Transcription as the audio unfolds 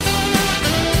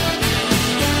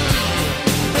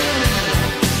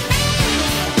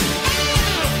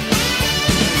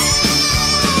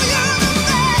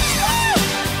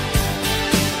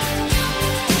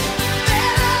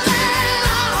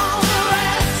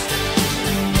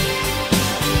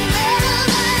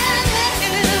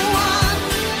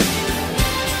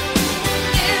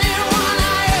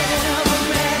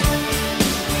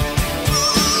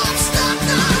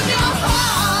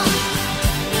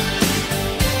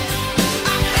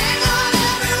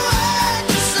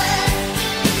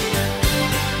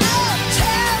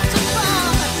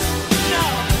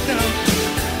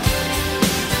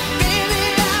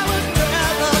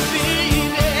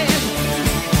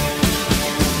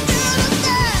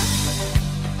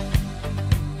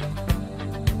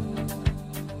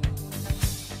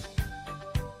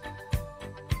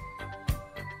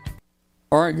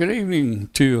All right, good evening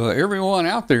to everyone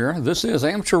out there. This is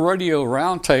Amateur Radio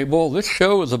Roundtable. This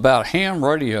show is about ham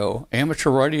radio,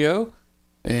 amateur radio.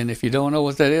 And if you don't know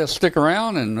what that is, stick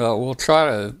around and we'll try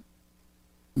to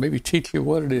maybe teach you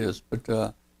what it is.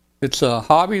 But it's a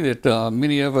hobby that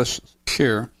many of us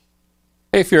share.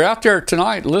 Hey, if you're out there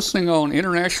tonight listening on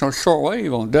International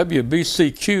Shortwave on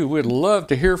WBCQ, we'd love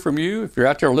to hear from you. If you're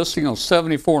out there listening on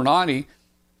 7490,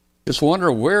 just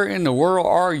wonder where in the world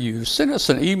are you? Send us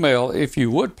an email, if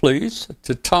you would please,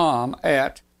 to Tom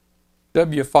at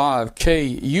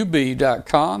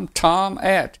W5KUB.com. Tom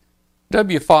at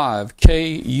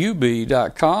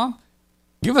W5KUB.com.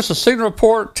 Give us a signal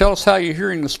report. Tell us how you're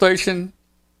hearing the station.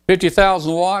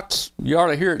 50,000 watts. You ought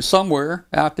to hear it somewhere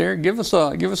out there. Give us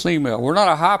an email. We're not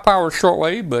a high-powered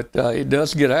shortwave, but it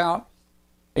does get out.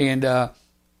 And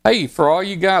hey, for all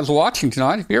you guys watching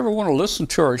tonight, if you ever want to listen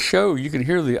to our show, you can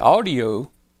hear the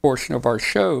audio portion of our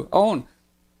show on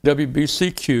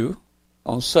WBCQ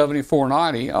on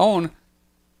 7490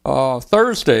 on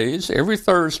Thursdays, every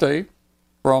Thursday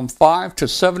from 5 to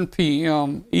 7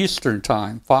 p.m. Eastern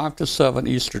Time, 5 to 7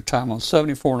 Eastern Time on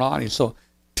 7490. So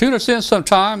tune us in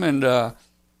sometime and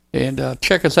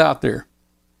check us out there.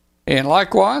 And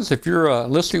likewise, if you're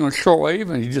listening on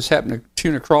shortwave and you just happen to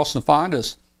tune across and find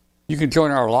us, you can join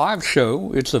our live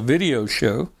show. It's a video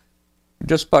show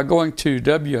just by going to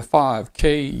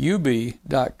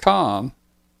W5KUB.com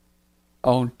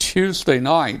on Tuesday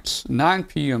nights, 9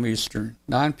 p.m. Eastern,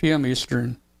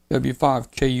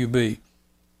 W5KUB.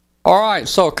 All right,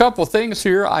 so a couple of things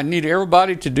here. I need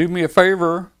everybody to do me a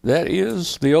favor. That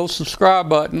is the old subscribe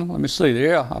button. Let me see.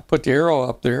 Yeah, I put the arrow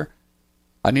up there.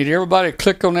 I need everybody to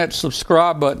click on that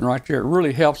subscribe button right there. It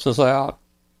really helps us out.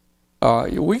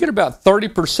 We get about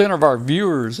 30% of our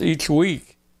viewers each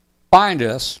week find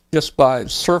us just by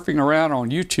surfing around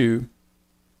on YouTube.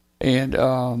 And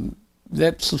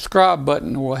that subscribe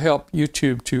button will help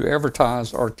YouTube to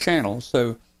advertise our channel.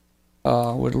 So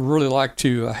we'd really like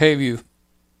to have you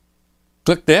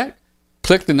click that.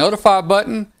 Click the notify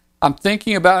button. I'm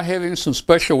thinking about having some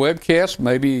special webcasts,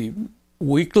 maybe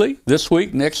weekly, this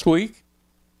week, next week.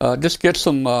 Just get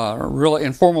some really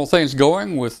informal things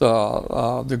going with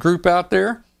the group out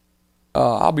there.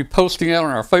 I'll be posting out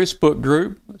on our Facebook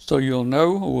group, so you'll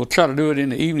know. We'll try to do it in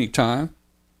the evening time.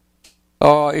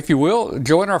 If you will,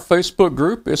 join our Facebook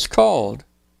group. It's called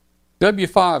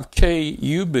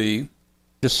W5KUB.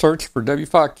 Just search for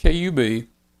W5KUB,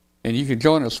 and you can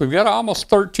join us. We've got almost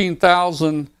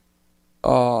 13,000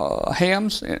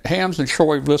 hams and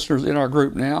shortwave listeners in our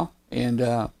group now,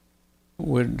 and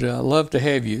would love to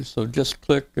have you. So just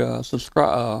click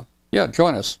subscribe.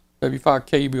 Join us,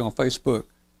 W5KUB on Facebook.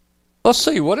 Let's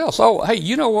see, what else? Oh, hey,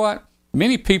 you know what?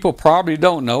 Many people probably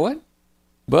don't know it,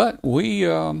 but we're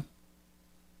on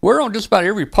just about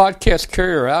every podcast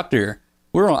carrier out there.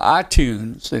 We're on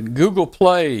iTunes and Google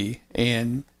Play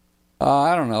and,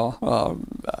 I don't know,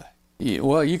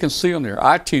 well, you can see them there,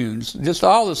 iTunes, just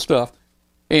all this stuff.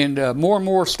 And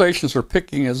more stations are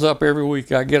picking us up every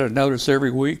week. I get a notice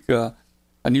every week.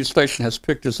 A new station has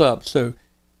picked us up. So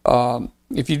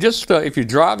if you're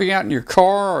driving out in your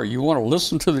car or you want to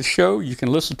listen to the show, you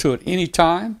can listen to it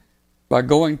anytime by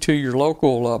going to your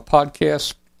local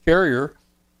podcast carrier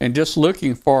and just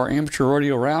looking for Amateur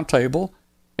Radio Roundtable.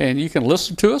 And you can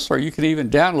listen to us, or you can even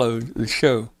download the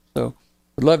show. So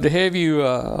we'd love to have you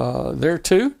there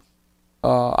too.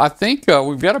 I think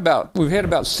we've had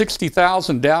about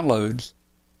 60,000 downloads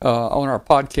on our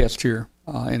podcast here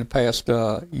in the past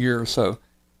year or so.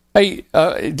 Hey,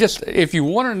 just if you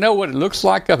want to know what it looks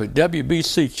like up at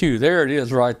WBCQ, there it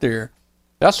is right there.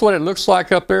 That's what it looks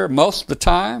like up there most of the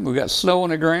time. We've got snow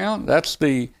on the ground. That's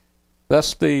the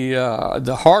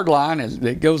hard line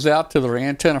that goes out to the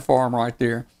antenna farm right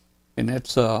there, and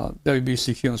that's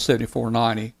WBCQ on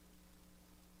 7490.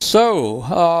 So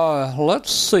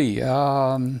let's see.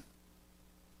 I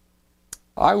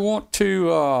want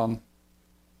to.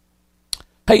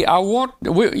 Hey,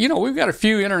 we've got a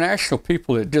few international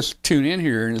people that just tune in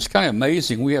here, and it's kind of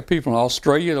amazing. We have people in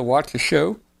Australia that watch the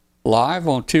show live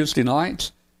on Tuesday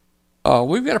nights.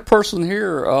 We've got a person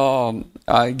here,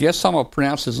 I guess I'm going to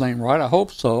pronounce his name right, I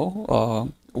hope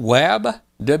so, Wab,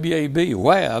 W-A-B,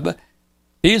 Wab.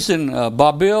 He's in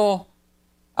Babil,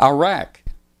 Iraq.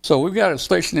 So we've got a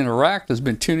station in Iraq that's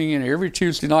been tuning in every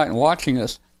Tuesday night and watching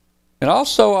us. And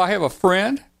also I have a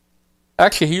friend.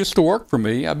 Actually, he used to work for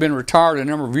me. I've been retired a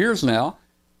number of years now,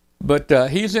 but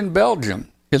he's in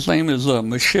Belgium. His name is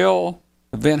Michel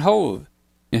Van Hove,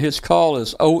 and his call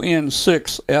is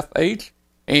ON6FH,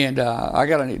 and I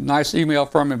got a nice email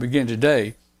from him again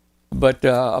today. But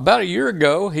about a year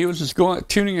ago, he was just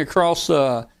tuning across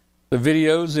the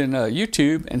videos in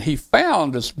YouTube, and he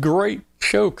found this great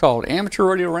show called Amateur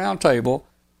Radio Roundtable,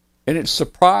 and it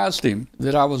surprised him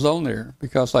that I was on there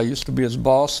because I used to be his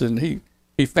boss, and he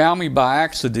found me by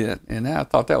accident, and I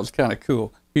thought that was kind of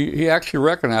cool. He actually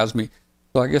recognized me,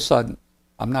 so I guess I'm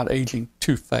not aging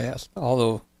too fast,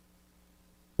 although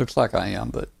looks like I am.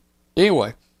 But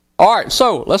anyway, all right,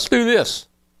 so let's do this.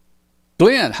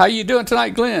 Glenn, how you doing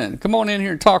tonight, Glenn? Come on in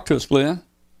here and talk to us, Glenn.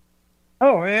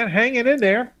 Oh, man, hanging in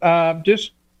there.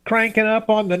 Just cranking up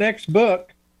on the next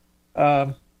book.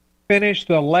 Finished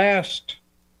the last,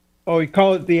 we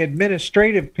call it the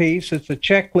administrative piece. It's a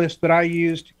checklist that I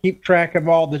use to keep track of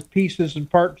all the pieces and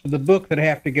parts of the book that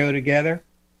have to go together.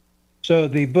 So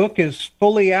the book is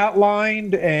fully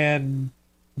outlined and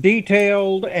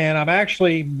detailed, and I'm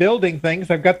actually building things.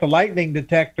 I've got the lightning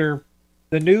detector,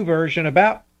 the new version,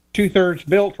 about 2/3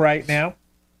 built right now.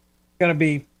 Going to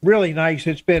be really nice.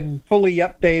 It's been fully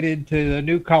updated to the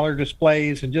new color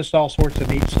displays and just all sorts of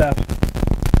neat stuff.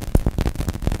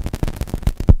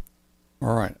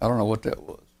 All right. I don't know what that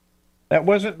was. That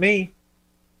wasn't me.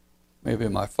 Maybe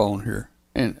my phone here.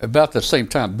 And about the same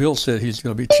time, Bill said he's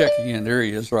going to be checking in. There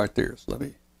he is right there. So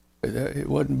it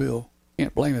wasn't Bill.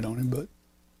 Can't blame it on him, but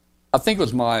I think it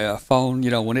was my phone.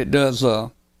 When it does,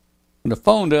 when the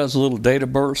phone does a little data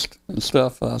burst and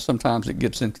stuff, sometimes it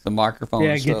gets into the microphone.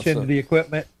 Yeah, and it gets into the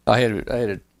equipment. I had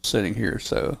it sitting here.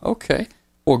 So okay.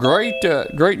 Well,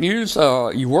 great news.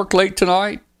 You worked late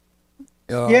tonight.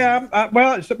 Yeah.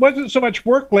 Well, it wasn't so much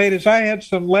work late as I had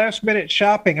some last minute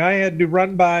shopping. I had to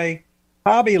run by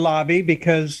Hobby Lobby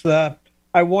because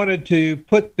I wanted to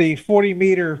put the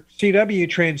 40-meter CW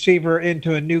transceiver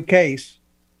into a new case.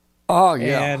 Oh,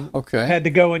 yeah. And okay. Had to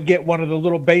go and get one of the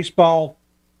little baseball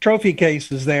trophy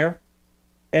cases there.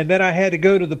 And then I had to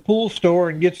go to the pool store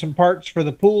and get some parts for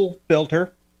the pool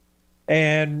filter.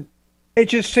 And it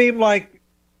just seemed like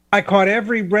I caught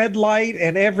every red light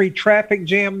and every traffic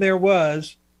jam there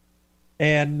was.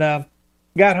 And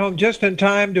got home just in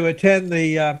time to attend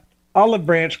the Olive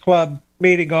Branch Club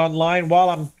meeting online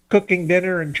while I'm cooking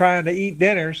dinner and trying to eat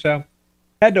dinner. So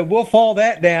had to wolf all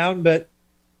that down, but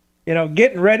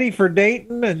getting ready for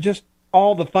Dayton and just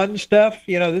all the fun stuff.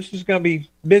 This is going to be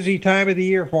busy time of the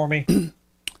year for me.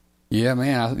 Yeah,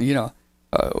 man.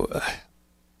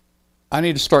 I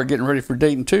need to start getting ready for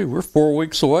Dayton too. We're 4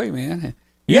 weeks away, man.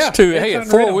 At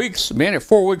 4 weeks, man, at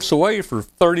 4 weeks away for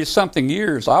 30-something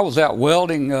years, I was out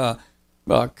welding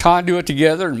conduit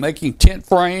together and making tent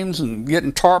frames and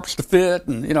getting tarps to fit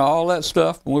and, all that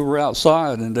stuff when we were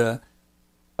outside. And,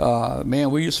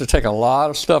 man, we used to take a lot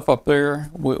of stuff up there.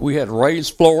 We had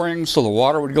raised flooring so the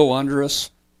water would go under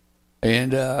us.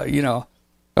 And,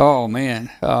 oh, man.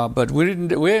 But we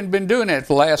hadn't been doing that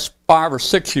for the last 5 or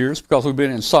 6 years because we've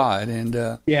been inside.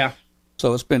 And, yeah.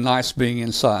 So it's been nice being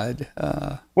inside.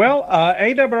 Well,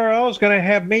 ARRL is going to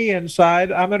have me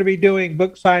inside. I'm going to be doing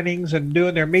book signings and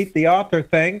doing their Meet the Author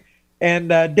thing. And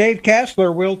Dave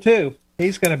Kassler will, too.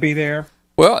 He's going to be there.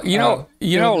 Well,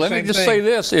 let me just say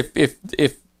this.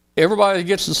 If everybody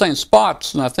gets the same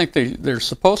spots, and I think they're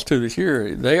supposed to this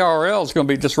year, the ARRL is going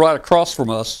to be just right across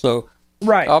from us. So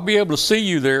right. I'll be able to see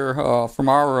you there from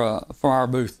our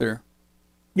booth there.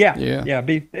 Yeah.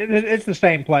 It's the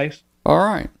same place. All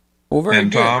right. Well, very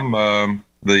and good. Tom,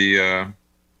 the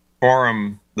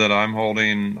forum that I'm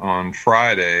holding on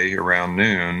Friday around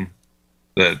noon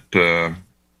that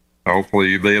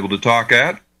hopefully you'll be able to talk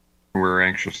at. We're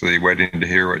anxiously waiting to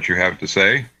hear what you have to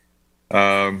say.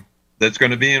 That's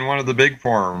going to be in one of the big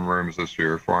forum rooms this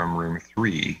year, Forum Room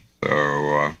 3.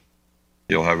 So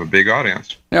you'll have a big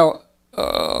audience. Now,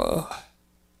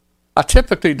 I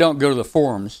typically don't go to the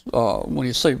forums. When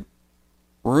you say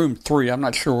Room 3, I'm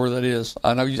not sure where that is.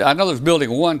 I know there's building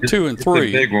 1, 2, and 3. It's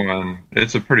a big one.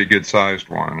 It's a pretty good sized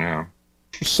one, yeah.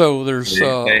 So there's...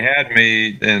 They had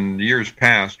me, in years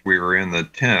past, we were in the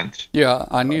tent. Yeah,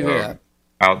 I knew that.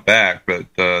 Out back, but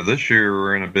this year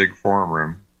we're in a big forum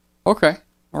room. Okay.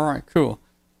 All right, cool.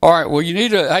 All right, well, you need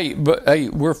to... Hey,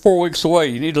 we're 4 weeks away.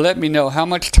 You need to let me know how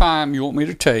much time you want me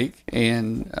to take,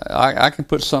 and I can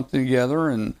put something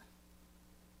together and...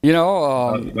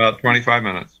 about 25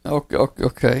 minutes.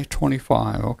 Okay,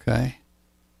 25, okay.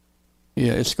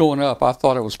 Yeah, it's going up. I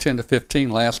thought it was 10 to 15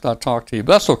 last I talked to you,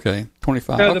 but that's okay,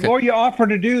 25. No, okay. the more you offer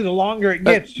to do, the longer it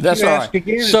gets. That's all right. Ask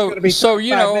again, it's going to be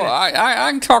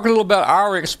I can talk a little about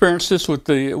our experiences with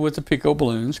the Pico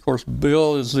balloons. Of course,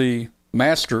 Bill is the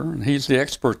master, and he's the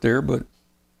expert there, but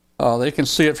they can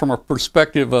see it from a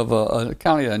perspective of a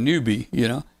kind of a newbie,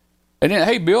 And then,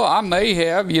 hey, Bill, I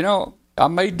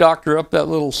may doctor up that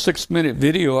little 6-minute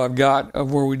video I've got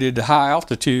of where we did the high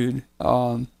altitude,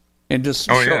 and just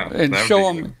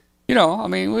show them, I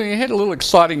mean, we had a little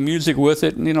exciting music with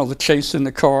it, and the chase in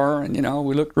the car, and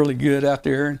we looked really good out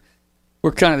there, and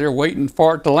we're kind of there waiting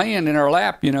for it to land in our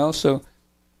lap, So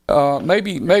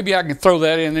maybe I can throw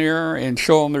that in there and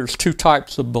show them there's two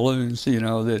types of balloons,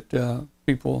 that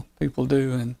people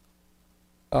do, and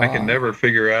I can never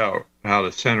figure out how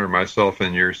to center myself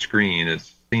in your screen. It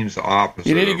seems the opposite.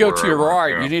 You need to go to your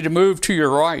right. You need to move to your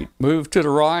right. Move to the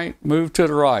right. Move to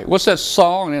the right. What's that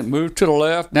song? And move to the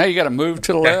left. Now you got to move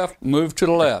to the left. Move to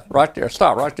the left. Right there.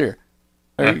 Stop right there.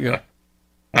 There you go.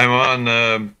 I'm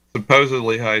on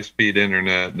supposedly high-speed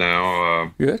internet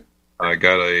now. Good. I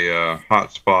got a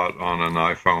hotspot on an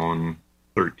iPhone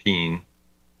 13.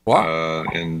 Wow.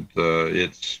 And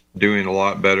it's doing a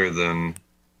lot better than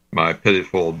my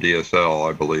pitiful DSL,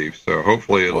 I believe. So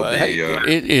hopefully it'll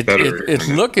be better. It's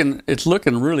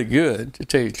looking really good, to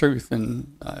tell you the truth.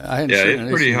 And I hadn't seen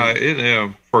it's pretty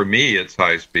high. For me, it's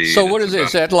high speed. So what is it?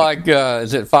 Is that like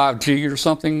is it 5G or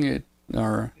something?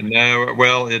 Or no?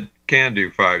 Well, it can do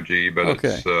 5G, but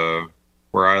it's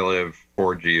where I live.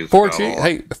 4G is 4G.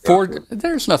 Hey,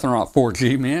 there's nothing wrong with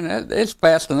 4G, man. It's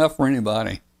fast enough for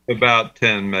anybody. About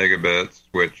 10 megabits,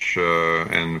 which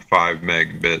and 5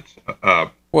 megabits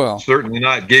up. Well, certainly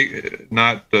not gigabit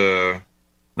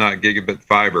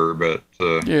fiber, but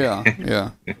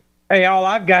yeah. Hey, all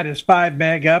I've got is 5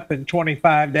 meg up and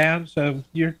 25 down, so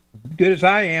you're good as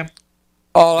I am.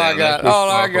 All I got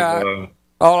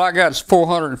is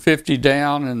 450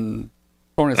 down and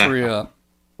 23 up.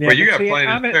 Yeah, well, you got plenty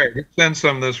to spare. Send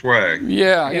some this way.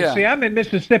 Yeah. See, I'm in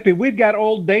Mississippi. We've got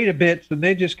old data bits, and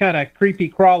they just kind of creepy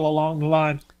crawl along the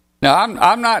line. Now,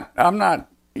 I'm not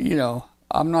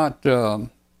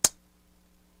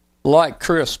like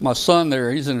Chris, my son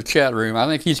there. He's in the chat room. I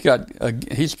think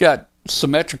he's got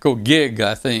symmetrical gig.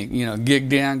 I think gig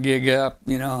down, gig up.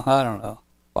 I don't know.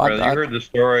 You heard the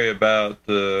story about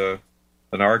an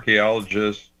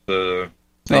archaeologist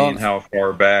seeing how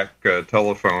far back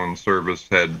telephone service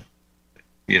had,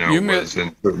 was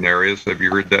in certain areas. Have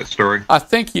you heard that story? I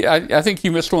think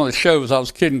you missed one of the shows. I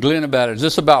was kidding Glenn about it. Is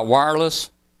this about wireless?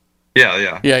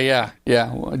 Yeah.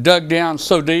 Dug down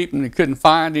so deep and they couldn't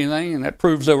find anything, and that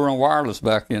proves they were on wireless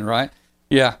back then, right?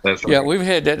 Yeah. That's right. Yeah, we've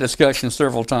had that discussion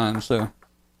several times. So,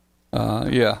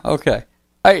 okay.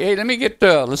 Hey, let me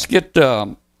let's get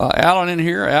Alan in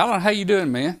here. Alan, how you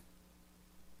doing, man?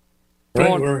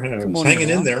 We're hanging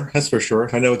in there, that's for sure.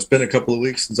 I know it's been a couple of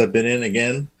weeks since I've been in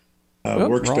again.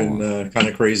 Work's been kind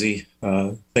of crazy.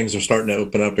 Things are starting to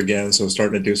open up again, so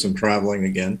starting to do some traveling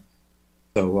again.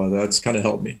 So that's kind of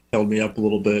held me up a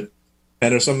little bit.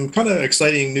 And there's some kind of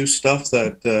exciting new stuff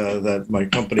that my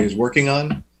company is working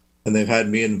on, and they've had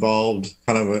me involved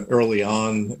kind of early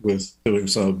on with doing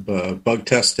some bug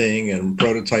testing and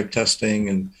prototype testing.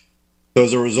 And so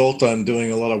as a result, I'm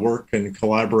doing a lot of work and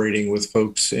collaborating with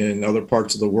folks in other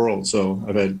parts of the world. So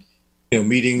I've had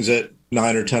meetings at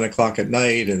 9 or 10 o'clock at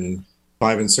night and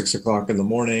 5 and 6 o'clock in the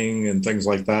morning and things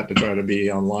like that to try to be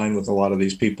online with a lot of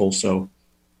these people. So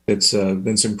it's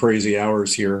been some crazy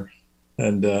hours here,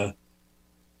 and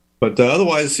but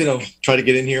otherwise, try to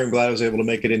get in here. I'm glad I was able to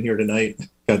make it in here tonight.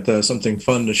 Got something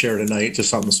fun to share tonight, just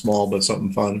something small but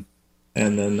something fun.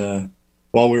 And then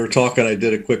while we were talking, I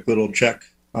did a quick little check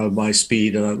of my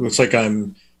speed, and it looks like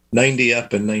I'm 90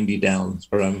 up and 90 down. That's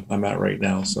where I'm at right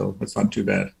now, so it's not too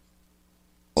bad.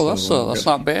 Well, that's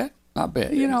not bad. Not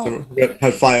bad. So we've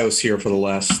had FiOS here for the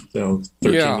last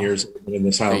 13 years in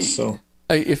this house. So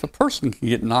if a person can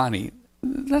get 90,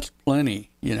 that's plenty.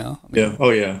 Yeah. Oh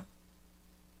yeah.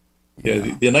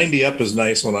 Yeah, the 90 up is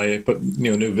nice. When I put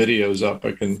new videos up,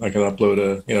 I can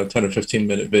upload a 10 or 15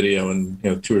 minute video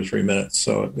in 2 or 3 minutes,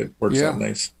 so it works out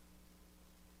nice.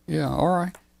 Yeah. All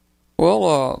right.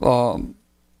 Well,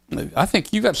 I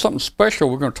think you got something special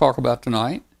we're going to talk about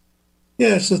tonight.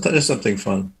 Yeah, it's something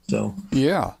fun. So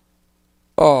yeah.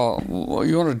 Well,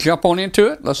 you want to jump on into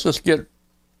it? Let's just get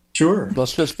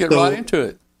right into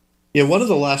it. Yeah, one of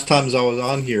the last times I was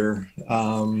on here,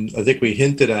 I think we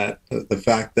hinted at the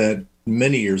fact that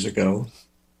many years ago,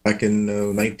 back in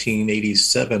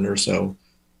 1987 or so,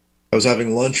 I was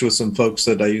having lunch with some folks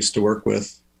that I used to work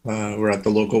with. We're at the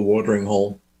local watering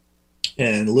hole,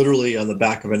 and literally on the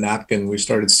back of a napkin, we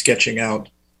started sketching out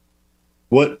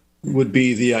what would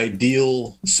be the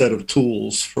ideal set of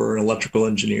tools for an electrical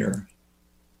engineer.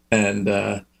 And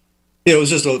it was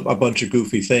just a bunch of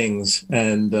goofy things.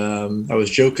 And I was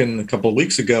joking a couple of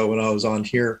weeks ago when I was on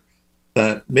here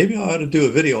that maybe I ought to do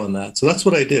a video on that. So that's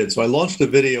what I did. So I launched a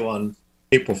video on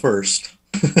April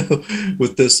 1st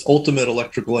with this Ultimate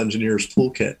Electrical Engineer's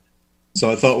Toolkit. So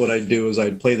I thought what I'd do is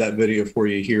I'd play that video for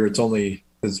you here. It's only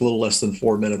It's a little less than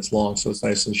 4 minutes long, so it's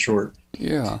nice and short.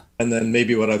 Yeah. And then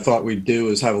maybe what I thought we'd do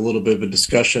is have a little bit of a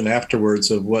discussion afterwards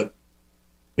of what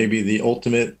maybe the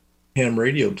ultimate ham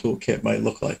radio toolkit might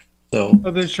look like. So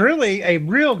Well, there's really a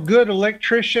real good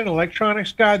electrician,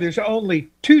 electronics guy. There's only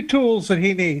 2 tools that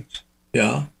he needs: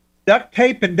 yeah, duct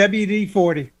tape and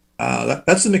WD-40.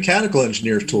 that's the mechanical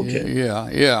engineer's toolkit.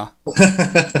 Yeah.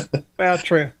 Well,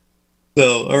 true.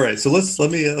 So, all right. So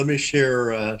let me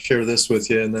share this with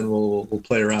you, and then we'll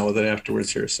play around with it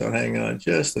afterwards here. So hang on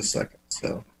just a second.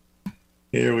 So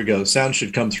here we go. Sound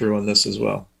should come through on this as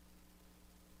well.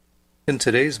 In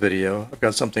today's video, I've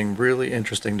got something really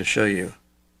interesting to show you.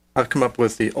 I've come up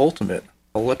with the ultimate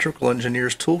electrical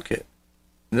engineer's toolkit,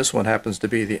 and this one happens to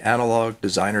be the Analog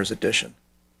Designer's Edition.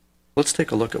 Let's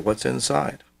take a look at what's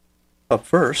inside. Up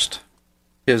first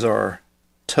is our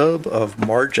tub of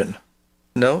margin.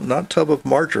 No, not tub of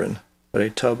margarine, but a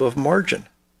tub of margin.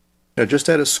 Now just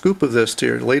add a scoop of this to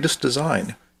your latest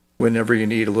design whenever you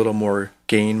need a little more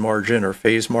gain margin or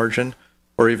phase margin,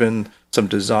 or even some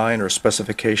design or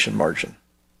specification margin.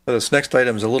 Now this next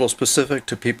item is a little specific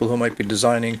to people who might be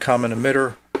designing common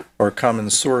emitter or common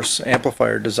source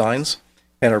amplifier designs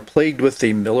and are plagued with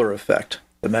the Miller effect,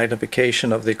 the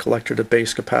magnification of the collector to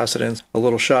base capacitance. A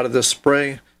little shot of this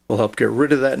spray will help get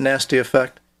rid of that nasty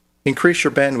effect, increase your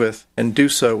bandwidth, and do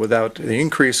so without the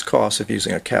increased cost of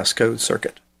using a cascode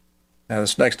circuit. Now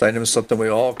this next item is something we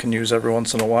all can use every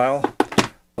once in a while,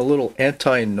 a little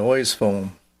anti-noise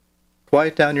foam.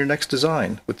 Quiet down your next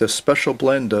design with this special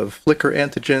blend of flicker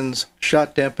antigens,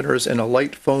 shot dampeners, and a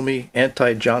light foamy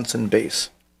anti-Johnson base.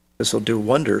 This will do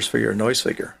wonders for your noise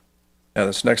figure. Now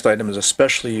this next item is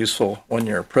especially useful when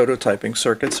you're prototyping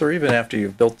circuits or even after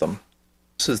you've built them.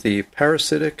 This is the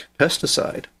parasitic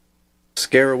pesticide.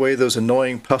 Scare away those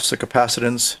annoying puffs of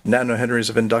capacitance, nanohenries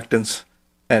of inductance,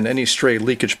 and any stray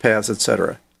leakage paths,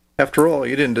 etc. After all,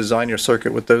 you didn't design your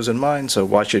circuit with those in mind, so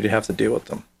why should you have to deal with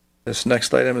them? This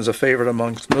next item is a favorite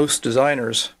amongst most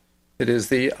designers. It is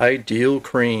the Ideal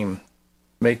Cream.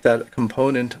 Make that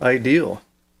component ideal.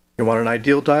 You want an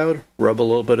ideal diode? Rub a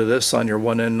little bit of this on your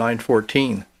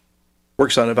 1N914.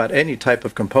 Works on about any type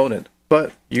of component,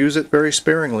 but use it very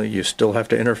sparingly. You still have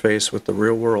to interface with the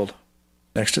real world.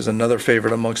 Next is another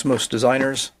favorite amongst most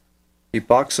designers, the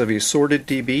box of assorted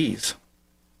dBs.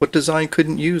 What design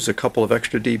couldn't use a couple of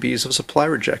extra dBs of supply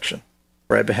rejection?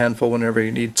 Grab a handful whenever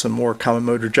you need some more common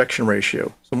mode rejection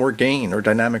ratio, some more gain or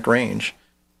dynamic range.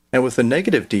 And with the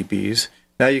negative dBs,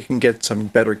 now you can get some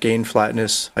better gain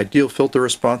flatness, ideal filter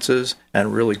responses,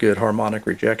 and really good harmonic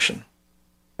rejection.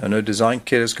 Now no design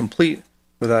kit is complete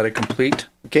without a complete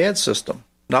GAD system.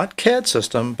 Not CAD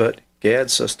system, but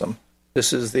GAD system.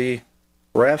 This is the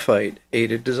Graphite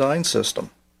Aided Design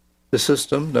System. The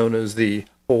system, known as the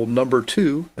Hold Number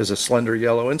 2, is a slender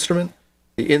yellow instrument.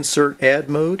 The Insert Add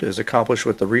mode is accomplished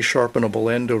with the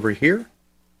resharpenable end over here,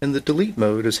 and the Delete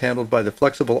mode is handled by the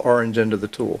flexible orange end of the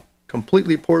tool.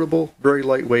 Completely portable, very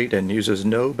lightweight, and uses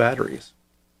no batteries.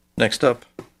 Next up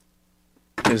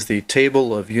is the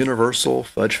table of universal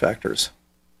fudge factors.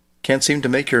 Can't seem to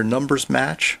make your numbers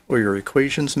match or your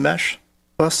equations mesh?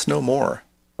 Fuss no more.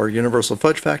 Our universal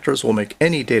fudge factors will make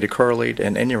any data correlate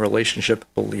and any relationship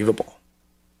believable.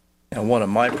 Now, one of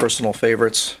my personal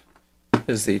favorites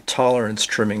is the tolerance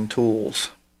trimming tools.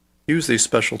 Use these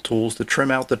special tools to trim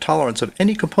out the tolerance of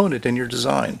any component in your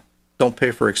design. Don't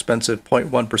pay for expensive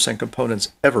 0.1%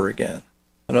 components ever again.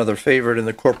 Another favorite in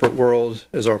the corporate world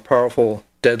is our powerful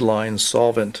deadline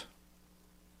solvent.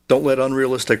 Don't let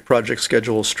unrealistic project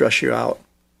schedules stress you out.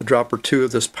 A drop or two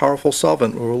of this powerful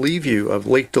solvent will relieve you of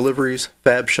late deliveries,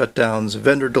 fab shutdowns,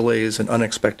 vendor delays, and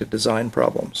unexpected design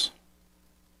problems.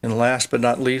 And last but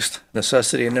not least,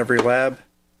 necessity in every lab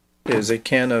is a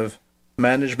can of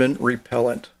management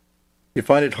repellent. You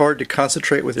find it hard to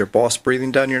concentrate with your boss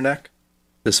breathing down your neck?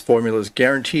 This formula is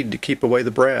guaranteed to keep away the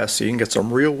brass so you can get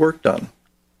some real work done.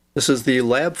 This is the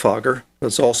Lab Fogger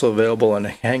that's also available in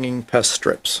hanging pest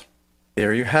strips.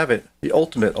 There you have it, the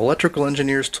ultimate electrical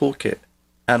engineer's toolkit,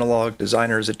 Analog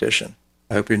Designer's Edition.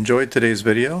 I hope you enjoyed today's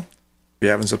video. If you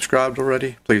haven't subscribed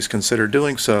already, please consider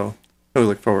doing so. We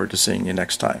look forward to seeing you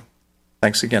next time.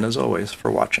 Thanks again, as always,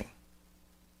 for watching.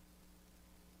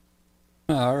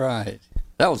 All right.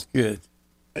 That was good.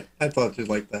 I thought you'd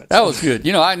like that. That was good.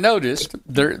 You know, I noticed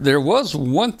there was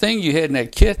one thing you had in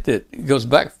that kit that goes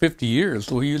back 50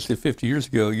 years. We used it 50 years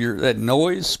ago. That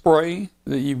noise spray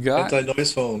that you've got.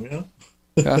 Anti-noise foam, yeah.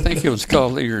 I think it was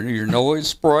called your noise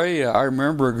spray. I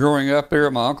remember growing up there,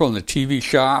 my uncle in the TV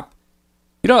shop,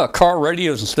 car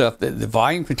radios and stuff, the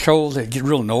volume controls, they get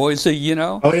real noisy,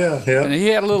 Oh yeah, yeah. And he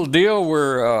had a little deal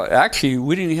where actually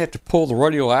we didn't even have to pull the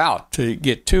radio out to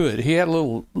get to it. He had a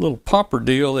little pumper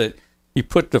deal that you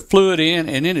put the fluid in,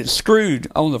 and then it screwed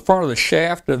on the front of the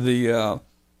shaft of the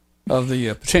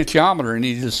potentiometer, and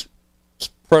you just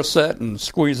press that and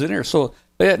squeeze it in there. So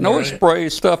they had noise spray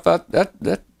stuff.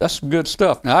 That's some good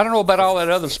stuff. Now I don't know about all that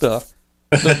other stuff.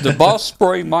 The Boss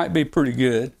spray might be pretty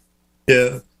good.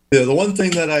 Yeah. Yeah, the one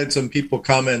thing that I had some people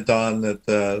comment on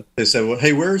that they said, "Well,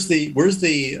 hey, where's the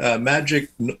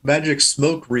magic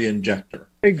smoke reinjector?"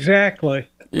 Exactly.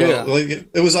 Yeah, well,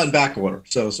 it was on back order,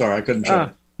 so sorry I couldn't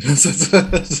show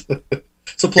it.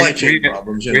 Supply chain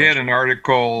problems. We had an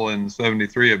article in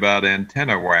 '73 about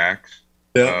antenna wax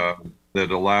that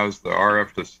allows the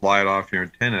RF to slide off your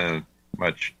antenna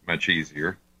much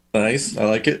easier. Nice, I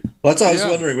like it. Well, that's what I was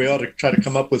wondering. We ought to try to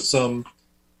come up with some.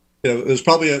 It was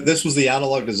probably this was the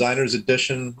Analog Designers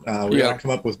Edition. We got to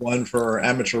come up with one for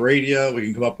amateur radio. We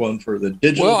can come up with one for the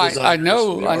digital. Well, I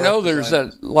know. There's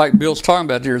that, like Bill's talking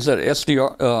about. There's that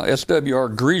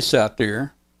SWR grease out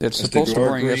there. It's supposed to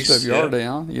bring SWR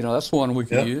down. That's one we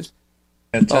can use.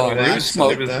 And it was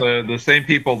the same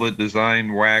people that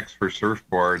designed wax for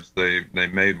surfboards. They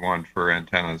made one for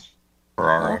antennas for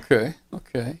RF.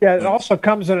 Okay. Yeah, it also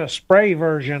comes in a spray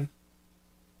version.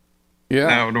 Yeah.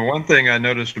 Now, the one thing I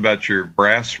noticed about your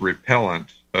brass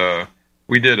repellent,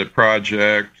 we did a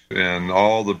project and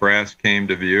all the brass came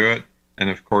to view it, and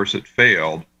of course it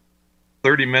failed.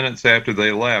 30 minutes after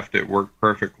they left, it worked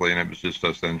perfectly, and it was just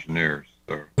us engineers.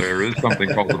 So there is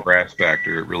something called the brass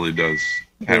factor. It really does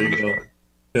have an effect.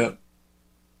 Yeah.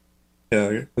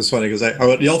 Yeah, it's funny because the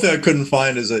only thing I couldnn't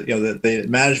find is that that the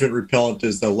management repellent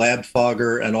is the lab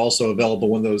fogger and also available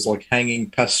one of those like hanging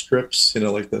pest strips.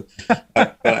 Like the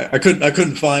I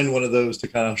couldn't find one of those to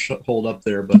kind of hold up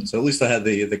there, but so at least I had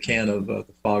the can of the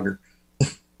fogger.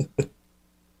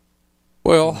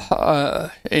 Well,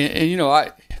 I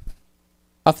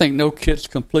think no kit's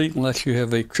complete unless you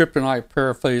have a Kryptonite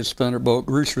Paraphase Thunderbolt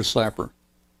grease slapper.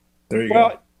 There you go.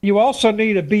 Well, you also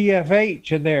need a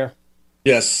BFH in there.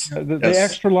 Yes. The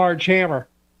extra large hammer.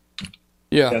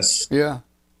 Yeah. Yes. Yeah.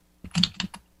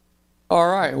 All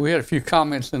right. We had a few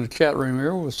comments in the chat room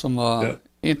here with some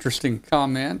interesting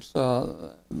comments.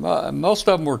 Most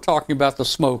of them were talking about the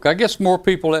smoke. I guess more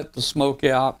people let the smoke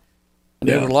out, and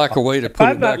they would like a way to put it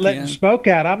back in. I'm not letting smoke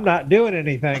out. I'm not doing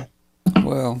anything.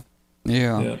 Well,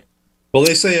 yeah. Well,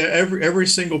 they say every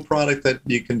single product that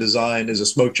you can design is a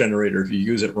smoke generator if you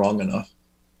use it wrong enough.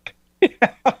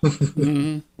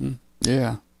 Mm-hmm.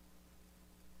 Yeah.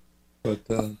 But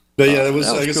yeah, it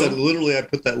was like I said, literally I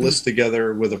put that list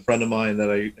together with a friend of mine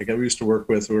that I used to work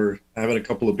with. We were having a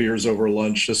couple of beers over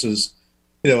lunch. This is,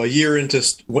 a year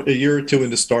or two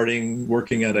into starting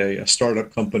working at a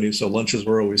startup company. So lunches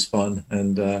were always fun.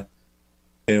 And,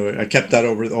 I kept that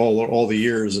over all the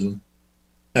years and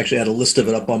actually had a list of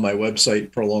it up on my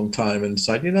website for a long time and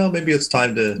decided, maybe it's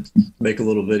time to make a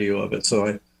little video of it.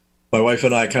 So my wife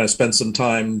and I kind of spent some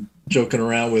time joking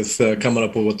around with coming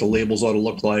up with what the labels ought to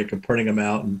look like and printing them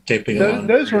out and taping them on.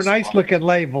 Those were nice looking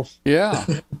labels. Yeah,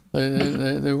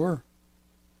 they were.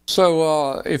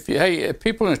 So if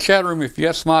people in the chat room, if you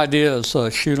have some ideas,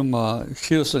 shoot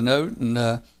us a note,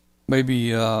 and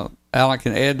maybe Alan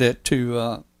can add that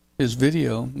to his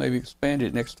video. Maybe expand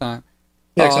it next time.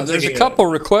 Yeah, there's a couple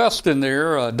requests in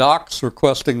there. Doc's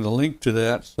requesting the link to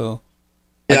that. So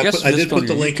I did put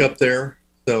the link up there.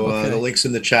 So the link's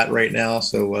in the chat right now,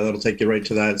 so that'll take you right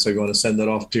to that. So you want to send that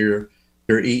off to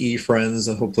your EE friends,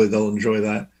 and hopefully they'll enjoy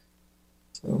that.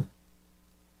 So.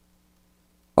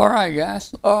 All right,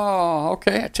 guys.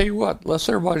 Okay, I tell you what, let's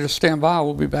everybody just stand by.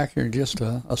 We'll be back here in just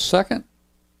a second.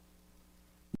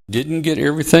 Didn't get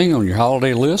everything on your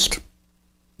holiday list?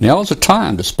 Now is the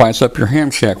time to spice up your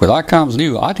ham shack with ICOM's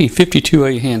new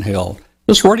ID52A handheld.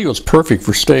 This radio is perfect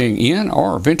for staying in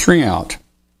or venturing out.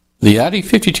 The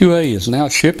ID52A is now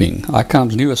shipping.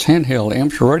 ICOM's newest handheld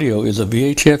amateur radio is a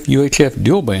VHF-UHF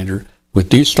dual bander with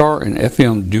D-Star and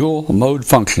FM dual mode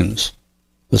functions.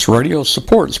 This radio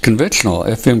supports conventional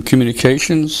FM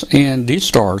communications and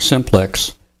D-Star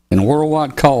simplex and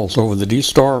worldwide calls over the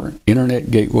D-Star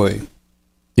Internet Gateway.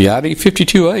 The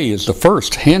ID52A is the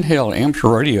first handheld amateur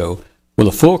radio with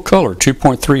a full-color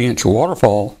 2.3-inch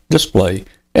waterfall display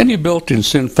and the ability to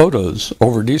send photos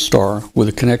over D-Star with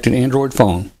a connected Android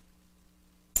phone.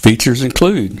 Features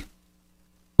include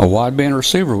a wideband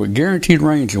receiver with guaranteed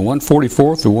range of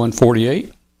 144 through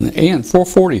 148 and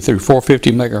 440 through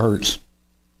 450 megahertz.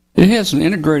 It has an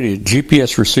integrated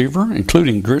GPS receiver,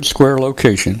 including grid square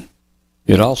location.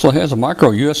 It also has a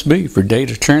micro USB for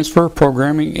data transfer,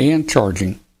 programming, and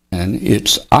charging. and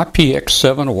it's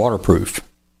IPX7 waterproof.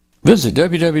 Visit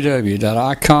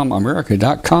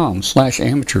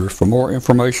www.icomamerica.com/amateur for more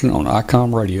information on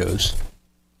ICOM radios.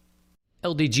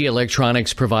 LDG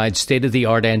Electronics provides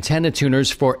state-of-the-art antenna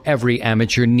tuners for every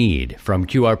amateur need. From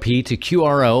QRP to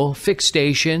QRO, fixed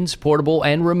stations, portable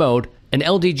and remote, an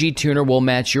LDG tuner will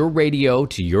match your radio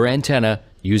to your antenna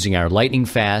using our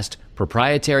lightning-fast,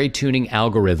 proprietary tuning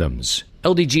algorithms.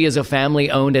 LDG is a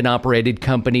family-owned and operated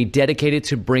company dedicated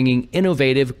to bringing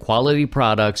innovative, quality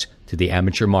products to the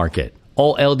amateur market.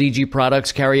 All LDG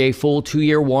products carry a full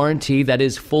 2-year warranty that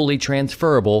is fully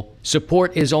transferable.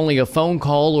 Support is only a phone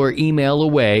call or email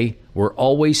away. We're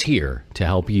always here to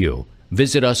help you.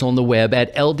 Visit us on the web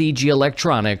at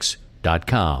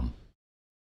ldgelectronics.com.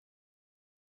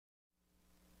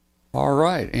 All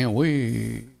right, and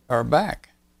we are back.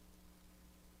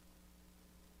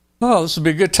 Oh, this would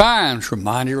be a good time to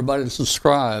remind everybody to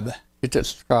subscribe. Hit that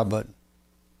subscribe button.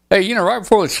 Hey, you know, right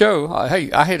before the show, I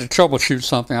had to troubleshoot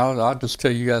something. I'll just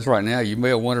tell you guys right now. You may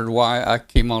have wondered why I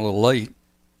came on a little late.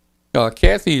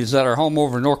 Kathy is at our home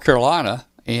over in North Carolina,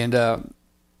 and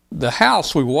the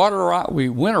house, we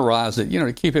winterize it, you know,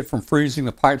 to keep it from freezing,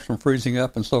 the pipes from freezing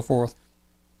up and so forth.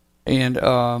 And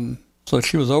so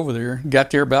she was over there, got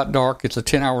there about dark. It's a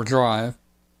 10-hour drive.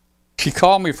 She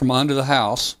called me from under the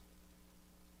house.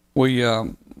 We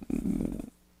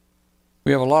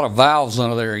have a lot of valves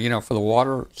under there, you know, for the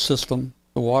water system,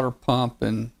 the water pump,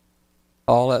 and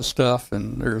all that stuff.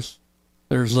 And there's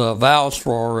valves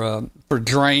for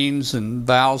drains and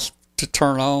valves to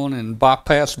turn on and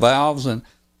bypass valves. And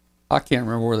I can't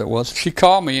remember where that was. She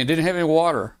called me and didn't have any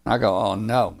water. I go, oh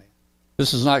no, man,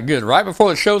 this is not good. Right before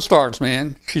the show starts,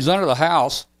 man, she's under the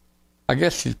house. I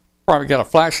guess she's probably got a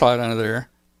flashlight under there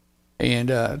and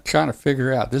trying to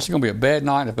figure out. This is going to be a bad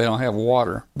night if they don't have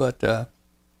water. But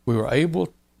we were able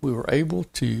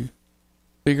to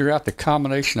figure out the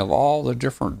combination of all the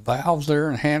different valves there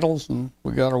and handles, and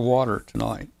we got our water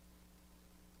tonight.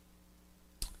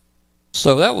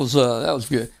 So that was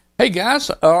good. Hey guys,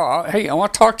 hey, I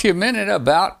want to talk to you a minute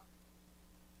about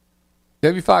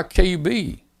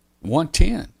W5KUB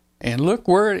 110, and look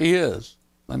where it is.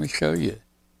 Let me show you.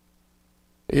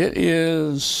 It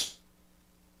is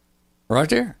right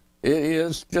there. It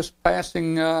is just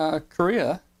passing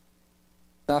Korea.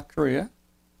 South Korea.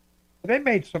 They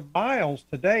made some miles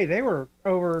today. They were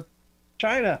over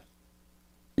China.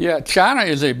 Yeah, China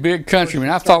is a big country. I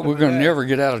mean, I thought we were going to never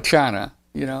get out of China,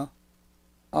 you know.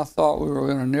 I thought we were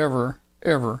going to never,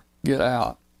 ever get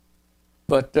out.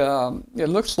 But it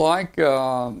looks like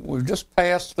we've just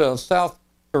passed South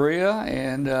Korea,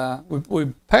 and we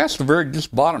passed the very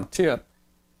just bottom tip.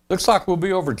 Looks like we'll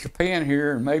be over Japan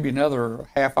here in maybe another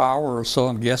half hour or so,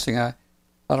 I'm guessing. I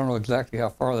don't know exactly how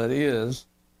far that is.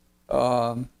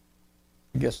 I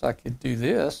guess I could do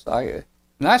this.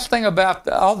 Nice thing about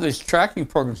all these tracking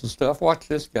programs and stuff, watch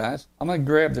this, guys. I'm going to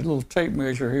grab the little tape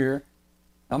measure here.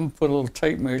 I'm going to put a little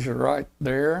tape measure right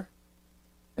there,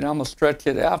 and I'm going to stretch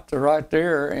it out to right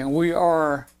there, and we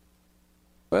are,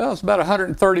 well, it's about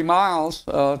 130 miles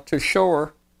to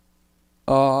shore,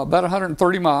 about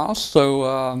 130 miles.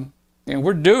 So, and we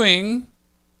are doing,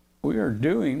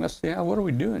 let's see, what are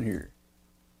we doing here?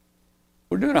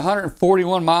 We're doing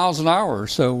 141 miles an hour,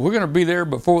 so we're going to be there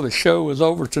before the show is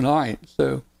over tonight.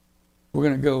 So we're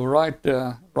going to go right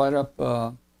up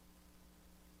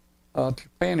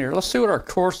Japan here. Let's see what our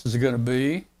course is going to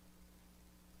be.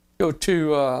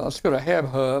 Let's go to Hab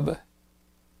Hub.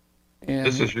 And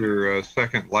this is your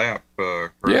second lap,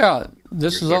 correct? Yeah,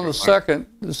 this is on the second.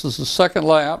 This is the second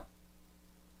lap.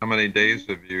 How many days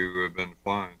have you been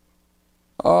flying?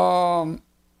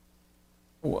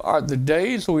 The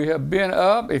days we have been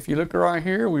up, if you look right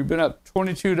here, we've been up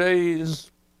 22 days,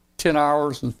 10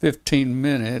 hours, and 15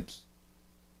 minutes.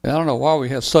 I don't know why we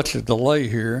have such a delay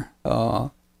here. I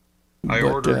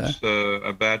ordered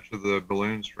a batch of the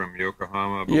balloons from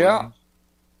Yokohama Balloons, yeah,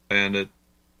 and it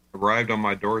arrived on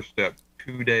my doorstep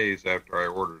 2 days after I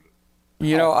ordered it.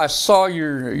 You know, I saw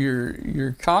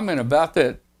your comment about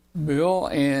that, Bill,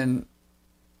 and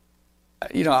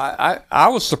you know, I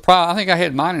was surprised. I think I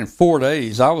had mine in 4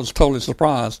 days. I was totally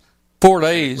surprised. 4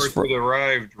 days. Of course, it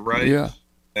arrived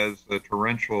as the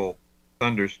torrential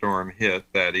thunderstorm hit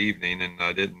that evening, and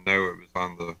I didn't know it was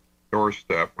on the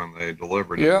doorstep when they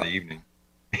delivered it in the evening.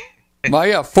 Well,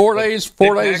 yeah, 4 days.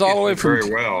 4 days all the way from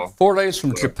very well. 4 days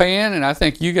from Japan, and I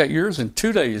think you got yours in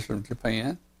 2 days from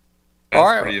Japan. That's all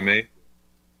right. Pretty amazing.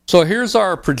 So here's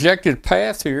our projected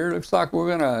path here. Looks like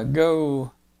we're gonna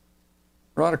go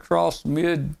right across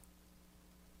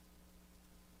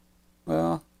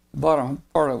bottom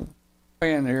part of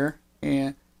Japan there,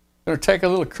 and going to take a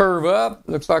little curve up.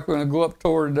 Looks like we're going to go up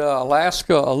toward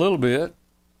Alaska a little bit.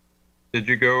 Did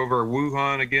you go over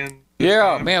Wuhan again?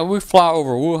 Yeah, man, we fly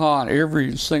over Wuhan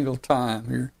every single time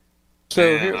here. So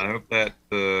Man, I hope that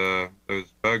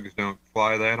those bugs don't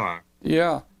fly that high.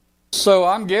 Yeah. So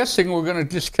I'm guessing we're going to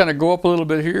just kind of go up a little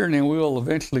bit here, and then we'll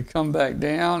eventually come back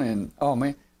down. And, oh,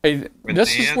 man. Hey, When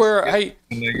this is where, when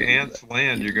the ants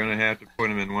land, you're going to have to put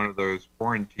them in one of those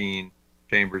quarantine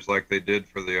chambers like they did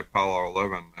for the Apollo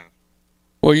 11.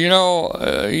 Well,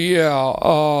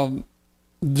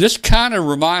 this kind of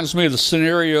reminds me of the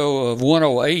scenario of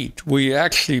 108. We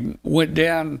actually went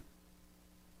down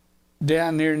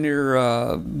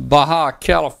near Baja,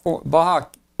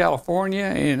 California,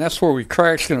 and that's where we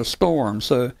crashed in a storm.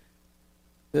 So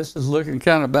this is looking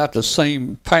kind of about the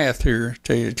same path here, to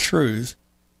tell you the truth.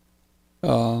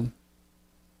 I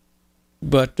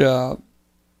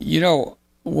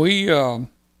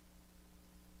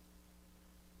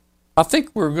think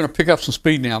we're going to pick up some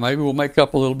speed now. Maybe we'll make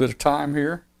up a little bit of time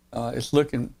here. It's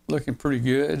looking pretty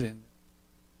good.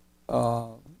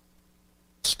 And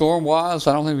storm-wise,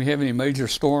 I don't think we have any major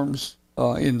storms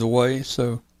in the way.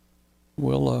 So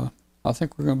I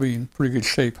think we're going to be in pretty good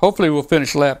shape. Hopefully, we'll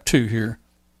finish lap 2 here,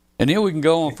 and then we can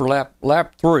go on for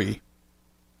lap 3.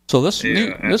 So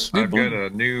I've got a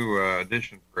new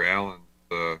addition for Alan's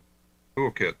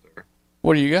toolkit there.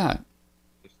 What do you got?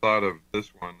 Just thought of this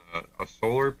one, a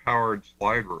solar-powered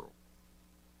slide rule.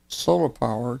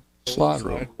 Solar-powered slide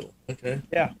rule. Okay.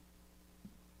 Yeah.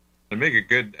 They make a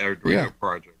good Arduino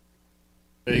project.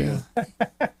 There you go.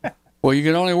 Well, you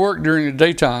can only work during the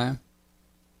daytime.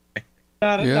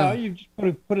 No, you just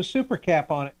put a super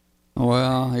cap on it.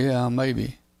 Well, yeah,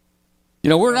 maybe.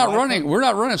 We're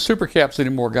not running super caps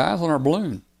anymore, guys, on our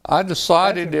balloon. I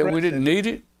decided that we didn't need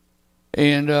it,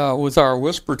 and with our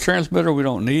Whisper transmitter, we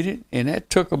don't need it, and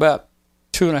that took about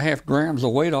 2.5 grams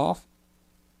of weight off.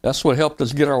 That's what helped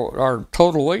us get our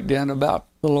total weight down to about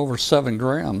a little over 7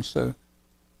 grams. So,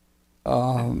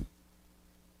 I'm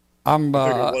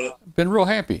been real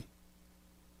happy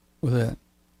with that.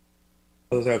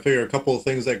 I figure a couple of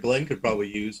things that Glenn could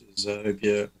probably use is if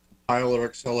you compiler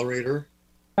accelerator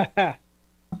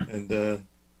and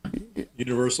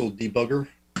universal debugger.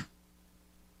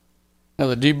 Now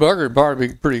the debugger would probably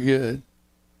be pretty good.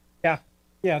 Yeah,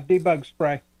 debug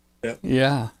spray. Yep.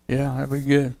 Yeah, that'd be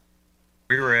good.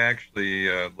 We were actually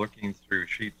looking through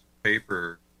sheets of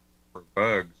paper for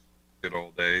bugs, good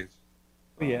old days.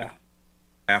 Yeah.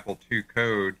 Apple II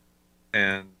code,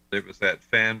 and it was that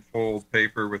fan fold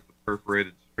paper with the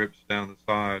perforated strips down the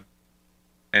side.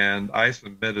 And I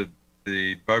submitted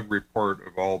the bug report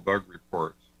of all bug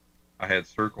reports. I had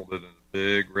circled it in a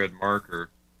big red marker.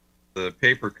 The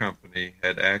paper company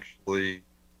had actually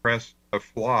pressed a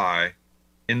fly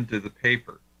into the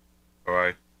paper. So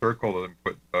I circled it and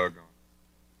put bug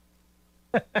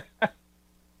on it.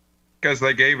 Because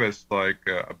they gave us like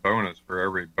a bonus for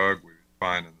every bug we would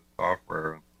find in the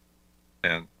software.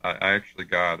 And I actually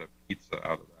got a pizza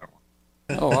out of that one.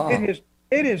 Oh, wow.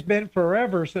 It has been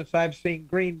forever since I've seen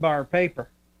green bar paper.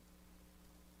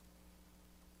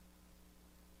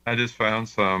 I just found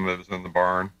some that was in the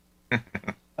barn.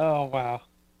 Oh, wow.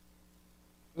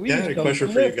 We Yeah, I used had a to question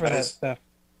for live you that guys. stuff.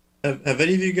 Have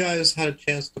any of you guys had a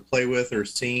chance to play with or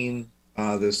seen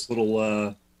this little,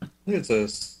 I think it's a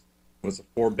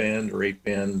 4-band or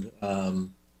 8-band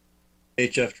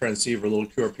HF transceiver, little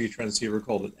QRP transceiver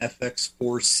called an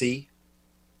FX4C?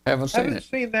 Haven't seen Haven't it.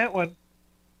 seen that one.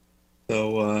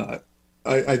 So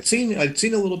I'd seen a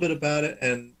little bit about it,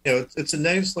 and it's a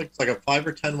nice it's like a 5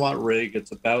 or 10 watt rig.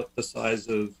 It's about the size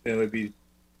of maybe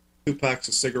 2 packs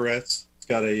of cigarettes. It's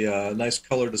got a nice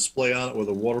color display on it with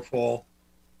a waterfall,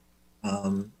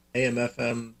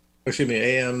 AM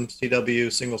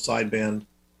CW single sideband.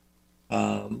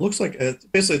 Looks like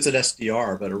it's an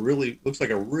SDR, but it really looks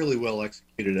like a really well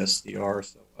executed SDR.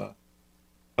 So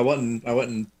I went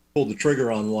and pulled the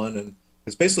trigger on one, and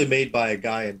it's basically made by a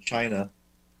guy in China,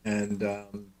 and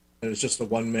it was just a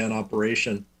one-man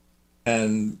operation.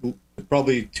 And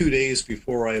probably 2 days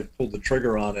before I pulled the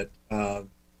trigger on it,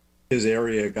 his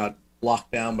area got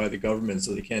locked down by the government,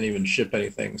 so they can't even ship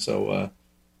anything. So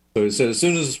he said as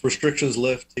soon as restrictions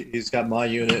lift, he's got my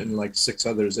unit and like 6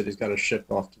 others that he's got to ship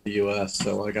off to the U.S.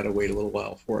 So I got to wait a little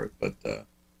while for it. But but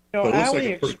it looks like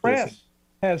a pretty cool AliExpress thing.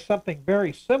 has something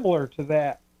very similar to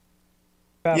that.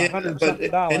 About $100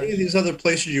 something. Any of these other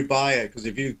places you buy it, because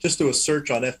if you just do a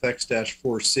search on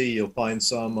FX-4C, you'll find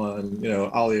some on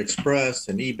AliExpress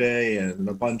and eBay and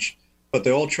a bunch, but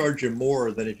they all charge you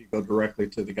more than if you go directly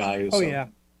to the guy who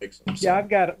makes them. So, Yeah, I've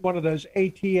got one of those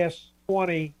ATS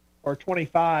 20 or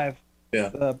 25.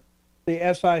 Yeah.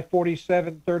 The SI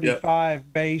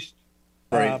 4735 based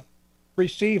Right.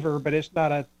 receiver, but it's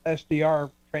not a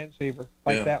SDR transceiver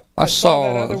like Yeah. that. I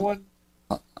saw that other one.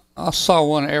 I saw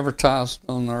one advertised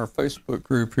on our Facebook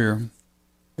group here.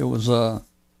 It was I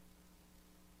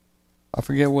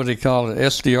forget what they called it,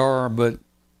 SDR, but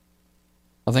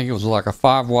I think it was like a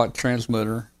 5-watt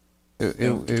transmitter.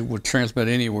 It would transmit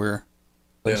anywhere,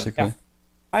 basically. Yeah.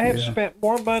 I have spent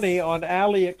more money on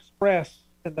AliExpress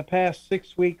in the past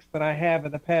 6 weeks than I have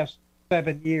in the past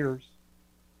 7 years.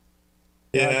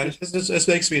 Yeah, it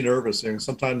makes me nervous. You know,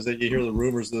 sometimes that you hear the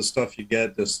rumors of the stuff you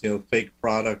get, this fake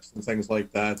products and things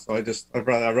like that. So I'd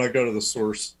rather go to the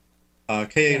source.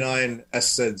 KA9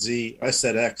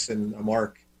 SZX and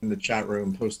Mark in the chat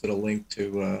room posted a link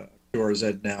to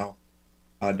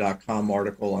QRZNow.com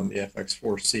article on the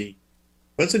FX4C.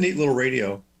 But it's a neat little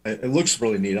radio. It looks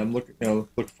really neat. I'm looking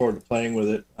forward to playing with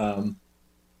it.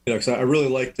 Because I really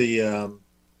like the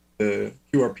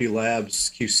QRP Labs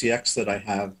QCX that I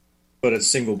have, but it's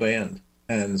single band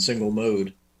and single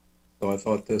mode. So I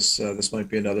thought this might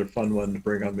be another fun one to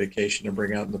bring on vacation and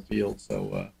bring out in the field.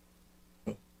 So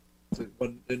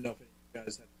didn't know if you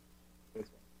guys had with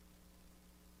one.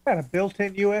 Got a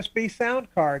built-in USB sound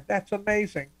card. That's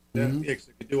amazing. Yeah, so you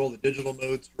can do all the digital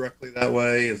modes directly that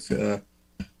way. It's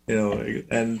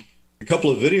and a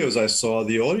couple of videos I saw,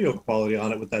 the audio quality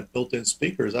on it with that built-in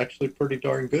speaker is actually pretty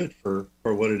darn good for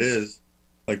what it is.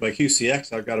 Like my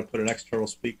QCX, I've got to put an external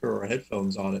speaker or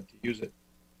headphones on it to use it.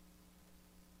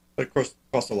 But of course, it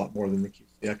costs a lot more than the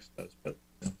QCX does, but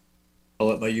I'll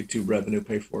let my YouTube revenue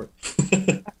pay for it.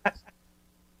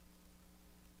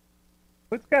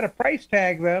 It's got a price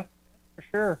tag, though, for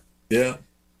sure. Yeah.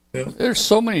 There's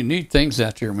so many neat things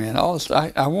out there, man.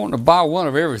 I want to buy one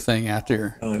of everything out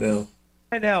there. I know.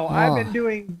 I've been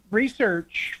doing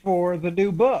research for the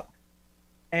new book,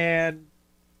 and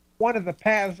one of the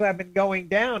paths I've been going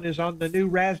down is on the new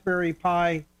Raspberry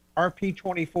Pi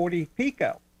RP2040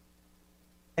 Pico.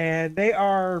 And they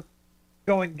are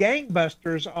going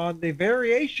gangbusters on the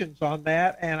variations on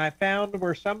that, and I found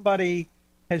where somebody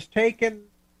has taken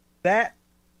that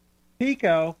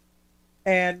Pico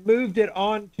and moved it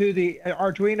onto the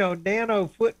Arduino Nano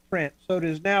footprint, so it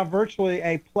is now virtually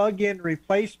a plug-in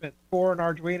replacement for an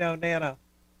Arduino Nano.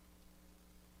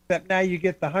 Except now you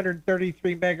get the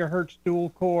 133 megahertz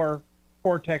dual-core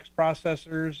Cortex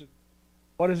processors. And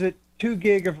what is it? 2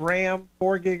 gig of RAM,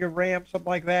 4 gig of RAM, something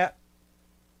like that.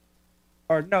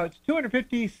 Or no, it's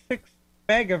 256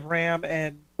 meg of RAM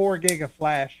and 4 gig of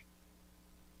flash.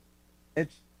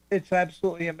 It's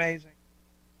absolutely amazing.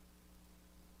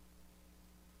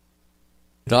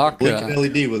 Doc, Blinking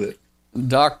LED with it.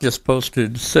 Doc just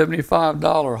posted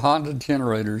 $75 Honda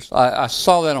generators. I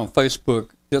saw that on Facebook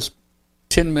just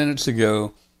 10 minutes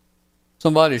ago.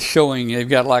 Somebody's showing they've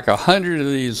got like 100 of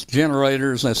these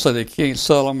generators, and they say they can't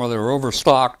sell them or they're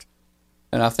overstocked.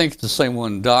 And I think it's the same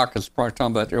one Doc is probably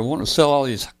talking about. They're wanting to sell all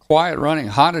these quiet running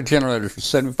Honda generators for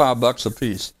 $75 a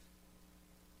piece.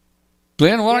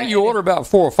 Glenn, why don't you order about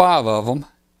 4 or 5 of them?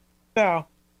 No.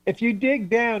 If you dig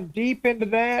down deep into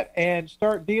that and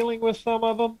start dealing with some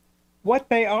of them, what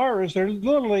they are is they're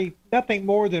literally nothing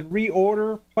more than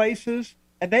reorder places,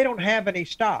 and they don't have any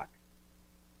stock.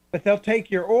 But they'll take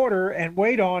your order and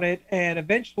wait on it, and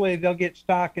eventually they'll get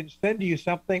stock and send you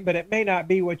something, but it may not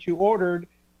be what you ordered,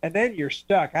 and then you're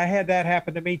stuck. I had that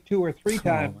happen to me 2 or 3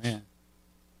 times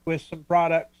with some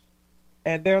products,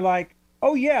 and they're like,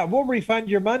 oh, yeah, we'll refund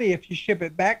your money if you ship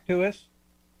it back to us.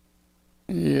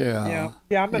 Yeah.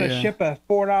 I'm going to ship a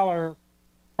 $4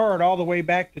 part all the way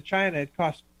back to China. It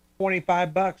costs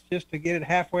 $25 just to get it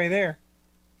halfway there.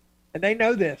 And they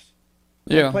know this.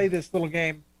 They play this little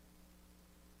game.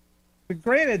 But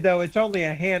granted, though, it's only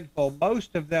a handful.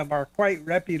 Most of them are quite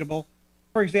reputable.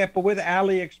 For example, with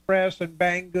AliExpress and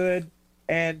Banggood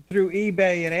and through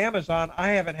eBay and Amazon, I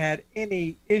haven't had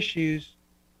any issues.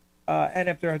 And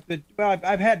if there are,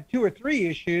 I've had 2 or 3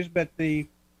 issues, but the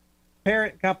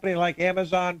parent company like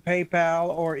Amazon, PayPal,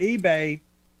 or eBay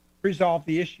resolved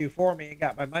the issue for me and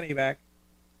got my money back.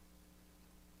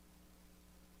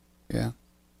 Yeah.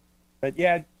 But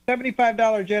yeah,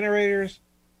 $75 generators,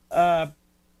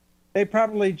 they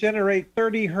probably generate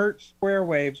 30 hertz square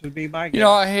waves would be my guess. You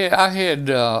know, I had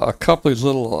a couple of these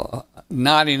little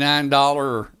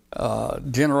 $99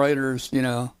 generators,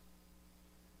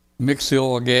 mix the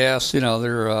oil gas,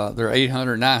 they're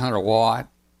 800, 900 watt.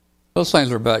 Those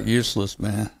things are about useless,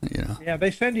 man. Yeah,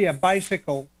 they send you a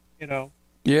bicycle,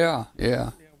 Yeah.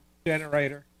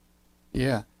 generator.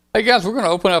 Yeah. Hey guys, we're going to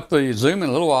open up the Zoom in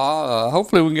a little while.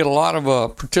 Hopefully, we can get a lot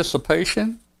of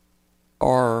participation,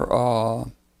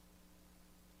 or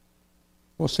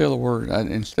what's the other word?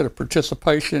 Instead of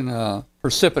participation,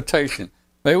 precipitation.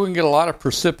 maybe we can get a lot of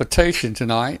precipitation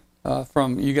tonight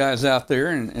from you guys out there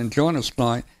and join us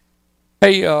tonight.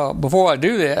 Hey, before I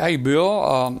do that, hey,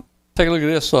 Bill, take a look at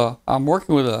this. I'm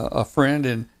working with a friend,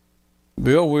 and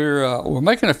Bill, we're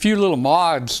making a few little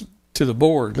mods to the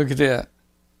board. Look at that.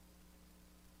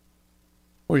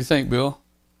 What do you think, Bill?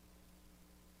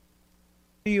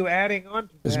 Are you adding on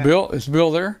to Is that? Is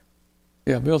Bill there?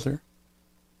 Yeah, Bill's there.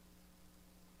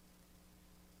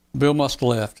 Bill must have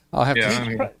left. I'll have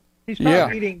to. He's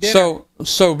probably eating dinner.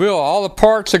 So Bill, all the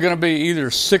parts are going to be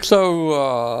either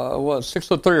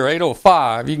 603 or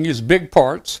 805. You can use big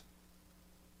parts.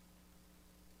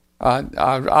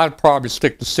 I'd probably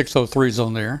stick to 603s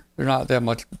on there. They're not that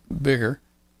much bigger,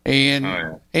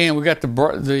 and we got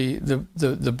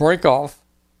the break off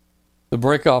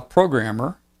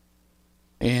programmer,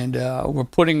 and we're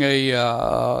putting a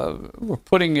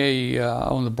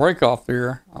on the break off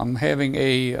there. I'm having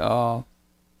a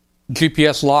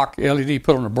GPS lock LED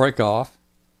put on the break off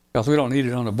because we don't need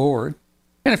it on the board,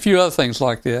 and a few other things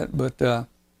like that. But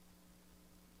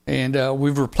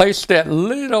we've replaced that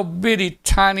little bitty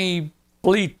tiny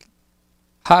fleet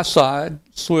high side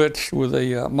switch with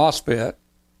a MOSFET,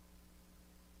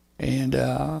 and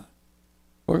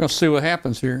we're going to see what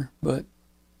happens here. But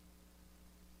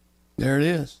there it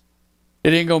is.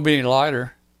 It ain't going to be any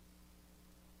lighter.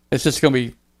 It's just going to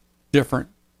be different.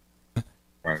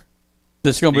 Right.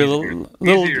 It's going to be a little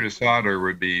easier to solder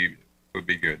would be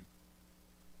good.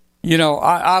 You know,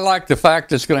 I like the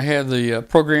fact it's going to have the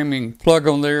programming plug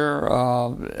on there.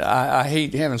 I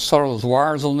hate having solder those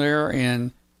wires on there,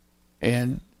 and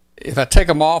if I take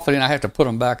them off, then I have to put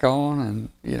them back on, and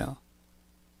you know.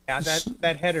 Yeah,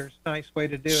 that header's a nice way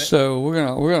to do it. So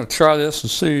we're gonna try this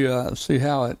and see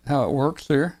how it works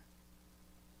there.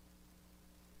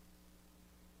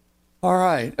 All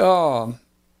right.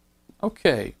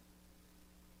 Okay.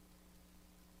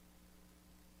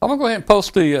 I'm going to go ahead and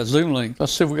post the Zoom link.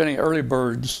 Let's see if we got any early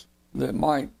birds that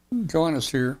might join us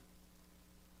here.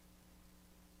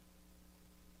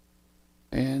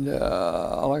 And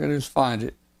all I got to do is find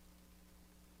it.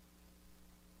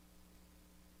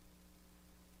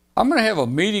 I'm going to have a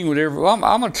meeting with everyone.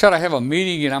 I'm going to try to have a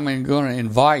meeting, and I'm going to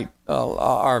invite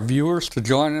our viewers to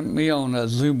join me on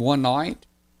Zoom one night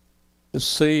to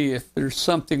see if there's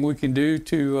something we can do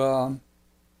to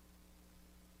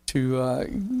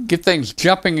get things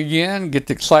jumping again, get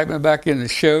the excitement back in the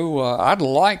show. I'd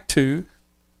like to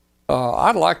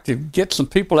get some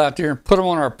people out there and put them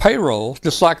on our payroll,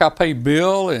 just like I pay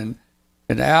Bill and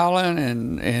Alan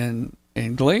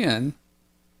and Glenn.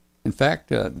 In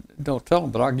fact, don't tell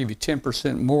them, but I'll give you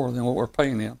 10% more than what we're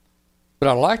paying them. But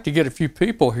I'd like to get a few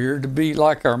people here to be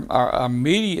like our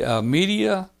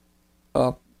media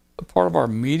part of our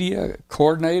media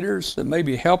coordinators that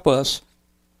maybe help us.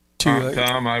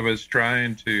 Tom, I was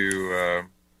trying to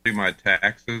do my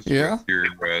taxes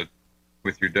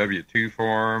with your W-2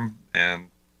 form, and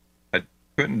I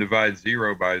couldn't divide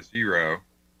 0 by 0.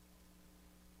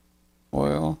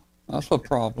 Well, that's a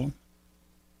problem.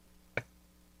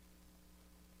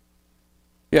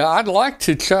 Yeah, I'd like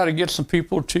to try to get some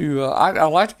people to. I'd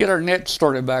like to get our nets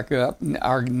started back up.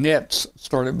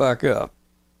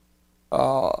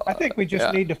 I think we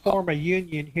just need to form a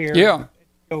union here. Yeah.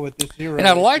 Go with this 0. And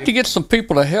I'd like to get some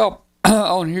people to help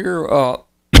on here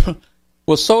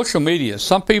with social media.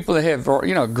 Some people that have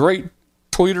great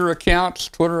Twitter accounts,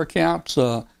 great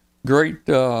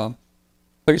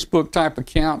Facebook type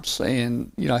accounts,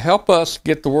 and help us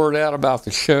get the word out about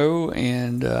the show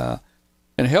and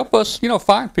help us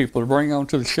find people to bring on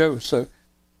to the show. So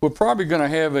we're probably going to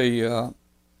have a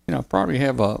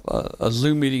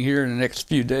Zoom meeting here in the next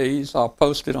few days. I'll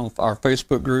post it on our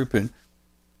Facebook group, and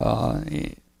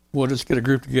we'll just get a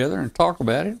group together and talk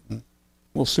about it, and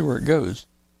we'll see where it goes.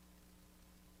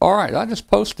 All right, I just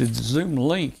posted the Zoom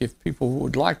link if people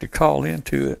would like to call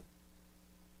into it.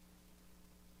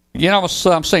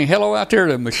 I'm saying hello out there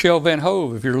to Michelle Van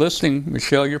Hove. If you're listening,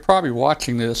 Michelle, you're probably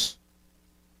watching this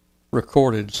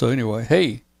recorded. So anyway,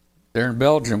 hey, they're in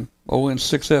Belgium,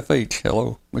 ON6FH.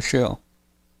 Hello, Michelle.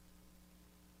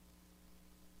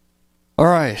 All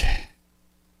right.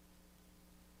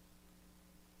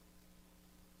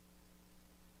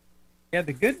 Yeah,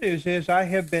 the good news is I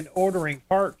have been ordering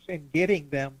parts and getting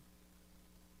them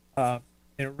in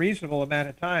a reasonable amount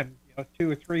of time.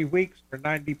 2 or 3 weeks for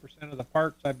 90% of the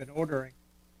parts I've been ordering.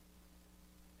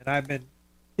 And I've been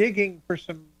digging for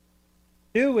some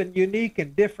new and unique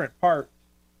and different parts.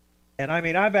 And I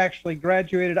mean, I've actually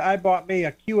graduated. I bought me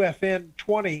a QFN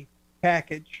 20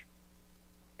 package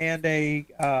and a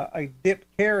dip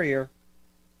carrier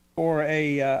for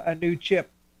a new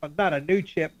chip. Not a new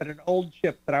chip, but an old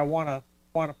chip that I want to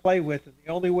want to play with, and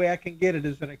the only way I can get it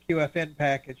is in a QFN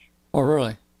package. Oh,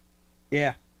 really?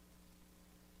 Yeah.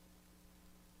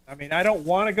 I mean, I don't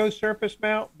want to go surface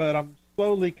mount, but I'm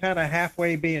slowly kind of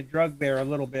halfway being drugged there a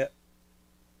little bit.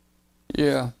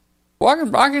 Yeah.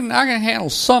 Well, I can handle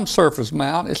some surface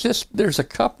mount. It's just there's a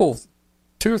couple,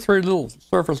 2 or 3 little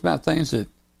surface mount things that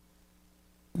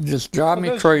just drive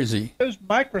me crazy. Those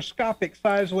microscopic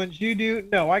size ones you do,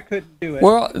 no, I couldn't do it.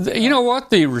 Well, you know what?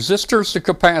 The resistors, the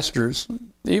capacitors,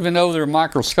 even though they're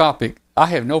microscopic, I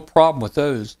have no problem with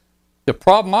those. The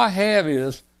problem I have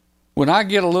is when I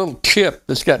get a little chip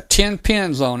that's got 10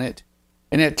 pins on it,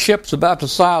 and that chip's about the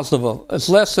size of it's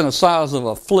less than the size of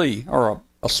a flea or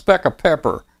a speck of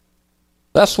pepper.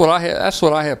 That's what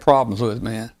I have problems with,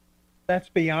 man. That's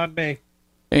beyond me.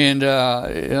 And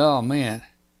oh man.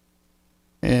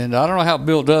 And I don't know how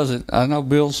Bill does it. I know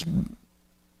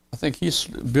I think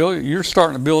Bill, you're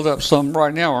starting to build up some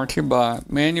right now, aren't you, by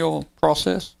manual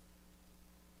process?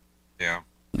 Yeah.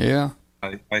 Yeah.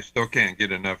 I still can't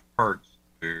get enough parts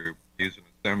to use an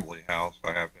assembly house.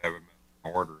 I have to have them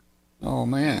in order. Oh,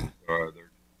 man.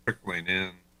 They're trickling in.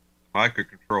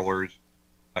 Microcontrollers,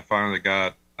 I finally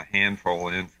got a handful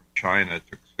in from China. It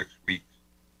took 6 weeks.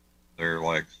 They're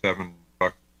like $7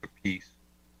 a piece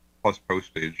plus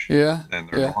postage. Yeah. And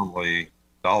they're normally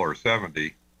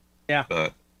 $1.70. Yeah.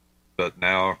 But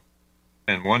now,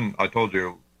 and one I told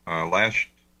you last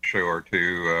show or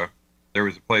two, there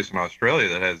was a place in Australia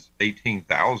that has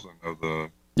 18,000 of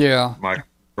the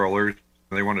microcontrollers.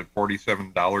 And they wanted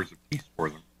 $47 a piece for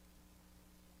them.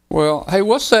 Well, hey,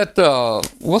 what's that? The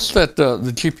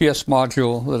GPS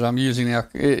module that I'm using now?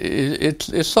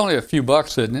 It's only a few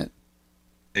bucks, isn't it?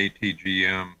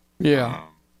 ATGM. Yeah.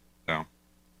 No.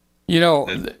 You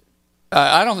know,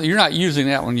 I don't. You're not using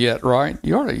that one yet, right?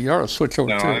 You ought to switch over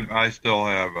to it. No, I still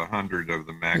have 100 of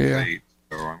the Max 8,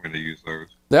 so I'm going to use those.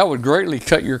 That would greatly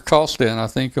cut your cost down, I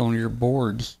think, on your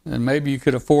boards, and maybe you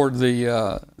could afford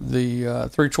the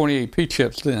 328p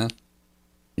chips then.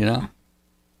 You know.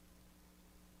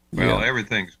 Well,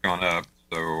 everything's gone up,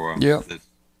 so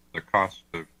the cost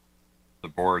of the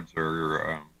boards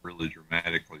are really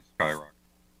dramatically skyrocketing.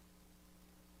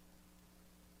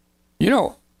 You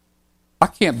know, I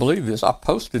can't believe this. I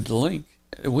posted the link.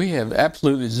 We have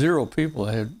absolutely 0 people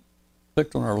that have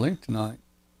clicked on our link tonight.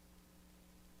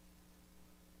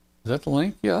 Is that the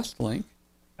link? Yeah, that's the link.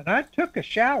 And I took a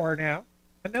shower now.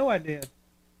 I know I did.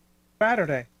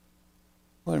 Saturday.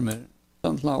 Wait a minute.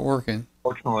 Something's not working.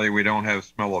 Fortunately, we don't have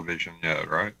smell-o-vision yet,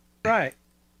 right? Right.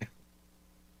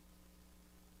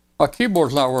 My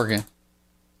keyboard's not working.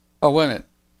 Oh, wait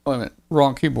a minute.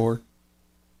 Wrong keyboard.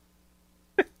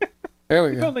 There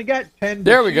we We've go. only got 10.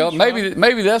 There we go.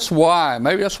 Maybe that's why.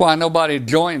 Maybe that's why nobody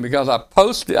joined, because I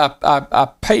posted. I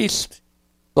pasted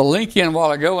the link in a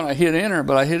while ago and I hit enter,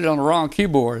 but I hit it on the wrong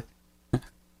keyboard.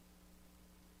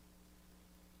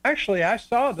 Actually, I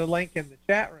saw the link in the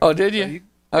chat room. Oh, did you? So you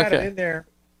got Okay. it in there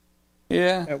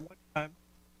Yeah. at one time.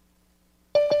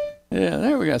 Yeah,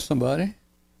 there we got somebody.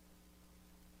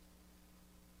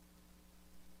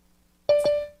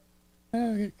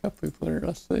 Yeah, we got a couple people there.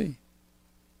 Let's see.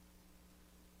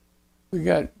 We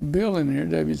got Bill in there,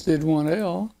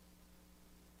 WZ1L.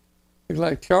 Looks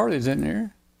like Charlie's in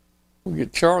there. We'll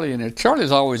get Charlie in there.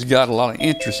 Charlie's always got a lot of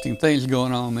interesting things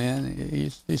going on, man.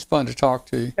 He's fun to talk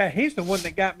to. Yeah, he's the one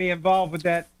that got me involved with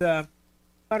that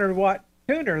 100-watt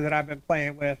tuner that I've been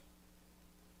playing with.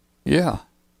 Yeah.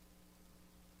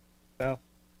 So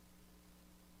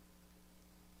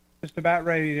just about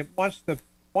ready to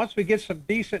once we get some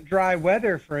decent dry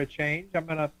weather for a change, I'm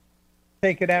gonna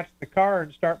take it out to the car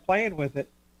and start playing with it.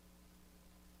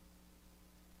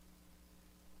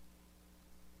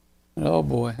 Oh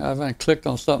boy, I haven't clicked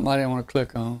on something I didn't want to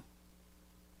click on.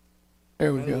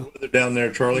 There we go. Weather down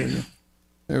there, Charlie.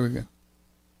 There we go.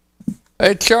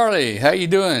 Hey Charlie, how you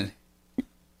doing?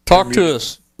 Talk to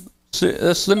us.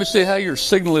 Let me see how your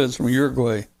signal is from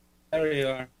Uruguay. There you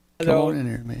are. Come on in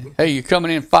here, man. Hey, you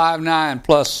coming in 5'9"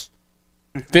 plus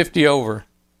 50 over.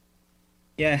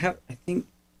 Yeah, I think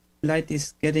light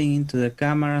is getting into the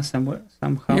camera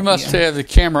somehow. You must have the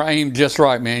camera aimed just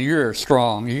right, man. You're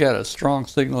strong. You got a strong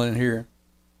signal in here.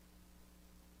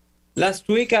 Last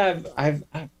week I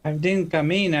didn't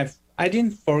come in. I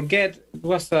didn't forget. It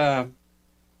was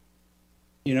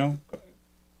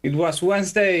it was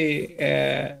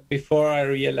Wednesday before I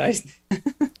realized.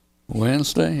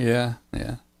 Wednesday, yeah.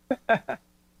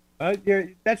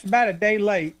 That's about a day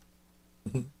late.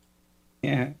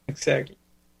 Yeah, exactly.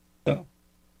 So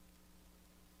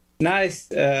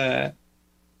nice. It's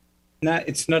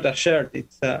not a shirt.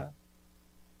 It's a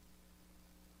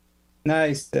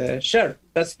nice shirt.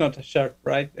 That's not a shirt,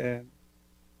 right?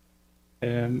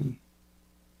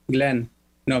 Glenn.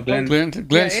 No, Glenn.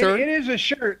 Glenn shirt? It is a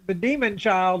shirt. The Demon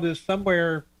Child is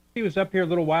somewhere. He was up here a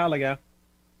little while ago.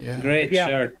 Yeah. Great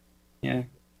shirt. Yeah.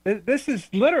 This is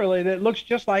literally, that looks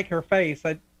just like her face.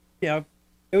 It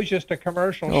was just a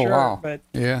commercial shirt, Wow. but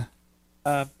Yeah.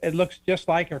 it looks just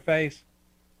like her face.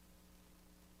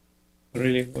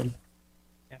 Really cool.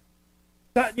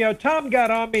 Tom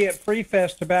got on me at Free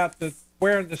Fest about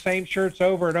wearing the same shirts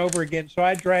over and over again, so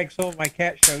I dragged some of my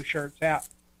Cat Show shirts out.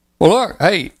 Well, look,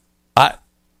 hey,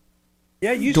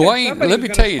 Yeah, you Dwayne, said let me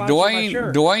tell you,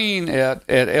 Dwayne. Dwayne at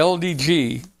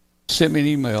LDG sent me an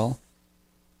email,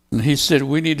 and he said,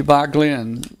 we need to buy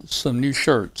Glenn some new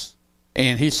shirts.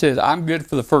 And he said, I'm good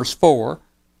for the first 4.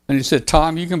 And he said,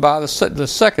 Tom, you can buy the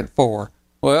second 4.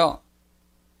 Well,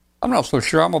 I'm not so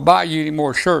sure I'm going to buy you any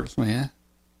more shirts, man.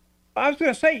 I was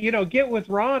going to say, get with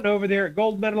Ron over there at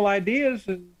Gold Medal Ideas,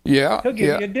 and Yeah. he'll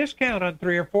give you a discount on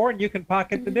 3 or 4, and you can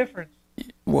pocket the difference.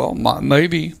 Well,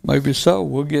 maybe so.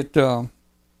 We'll have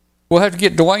to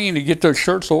get Dwayne to get those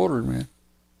shirts ordered, man.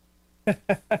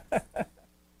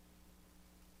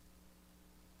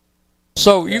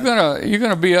 So you're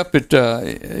gonna be up at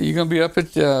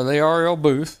the RL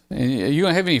booth, and you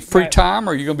gonna have any free time,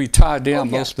 or are you gonna be tied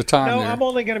down most of the time? No, there? I'm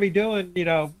only going to be doing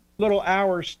little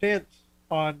hour stints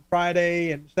on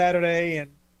Friday and Saturday, and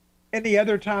any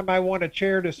other time I want a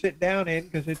chair to sit down in,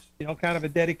 because it's kind of a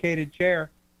dedicated chair.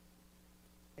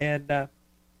 And so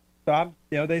I'm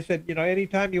they said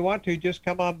anytime you want to, just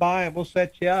come on by and we'll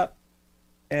set you up.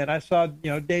 And I saw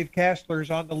Dave Kastler's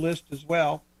on the list as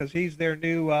well, because he's their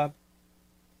new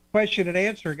question and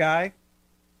answer guy.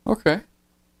 Okay.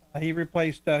 He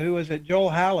replaced who was it? Joel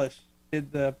Hallis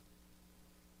did the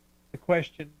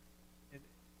question in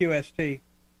QST.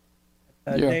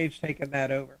 Dave's taken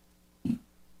that over.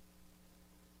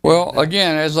 Well,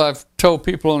 again, as I've told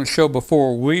people on the show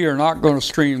before, we are not going to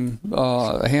stream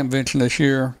Hamvention this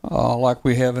year like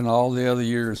we have in all the other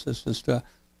years. It's just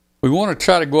we want to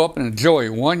try to go up and enjoy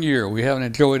it. 1 year. We haven't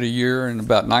enjoyed a year in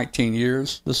about 19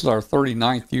 years. This is our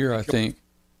 39th year, I think.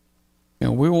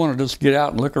 And we want to just get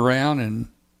out and look around, and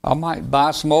I might buy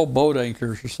some old boat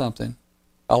anchors or something.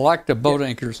 I like the boat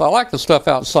anchors. I like the stuff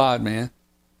outside, man.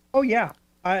 Oh yeah,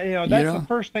 that's the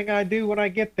first thing I do when I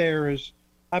get there is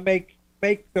I make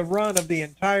the run of the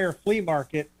entire flea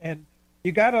market. And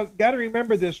you gotta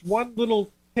remember this one little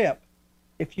tip: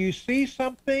 if you see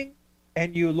something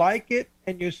and you like it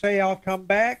and you say I'll come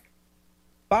back,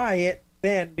 buy it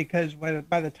then, because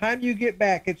by the time you get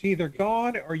back, it's either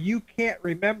gone or you can't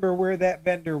remember where that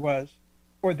vendor was,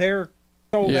 or they're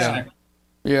sold out.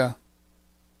 Yeah.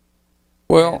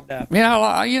 Well, And,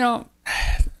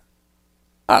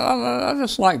 I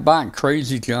just like buying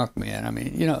crazy junk, man. I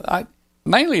mean,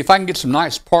 mainly if I can get some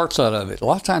nice parts out of it. A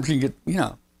lot of times you can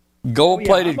get,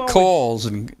 gold-plated coils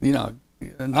and,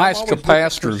 nice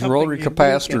capacitors, rotary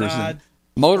capacitors, and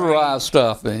motorized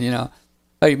stuff. And,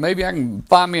 hey, maybe I can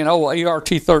find me an old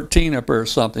ART-13 up there or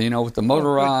something, with the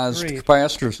motorized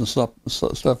capacitors and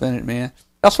stuff in it, man.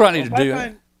 That's what I need to do.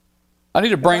 I need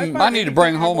to bring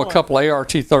home a couple of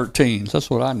ART-13s. That's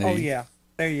what I need. Oh yeah,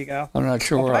 there you go. I'm not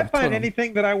sure where if I find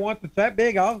anything that I want that's that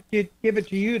big, I'll give it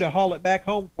to you to haul it back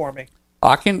home for me.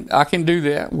 I can do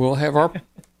that. We'll have our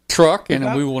truck,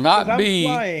 and we will not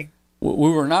be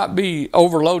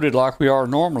overloaded like we are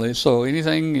normally. So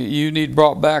anything you need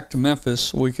brought back to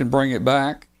Memphis, we can bring it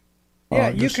back. Yeah,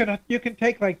 you can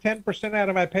take like 10% out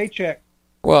of my paycheck.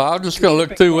 Well, I'm just going to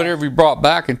look through whatever you brought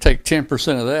back and take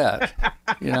 10% of that.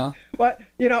 But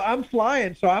I'm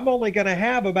flying, so I'm only going to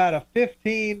have about a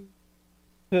 15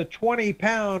 to 20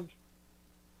 pound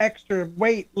extra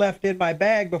weight left in my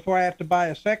bag before I have to buy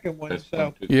a second one.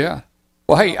 Yeah.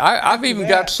 Well, hey, I've even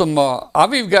got some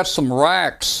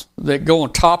racks that go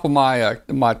on top of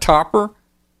my topper.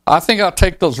 I think I'll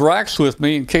take those racks with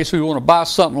me in case we want to buy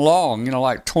something long,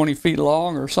 like 20 feet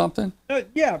long or something.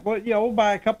 We'll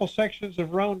buy a couple sections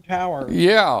of Roan Tower.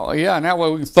 Yeah, and that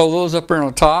way we can throw those up there on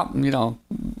the top and,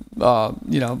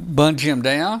 bungee them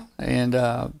down. And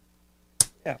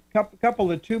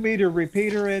couple of 2-meter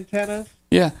repeater antennas.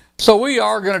 Yeah, so we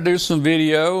are going to do some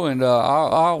video, and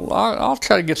I'll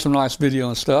try to get some nice video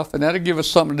and stuff, and that'll give us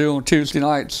something to do on Tuesday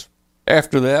nights.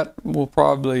 After that, we'll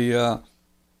probably,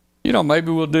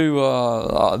 maybe we'll do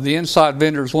the inside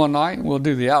vendors one night, and we'll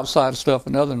do the outside stuff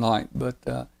another night. But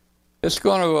it's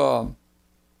going to,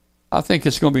 I think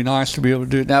it's going to be nice to be able to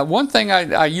do it. Now, one thing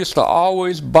I used to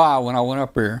always buy when I went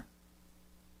up there,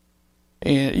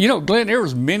 and, Glenn, there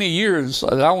was many years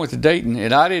that I went to Dayton,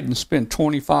 and I didn't spend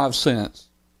 25 cents.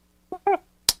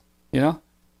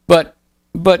 But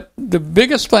the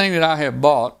biggest thing that I have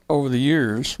bought over the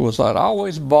years was I'd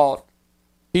always bought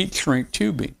heat shrink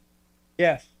tubing.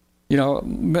 Yes. You know,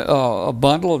 a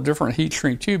bundle of different heat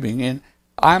shrink tubing, and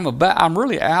I'm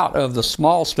really out of the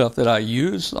small stuff that I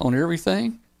use on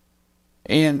everything,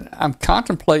 and I'm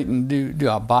contemplating do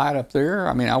I buy it up there?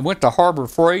 I mean, I went to Harbor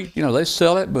Freight. You know, they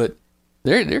sell it, but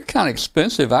they're kind of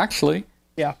expensive actually.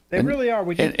 Yeah, they really are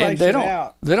when you price they it don't,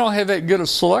 out. They don't have that good a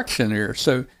selection there.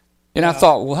 So, and I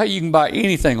thought, well, hey, you can buy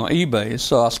anything on eBay.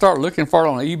 So I started looking for it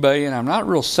on eBay, and I'm not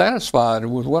real satisfied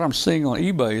with what I'm seeing on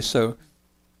eBay. So,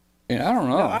 I don't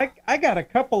know. I got a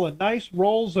couple of nice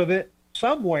rolls of it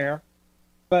somewhere,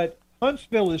 but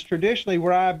Huntsville is traditionally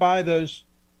where I buy those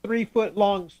 3-foot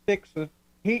long sticks of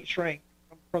heat shrink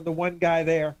from the one guy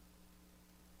there.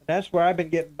 And that's where I've been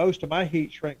getting most of my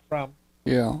heat shrink from.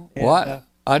 Yeah. And, well,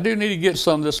 I do need to get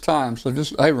some this time. So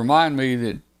just remind me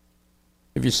that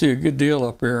if you see a good deal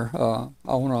up there, I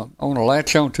wanna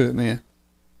latch onto it, man.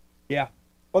 Yeah.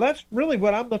 Well, that's really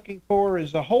what I'm looking for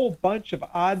is a whole bunch of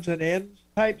odds and ends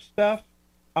type stuff.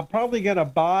 I'm probably going to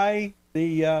buy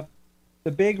the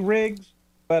big rigs,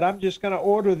 but I'm just going to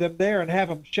order them there and have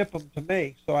them ship them to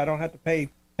me, so I don't have to pay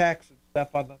tax and stuff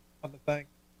on the thing.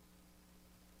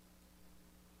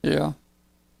 Yeah.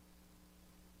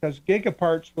 Because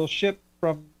Gigaparts will ship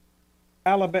from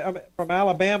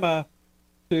Alabama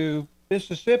to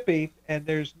Mississippi, and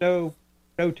there's no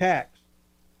tax.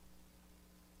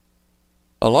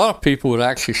 A lot of people would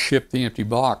actually ship the empty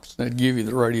box. They'd give you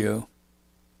the radio.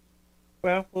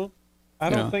 Well,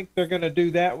 I don't think they're going to do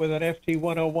that with an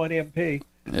FT101 MP.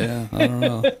 Yeah, I don't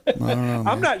know.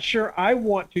 I'm not sure I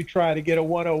want to try to get a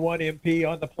 101 MP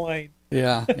on the plane.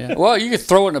 Yeah. Well, you could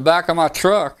throw it in the back of my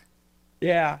truck.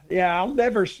 Yeah, I'll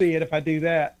never see it if I do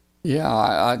that. Yeah,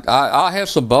 I have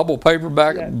some bubble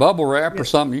wrap or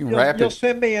something. You can wrap it. You'll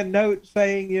send me a note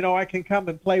saying, I can come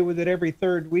and play with it every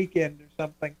third weekend or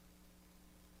something.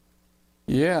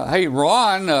 Yeah. Hey,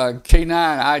 Ron,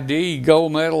 K9ID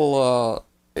gold medal.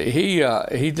 He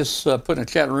just put in a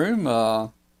chat room.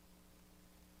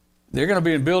 They're going to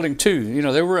be in building 2.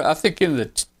 They were, I think,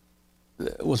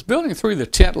 was building 3 the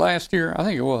tent last year. I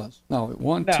think it was. No,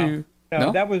 1, 2.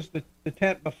 No, that was the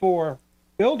tent before.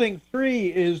 Building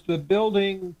 3 is the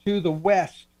building to the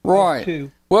west. Right. Of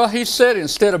 2. Well, he said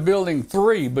instead of building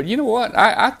 3, but you know what?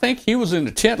 I think he was in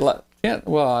the tent.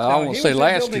 Well, I won't say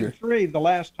last year. Building 3 the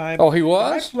last time. Oh, he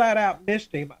was? I flat out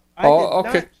missed him.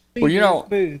 Okay. Well, his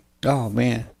booth. Oh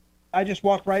man. I just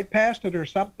walked right past it or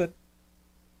something.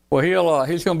 Well,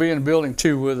 he's going to be in building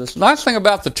 2 with us. Nice thing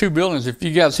about the 2 buildings, if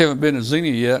you guys haven't been to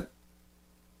Xenia yet,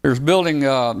 there's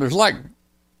like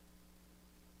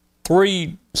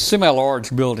 3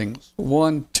 semi-large buildings,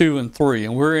 1, 2, and 3,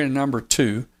 and we're in number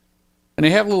 2. And they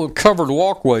have little covered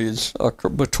walkways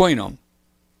between them.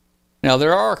 Now,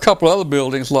 there are a couple other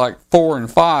buildings like 4 and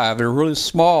 5 that are really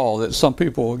small that some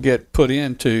people get put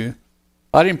into.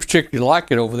 I didn't particularly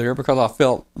like it over there because I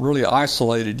felt really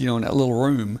isolated, in that little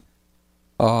room.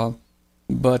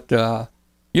 But hey,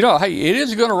 it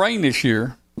is going to rain this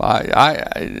year.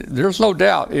 There's no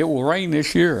doubt it will rain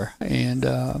this year. And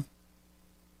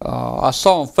I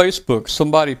saw on Facebook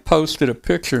somebody posted a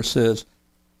picture that says,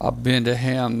 I've been to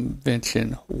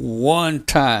Hamvention one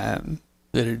time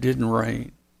that it didn't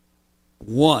rain.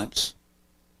 Once.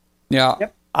 Now,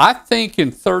 yep. I think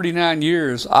in 39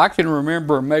 years, I can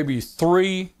remember maybe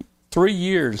three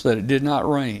years that it did not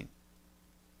rain.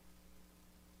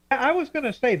 I was going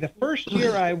to say, the first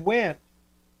year I went,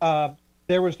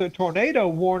 there was the tornado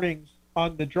warnings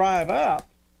on the drive up.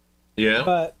 Yeah.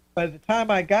 But by the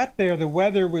time I got there, the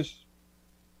weather was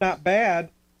not bad.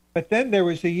 But then there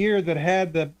was a year that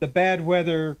had the bad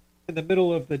weather in the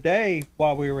middle of the day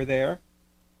while we were there.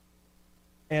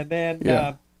 And then,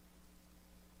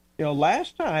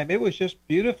 last time it was just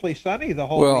beautifully sunny the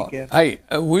whole weekend.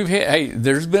 Hey,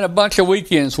 there's been a bunch of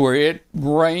weekends where it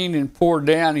rained and poured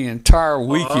down the entire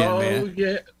weekend, man. Oh,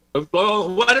 yeah.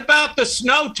 Well, what about the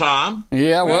snow, Tom?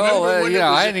 Yeah, well,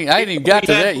 I ain't even got to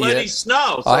that yet.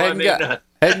 Snow, so I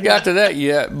hadn't got to that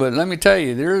yet, but let me tell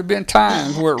you, there have been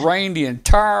times where it rained the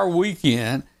entire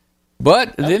weekend,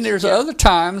 but then there's other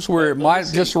times where it might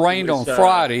just rained on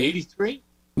Friday. 83?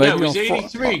 Maybe it was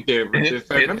 83 there. It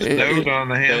snowed on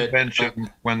the Hamvention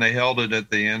when they held it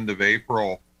at the end of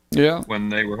April. Yeah. When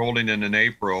they were holding it in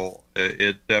April,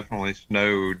 it definitely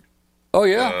snowed. Oh,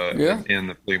 yeah. In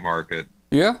the flea market.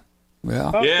 Yeah.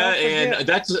 Well, yeah, and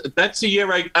that's the year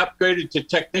I upgraded to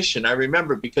technician. I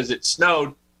remember because it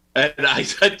snowed, and I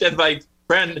said to my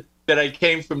friend that I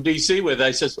came from D.C. with,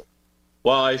 I says,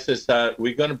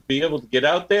 we're going to be able to get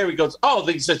out there? He goes,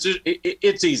 he says,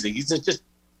 it's easy. He says, just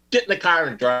get in the car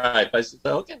and drive. I said,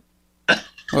 okay.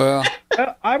 Well,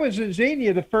 I was in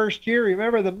Xenia the first year.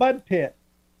 Remember the mud pit?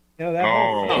 That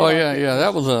yeah.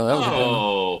 That was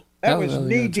a That was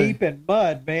knee deep in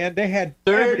mud, man. They had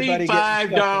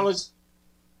 $35.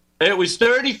 It was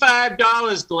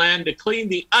 $35, Glenn, to clean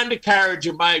the undercarriage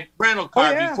of my rental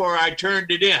car before I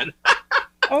turned it in.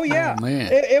 Oh yeah,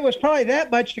 man. It was probably that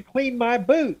much to clean my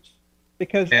boots,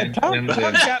 because Tom's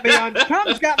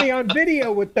got me on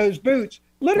video with those boots.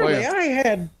 Literally, I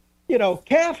had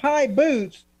calf high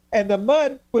boots, and the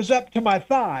mud was up to my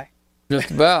thigh. Just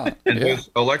about. And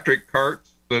those electric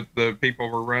carts that the people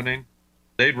were running,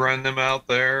 they'd run them out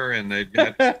there, and they'd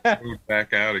get moved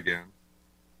back out again.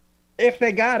 If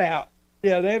they got out,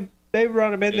 they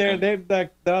run them in there. And they're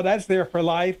like, no, that's there for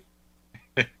life.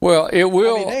 Well, it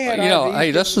will.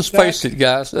 Hey, let's just face it,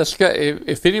 guys.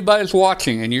 If anybody's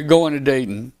watching and you're going to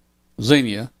Dayton,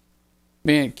 Xenia,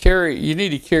 man, you need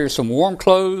to carry some warm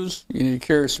clothes. You need to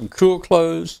carry some cool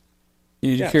clothes.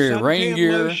 You need to carry rain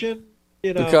gear. Lotion,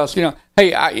 because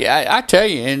hey, I tell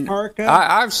you, and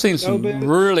I've seen some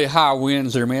really high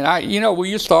winds there, man.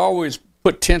 We used to always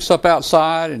put tents up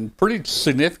outside, and pretty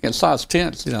significant sized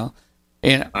tents,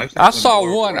 And I saw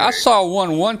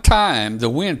one time. The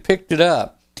wind picked it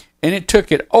up, and it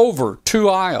took it over 2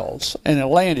 aisles, and it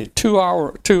landed 2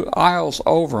 aisles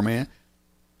over, man.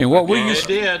 And what we used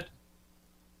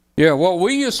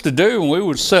to do when we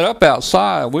would set up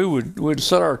outside, we'd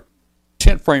set our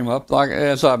tent frame up, like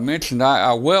as I mentioned.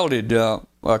 I welded a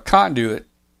conduit,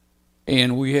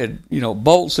 and we had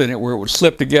bolts in it where it would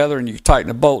slip together, and you could tighten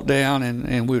the bolt down,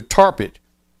 and we would tarp it.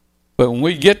 But when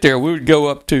we'd get there, we would go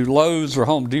up to Lowe's or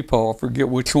Home Depot, I forget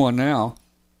which one now,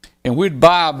 and we'd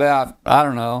buy about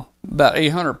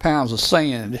 800 pounds of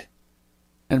sand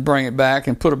and bring it back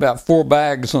and put about 4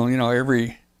 bags on,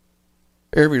 every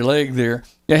leg there.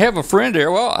 I have a friend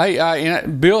there. Well, hey,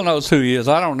 Bill knows who he is.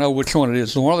 I don't know which one it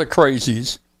is. One of the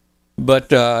crazies.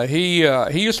 But he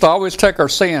used to always take our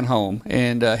sand home,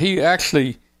 and he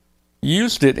actually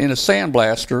used it in a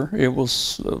sandblaster. It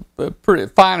was pretty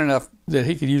fine enough that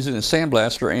he could use it in a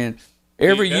sandblaster. And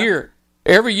every year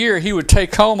he would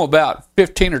take home about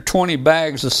 15 or 20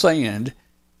 bags of sand,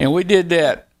 and we did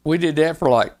that for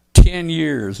like 10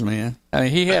 years, man. I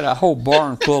mean, he had a whole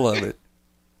barn full of it.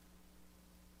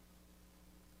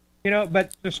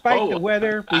 But despite the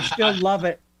weather, we still love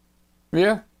it.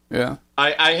 Yeah.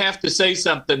 I have to say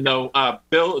something though.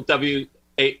 Bill,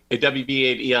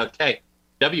 WB8ELK.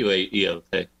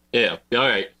 WAELK. Yeah. All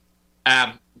right.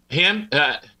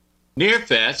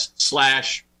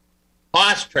 Nearfest /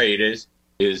 Hoss Traders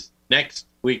is next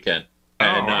weekend,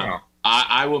 and wow.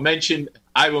 I will mention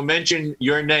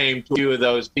your name to a few of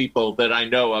those people that I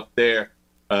know up there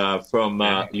from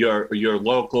your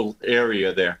local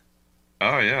area there.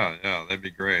 Oh yeah, that'd be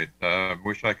great.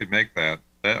 Wish I could make that.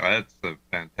 That's a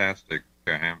fantastic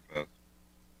ham fest.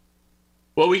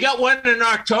 Well, we got one in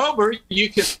October.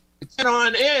 You can sit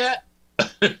on it.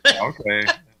 Okay,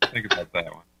 think about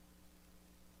that one.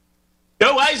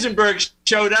 Joe Eisenberg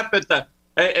showed up at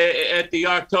the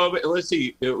October. Let's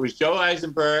see, it was Joe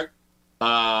Eisenberg,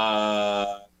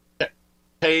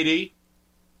 Katie,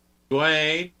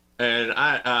 Dwayne, and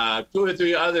I 2 or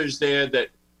 3 others there that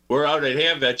were out at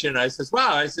Hamvetch. And I says,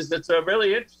 "Wow!" I says, "It's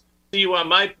really interesting to see you on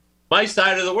my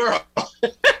side of the world."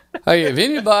 Hey, if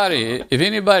anybody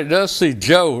does see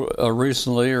Joe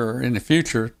recently or in the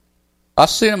future, I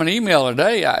sent him an email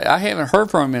today. I haven't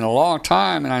heard from him in a long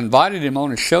time, and I invited him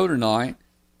on the show tonight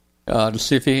to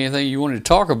see if he had anything you wanted to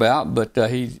talk about. But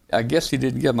I guess he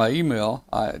didn't get my email.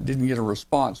 I didn't get a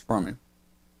response from him.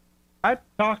 I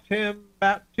talked to him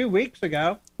about 2 weeks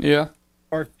ago. Yeah.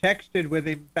 Or texted with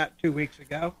him about 2 weeks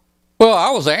ago. Well,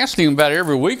 I was asking him about it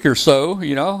every week or so,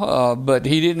 but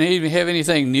he didn't even have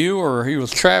anything new, or he was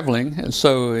traveling, and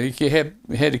so he had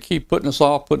to keep putting us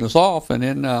off, and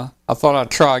then I thought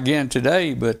I'd try again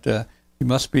today, but he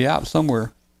must be out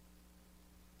somewhere.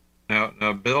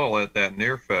 Now, Bill, at that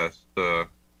Nearfest, do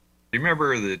you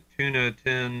remember the Tuna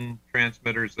 10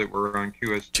 transmitters that were on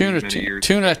QST many years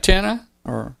ago? Tuna 10?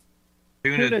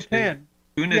 Tuna 10.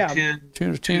 Tuna 10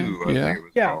 Tuna 10, 2, I think it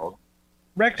was called.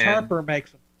 Rex Harper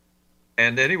makes them.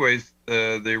 And anyways,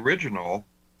 the original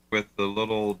with the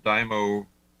little Dymo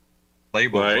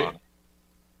labels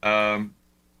on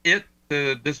it,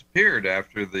 disappeared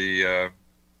after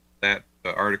that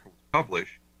article was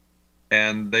published,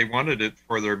 and they wanted it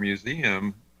for their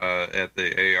museum at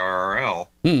the ARRL.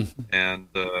 And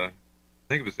I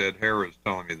think it was Ed Harris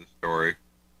telling me the story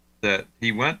that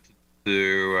he went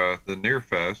to the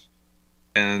Nearfest,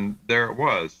 and there it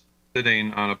was,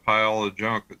 sitting on a pile of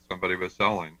junk that somebody was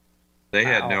selling. They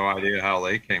had no idea how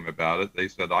they came about it. They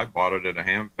said, "I bought it at a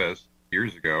ham fest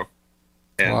years ago,"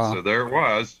 and so there it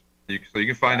was. So you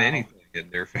can find anything in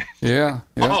Nearfest. Yeah.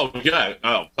 Oh yeah.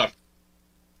 Oh.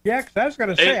 Yeah, because I was going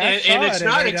to say, and it's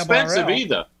not expensive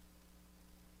either.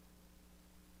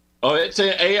 Oh, it's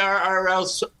an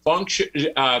ARRL function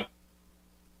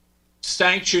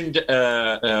sanctioned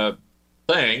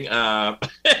thing.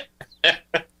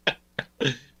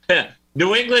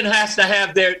 New England has to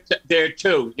have their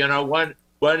two. You know, one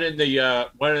in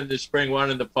the spring,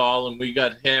 one in the fall, and we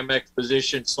got Ham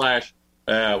Exposition /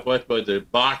 what was the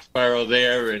Boxborough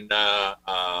there, and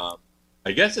I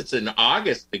guess it's in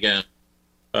August again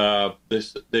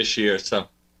this year. So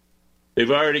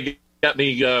they've already got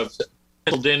me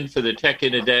penciled in for the Tech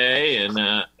in a Day, and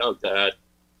oh god,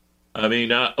 I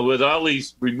mean, with all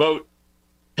these remote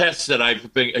tests that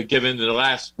I've been given in the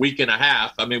last week and a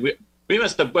half, I mean, we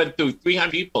must have went through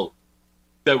 300 people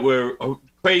that were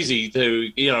crazy to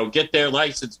get their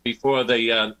license before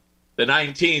the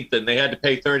 19th, and they had to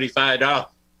pay $35.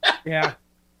 Yeah.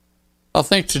 I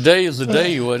think today is the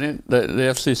day, wasn't it? That the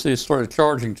FCC started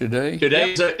charging today.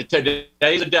 Today's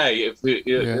a day. If we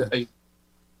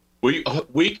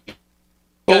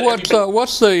Well,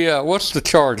 what's the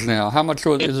charge now? How much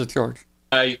is the charge?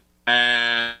 How much?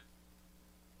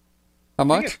 I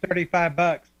think it's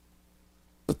 $35.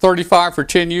 35 for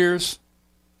 10 years.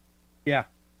 Yeah.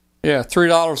 Yeah,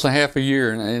 $3 a half a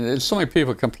year, and there's so many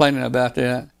people complaining about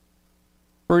that.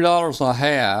 $3 a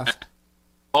half.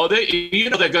 Oh,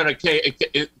 they're going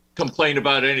to complain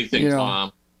about anything,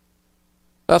 Tom.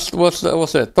 That's what's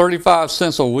that? 35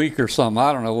 cents a week or something.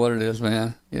 I don't know what it is,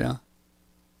 man. Yeah.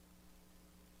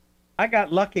 I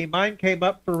got lucky. Mine came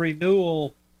up for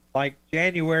renewal like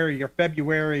January or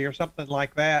February or something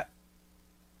like that.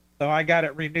 So I got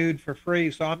it renewed for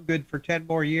free. So I'm good for 10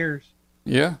 more years.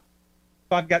 Yeah.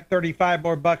 So I've got $35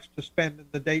 more to spend in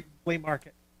the Dayton flea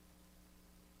market.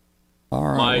 All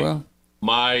right.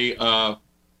 My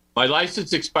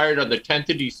license expired on the 10th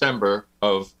of December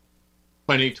of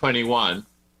 2021.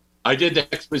 I did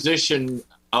the exposition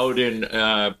out in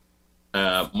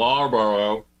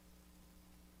Marlboro,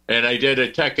 and I did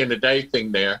a Tech in a Day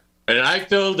thing there. And I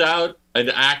filled out an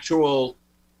actual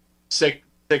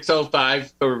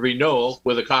 605 for renewal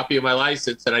with a copy of my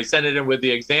license, and I sent it in with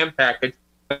the exam package.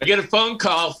 I get a phone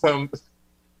call from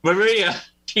Maria.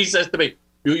 She says to me,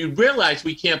 you realize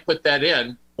we can't put that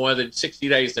in more than 60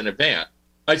 days in advance.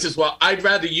 I says, well, I'd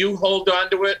rather you hold on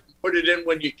to it and put it in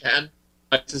when you can.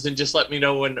 I says, and just let me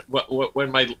know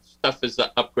when my stuff is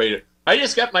upgraded. I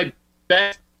just got my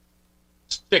badge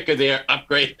sticker there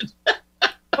upgraded.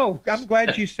 Oh, I'm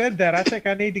glad you said that. I think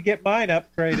I need to get mine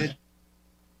upgraded.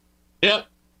 Yep.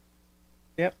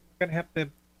 I'm going to have to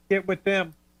get with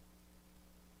them.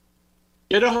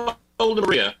 Get a hold of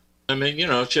Maria. I mean,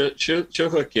 she'll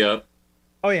hook you up.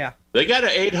 Oh, yeah. They got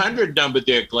an 800 number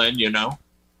there, Glenn,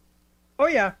 Oh,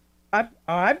 yeah.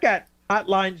 I've got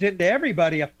hotlines into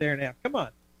everybody up there now. Come on.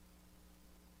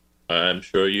 I'm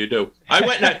sure you do. I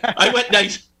went and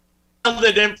I held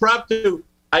an impromptu.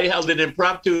 I held an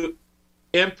impromptu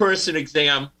in-person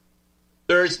exam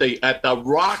Thursday at the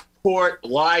Rockport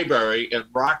Library in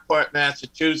Rockport,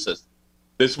 Massachusetts.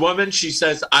 This woman, she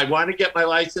says, I want to get my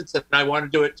license and I want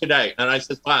to do it today. And I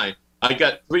said, fine. I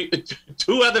got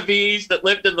two other VEs that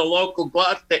lived in the local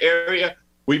Gloucester area.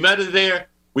 We met her there.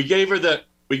 We gave her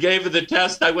the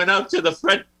test. I went out to the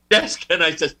front desk and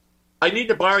I said, I need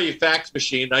to borrow your fax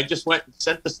machine. I just went and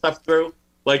sent the stuff through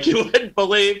like you wouldn't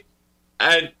believe.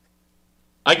 And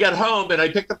I got home and I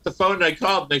picked up the phone and I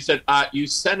called and they said, you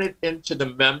sent it into the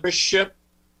membership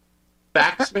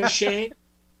fax machine?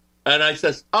 And I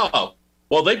says, oh,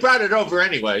 well, they brought it over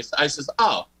anyways. I says,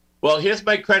 oh, well, here's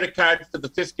my credit card for the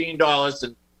 $15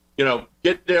 and,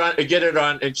 get it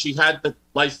on. And she had the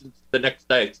license the next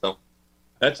day. So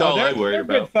that's all I worried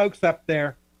about. Good folks up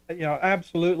there.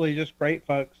 Absolutely just great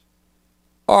folks.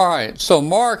 All right. So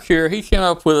Mark here, he came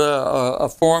up with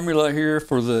a formula here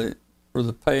for the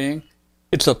paying.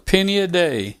 It's a penny a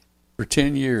day for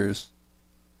 10 years.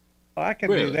 Well, I can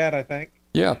do that, I think.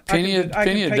 Yeah, penny a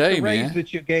day, the man.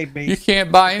 That you gave me. You can't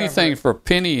buy anything for a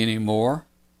penny anymore.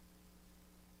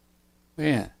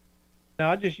 Man. No,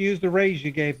 I just used the raise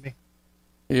you gave me.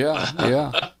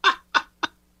 Yeah.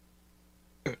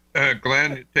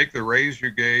 Glenn, take the raise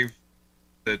you gave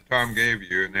that Tom gave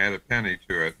you and add a penny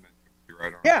to it.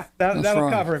 Right on. Yeah,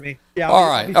 that'll cover me. Yeah. All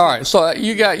right. So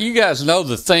you guys know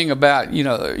the thing about,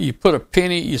 you put a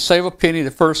penny, you save a penny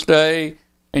the first day,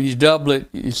 and you double it.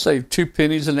 You save 2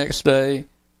 pennies the next day,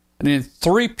 and then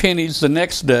 3 pennies the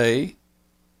next day,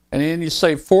 and then you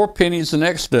save 4 pennies the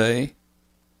next day.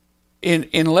 In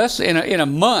a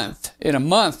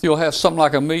month, you'll have something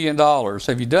like $1 million.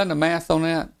 Have you done the math on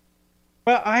that?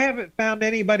 Well, I haven't found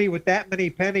anybody with that many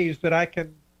pennies that I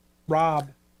can rob.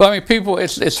 But I mean, people,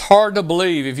 it's hard to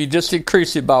believe if you just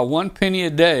increase it by 1 penny a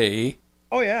day.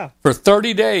 Oh yeah. For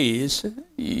 30 days,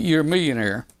 you're a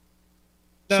millionaire.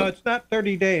 No, it's not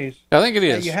 30 days. I think it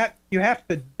is. You have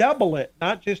to double it,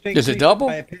 not just increase Is it double?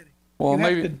 by a penny. Well, you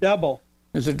maybe have to double.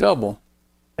 Is it double?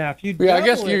 Now, if you Yeah, I double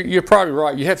guess it, you're probably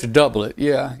right. You have to double it.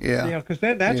 Yeah. because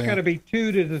then that's Yeah. going to be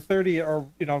 2 to the 30, or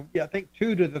I think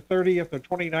 2 to the 30th or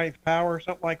 29th power,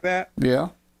 something like that. Yeah.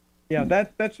 Yeah,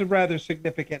 that's a rather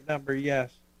significant number. Yes.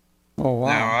 Oh wow.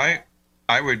 Now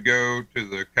I would go to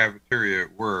the cafeteria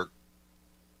at work,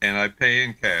 and I'd pay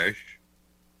in cash,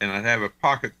 and I'd have a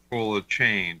pocket full of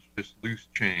change, just loose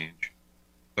change.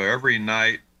 So every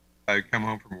night I'd come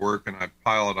home from work and I'd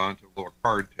pile it onto a little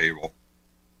card table.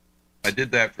 I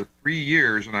did that for 3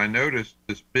 years, and I noticed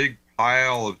this big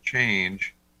pile of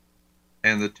change,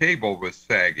 and the table was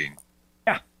sagging.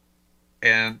 Yeah.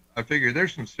 And I figured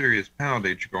there's some serious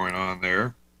poundage going on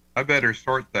there. I better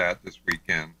sort that this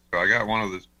weekend. So I got one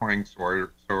of those coin sorters,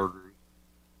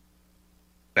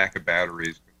 stack of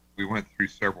batteries. We went through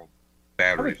several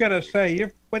batteries. I was going to say,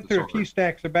 you went through a few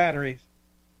stacks of batteries.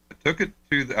 I took it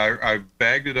to I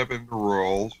bagged it up into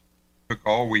rolls, took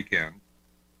all weekend.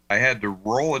 I had to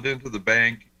roll it into the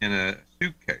bank in a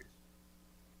suitcase.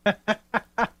 Well,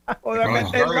 I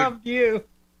bet they loved you.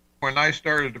 When I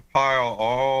started to pile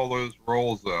all those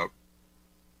rolls up,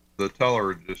 the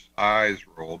teller just eyes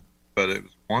rolled, but it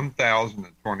was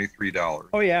 $1,023.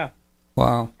 Oh, yeah.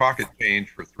 Wow. Pocket change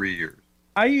for 3 years.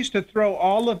 I used to throw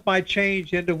all of my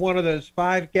change into one of those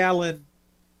 5-gallon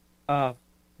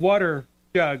water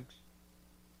jugs,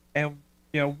 and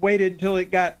waited until it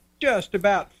got just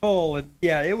about full. And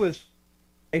yeah, it was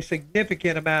a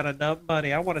significant amount of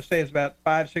money. I want to say it's about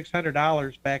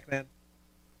 $500-$600 back then.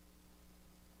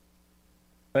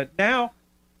 But now,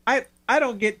 I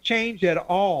don't get change at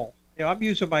all. I'm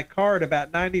using my card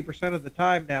about 90% of the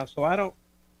time now, so I don't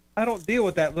deal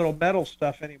with that little metal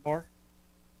stuff anymore.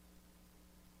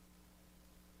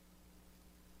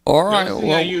 All right. The only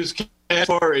thing I use cash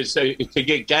for is to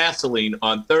get gasoline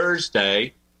on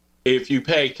Thursday. If you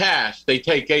pay cash, they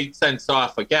take 8 cents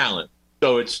off a gallon,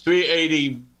 so it's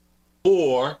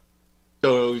 $3.84.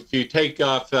 So if you take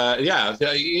off,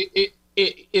 it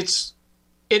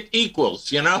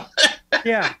equals,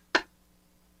 Yeah.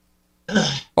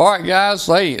 All right, guys.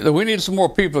 Hey, we need some more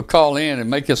people to call in and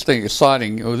make this thing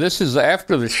exciting. Oh, this is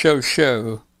after the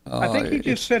show. I think you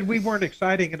just said we weren't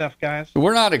exciting enough, guys.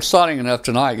 We're not exciting enough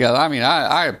tonight, guys. I mean,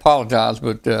 I apologize,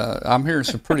 but I'm hearing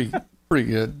some pretty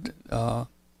good.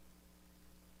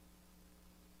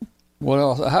 What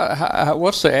else?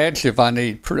 What's the adjective I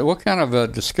need? What kind of a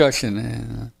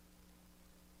discussion?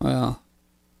 Well,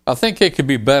 I think it could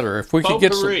be better if we could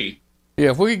get some.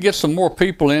 Yeah, if we could get some more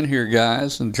people in here,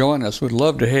 guys, and join us, we'd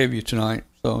love to have you tonight.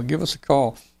 So give us a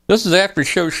call. This is after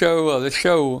show. This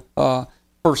show,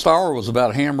 first hour was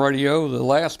about ham radio. The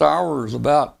last hour is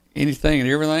about anything and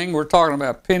everything. We're talking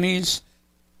about pennies,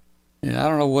 and I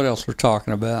don't know what else we're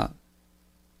talking about.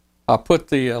 I'll put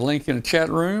the link in the chat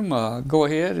room. Go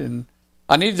ahead, and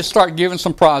I need to start giving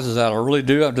some prizes out. I really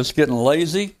do. I'm just getting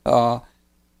lazy.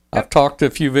 I've talked to a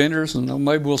few vendors, and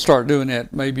maybe we'll start doing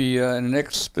that. Maybe in the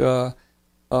next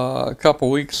couple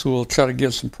of weeks, we'll try to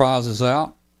give some prizes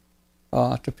out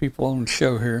to people on the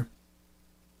show here.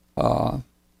 How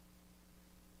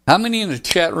many in the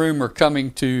chat room are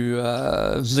coming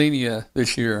to Xenia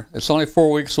this year? It's only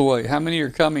 4 weeks away. How many are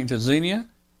coming to Xenia?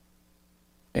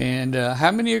 And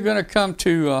how many are going to come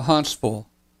to Huntsville?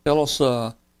 Tell us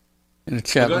in the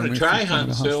chat room. I'm going to try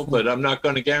Huntsville, but I'm not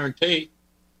going to guarantee.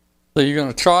 So you're going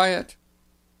to try it?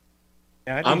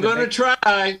 Yeah, I'm going to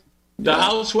try. The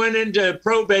house went into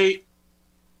probate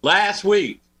last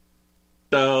week.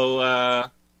 So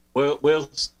we'll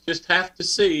just have to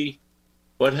see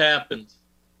what happens.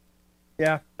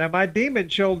 Yeah. Now, my demon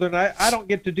children, I don't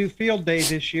get to do field day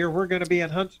this year. We're going to be in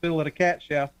Huntsville at a cat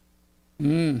show.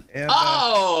 Mm.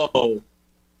 And,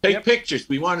 take pictures.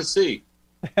 We want to see.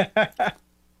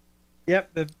 Yep.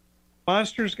 The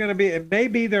Monster's going to be, it may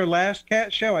be their last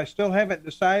cat show. I still haven't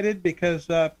decided because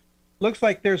looks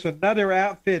like there's another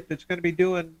outfit that's going to be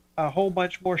doing a whole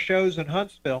bunch more shows in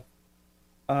Huntsville,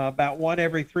 about one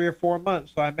every 3 or 4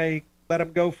 months. So I may let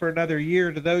them go for another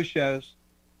year to those shows.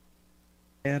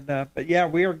 And but yeah,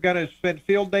 we are going to spend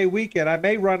field day weekend. I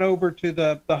may run over to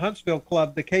the Huntsville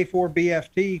club, the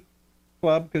K4BFT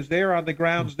club, because they're on the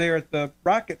grounds there at the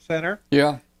Rocket Center.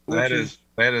 Yeah, that is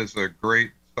a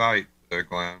great site,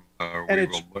 Glenn. We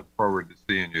will look forward to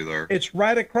seeing you there. It's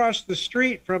right across the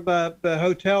street from the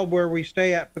hotel where we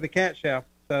stay at for the cat show.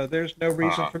 So there's no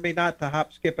reason for me not to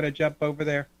hop, skip, and a jump over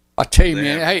there. I tell you, They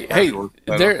man. have Hey, fabulous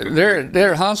setup.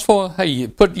 there at Huntsville. Hey, you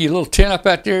put your little tent up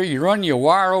out there. You run your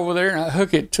wire over there, and I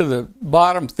hook it to the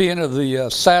bottom fin of the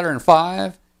Saturn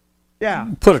V. Yeah.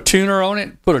 Put a tuner on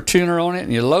it.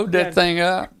 And you load that Yeah. thing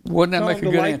up. Wouldn't that Tell make them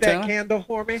a to good light antenna? that candle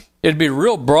for me. It'd be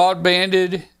real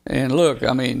broadbanded. And look,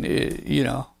 I mean, you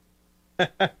know.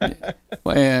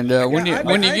 And when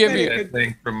you give me That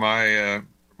thing from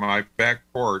my back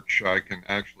porch, I can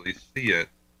actually see it.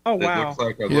 Oh, It wow. looks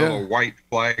like a Yeah. little white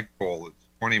flagpole that's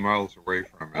 20 miles away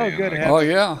from me. Oh, and good I- heavens. Oh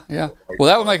yeah. Well,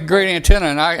 that would make a great antenna,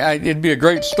 and it'd be a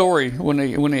great story when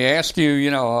they ask you, you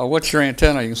know, what's your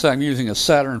antenna? You can say I'm using a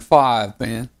Saturn V,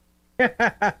 man.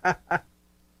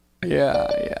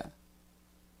 Yeah.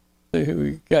 See who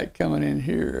we got coming in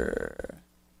here.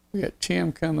 We got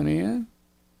Tim coming in,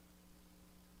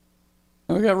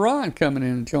 and we got Ron coming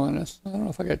in to join us. I don't know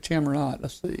if I got Tim or not.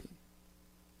 Let's see.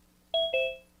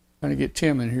 Trying to get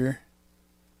Tim in here.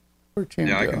 Where'd Tim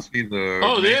Yeah, I go? can see the.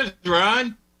 Oh, there's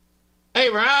Ron. Hey,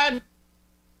 Ron.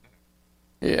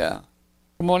 Yeah.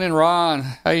 Come on in, Ron.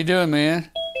 How you doing, man?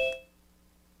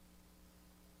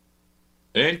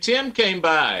 And Tim came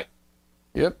by.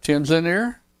 Yep, Tim's in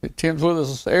there. Tim's with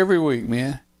us every week,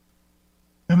 man.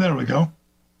 And there we go.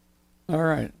 All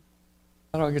right.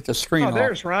 How do I get the screen Oh, off?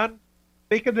 there's Ron.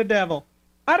 Speak of the devil.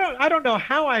 I don't know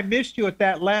how I missed you at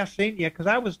that last Xenia, because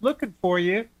I was looking for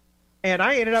you, and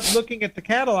I ended up looking at the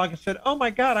catalog and said, "Oh my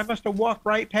God, I must have walked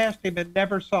right past him and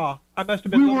never saw. I must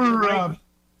have been We looking were right."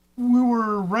 we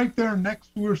were right there next.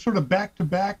 We were sort of back to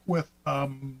back with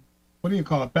what do you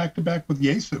call it? Back to back with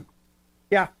Yesu.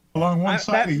 Yeah. Along one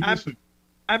side of I'm- Yesu.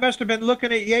 I must have been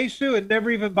looking at Yesu and never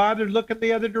even bothered looking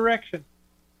the other direction.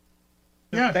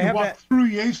 Yeah, if they you have walked through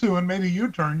Yesu and made a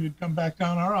U-turn, you'd come back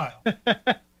down our aisle.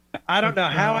 I don't know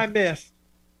how I missed.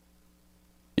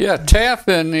 Yeah, Taff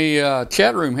in the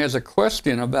chat room has a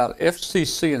question about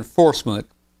FCC enforcement.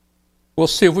 We'll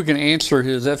see if we can answer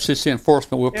his FCC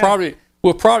enforcement.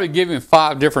 We'll probably give him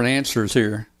 5 different answers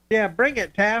here. Yeah, bring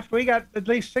it, Taft. We got at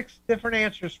least 6 different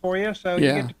answers for you, so you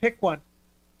Yeah. get to pick one.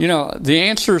 You know, the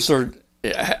answers are.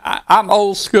 I'm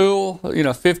old school. You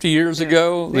know, 50 years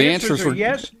ago, The answers are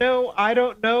yes, no, I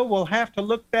don't know. We'll have to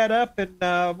look that up,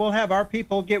 and we'll have our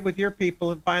people get with your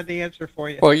people and find the answer for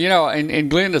you. Well, you know, and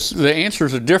Glenn, the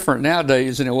answers are different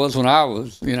nowadays than it was when I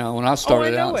was. You know, when I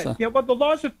started I know out. it. So. Yeah, well, the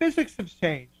laws of physics have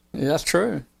changed. Yeah, that's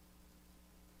true.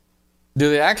 Do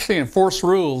they actually enforce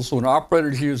rules when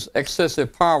operators use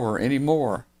excessive power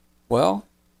anymore? Well,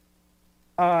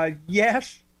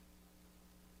 Yes.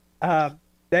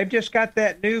 They've just got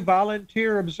that new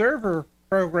volunteer observer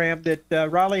program that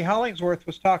Raleigh Hollingsworth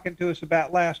was talking to us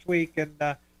about last week, and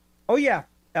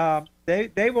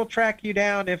they will track you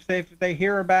down if they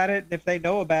hear about it and if they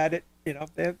know about it. You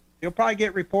know, you'll probably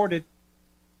get reported.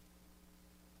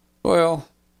 well,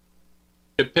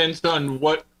 Depends on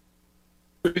what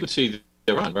frequency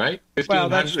they're on, right? Well,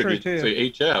 that's 1500 true, is too. the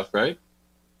HF, right?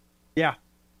 Yeah.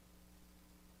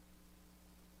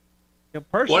 You know,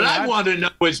 personally, What I want to know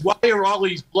is why are all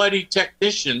these bloody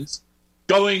technicians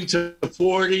going to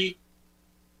 40,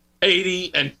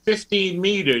 80, and 15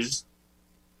 meters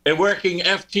and working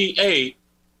FT8,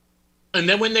 and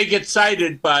then when they get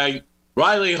cited by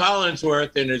Riley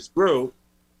Hollingsworth and his group,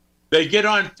 they get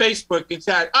on Facebook and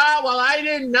say, "Oh, well, I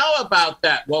didn't know about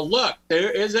that." Well, look,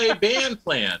 there is a ban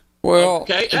plan. well,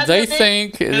 Okay, and they then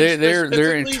think they they're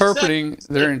specifically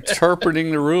they're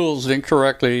interpreting the rules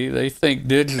incorrectly. They think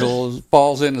digital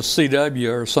falls into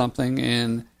CW or something,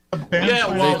 and Yeah,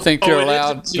 well, they think they're it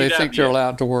allowed. isn't They think they're CW.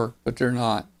 allowed to work, but they're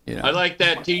not. You know. I like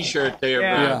that T-shirt there.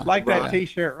 yeah, Yeah, like right. that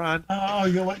T-shirt, Ron. Oh,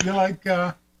 you like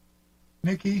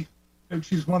Nikki?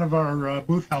 She's one of our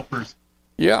booth helpers,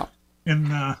 Yeah. and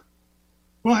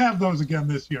we'll have those again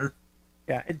this year.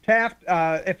 Yeah, and Taft,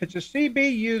 if it's a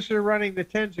CB user running the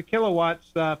tens of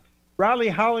kilowatts, Riley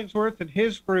Hollingsworth and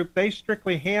his group, they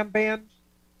strictly ham bands.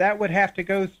 That would have to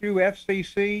go through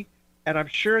FCC, and I'm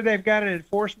sure they've got an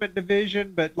enforcement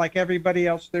division, but like everybody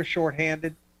else, they're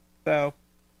shorthanded. So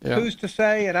Yeah. who's to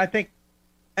say? And I think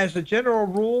as a general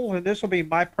rule, and this will be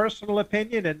my personal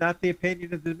opinion and not the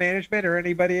opinion of the management or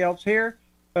anybody else here,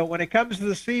 but when it comes to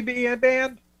the CB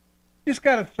band, you just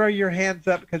got to throw your hands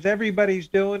up because everybody's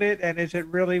doing it, and is it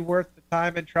really worth the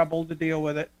time and trouble to deal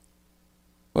with it?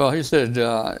 Well, he said,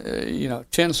 you know,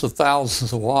 tens of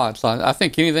thousands of watts. I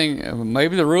think anything,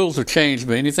 maybe the rules have changed,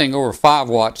 but anything over 5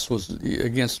 watts was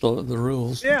against the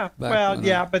rules. Yeah, back well, then.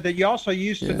 yeah, but you also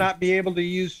used to Yeah. not be able to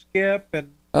use skip and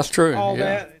That's true. all yeah.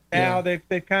 that. Now yeah.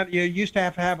 they've kind of, you used to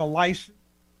have a license,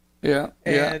 Yeah.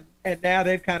 Yeah. and now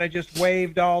they've kind of just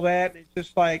waived all that. It's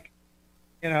just like,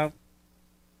 you know,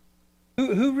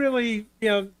 who really, you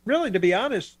know, really to be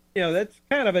honest, you know, that's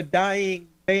kind of a dying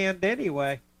band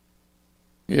anyway.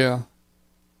 Yeah.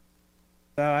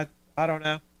 So I don't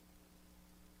know.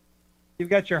 You've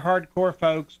got your hardcore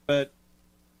folks, but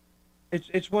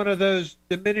it's one of those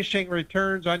diminishing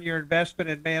returns on your investment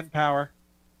in manpower.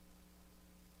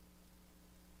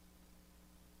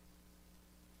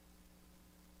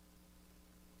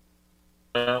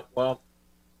 Well,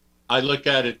 I look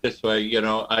at it this way.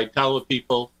 I tell the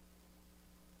people,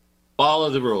 follow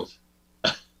the rules.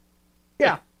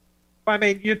 Yeah. I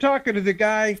mean, you're talking to the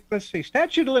guy, let's see,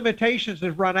 statute of limitations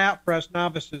has run out for us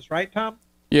novices, right, Tom?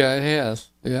 Yeah, it has.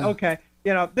 Yeah. Okay.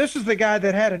 This is the guy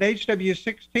that had an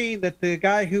HW16 that the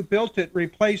guy who built it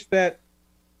replaced that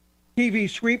TV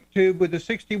sweep tube with the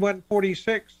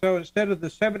 6146. So instead of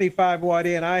the 75 watt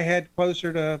in, I had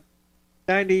closer to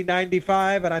 90,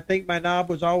 95, and I think my knob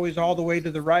was always all the way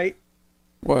to the right.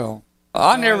 Well,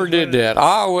 I never did that.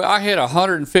 I had a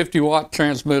 150 watt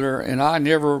transmitter, and I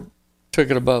never took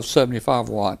it above 75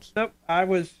 watts. Nope, I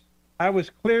was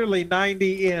clearly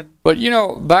 90 in. But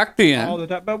back then, all the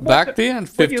time. But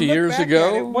 50 years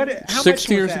ago,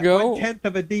 60 years ago, 1/10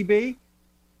 of a dB.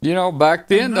 Back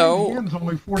then though,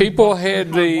 people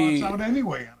had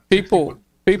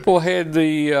people had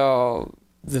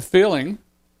the feeling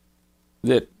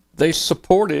that they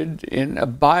supported and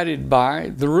abided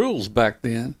by the rules back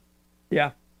then.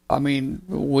 Yeah. I mean,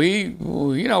 we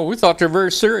thought they're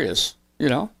very serious.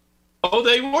 Oh,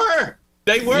 they were.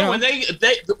 They were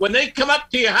when they come up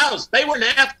to your house. They weren't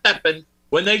half-stepping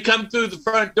when they come through the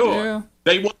front door. Yeah.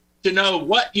 They wanted to know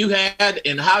what you had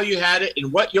and how you had it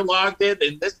and what you logged in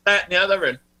and this, that, and the other.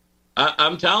 And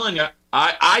I'm telling you,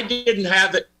 I didn't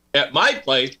have it at my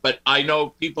place, but I know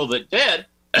people that did.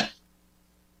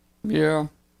 Yeah.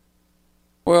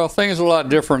 Well, things are a lot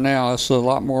different now. It's a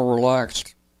lot more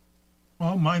relaxed.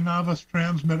 Well, my novice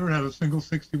transmitter had a single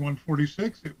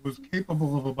 6146. It was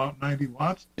capable of about 90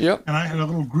 watts. Yep. And I had a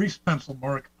little grease pencil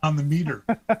mark on the meter.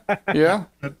 Yeah.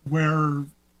 Where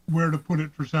to put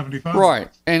it for 75. Right.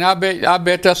 Watts. And I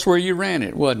bet that's where you ran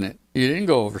it, wasn't it? You didn't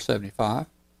go over 75.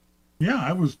 Yeah,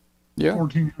 I was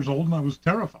 14 years old and I was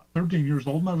terrified. 13 years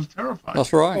old and I was terrified.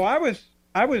 That's right. Well,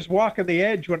 I was walking the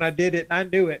edge when I did it, and I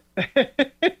knew it.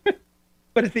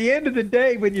 But at the end of the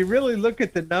day, when you really look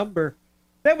at the number,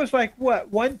 that was like,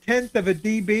 what, 1/10 of a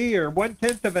dB or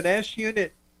 1/10 of an S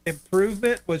unit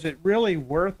improvement? Was it really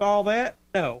worth all that?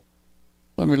 No.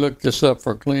 Let me look this up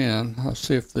for Glenn. I'll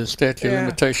see if the statute of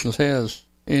limitations has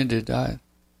ended. Now,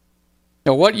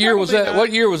 what year was that?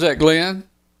 What year was that, Glenn?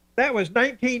 That was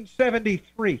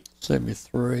 1973.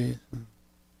 73.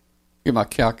 Get my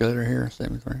calculator here.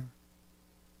 73.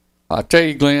 I'll tell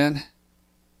you, Glenn.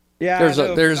 Yeah. There's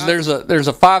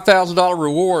a $5,000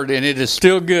 reward, and it is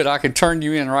still good. I can turn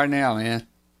you in right now, man.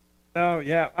 Oh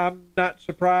yeah, I'm not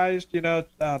surprised.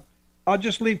 I'll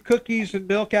just leave cookies and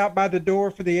milk out by the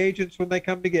door for the agents when they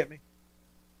come to get me.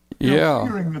 Yeah.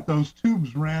 Figuring that those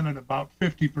tubes ran at about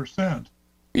 50%.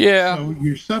 Yeah. So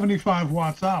your 75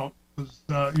 watts out was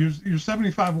your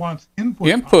 75 watts input.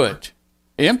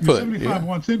 Your 75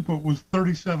 watts input was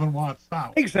 37 watts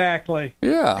out. Exactly.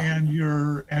 Yeah.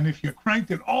 And if you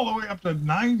cranked it all the way up to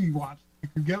 90 watts, you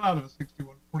could get out of a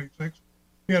 6146.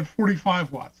 You had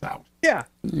 45 watts out. Yeah.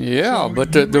 Yeah, so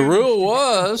but the rule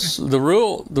was the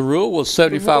rule was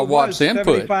 75 watts input.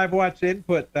 75 watts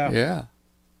input, though. Yeah.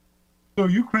 So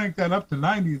you cranked that up to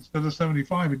 90 instead of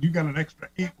 75, and you got an extra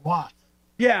 8 watts.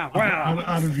 Yeah. Wow.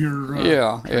 Out of your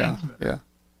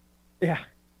yeah.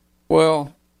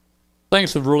 Well,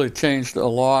 things have really changed a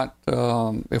lot.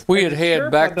 If we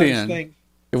had back then,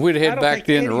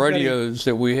 the radios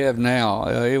that we have now,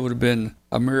 it would have been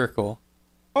a miracle.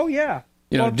 Oh yeah.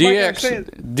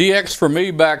 DX for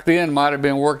me back then might have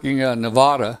been working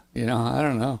Nevada. I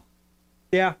don't know.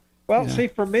 Yeah. Well, see,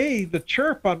 for me, the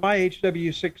chirp on my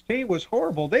HW16 was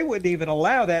horrible. They wouldn't even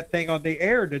allow that thing on the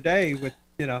air today with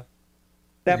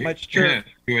that much chirp.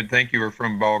 You would think you were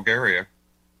from Bulgaria.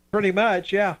 Pretty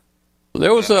much, yeah.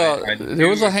 There was a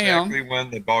ham. Exactly when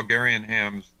the Bulgarian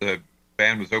hams, the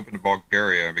band was open to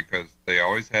Bulgaria because they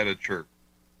always had a chirp.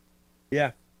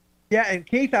 Yeah. Yeah, and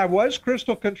Keith, I was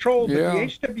crystal controlled, but the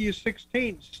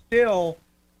HW16 still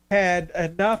had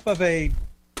enough of a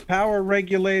power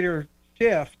regulator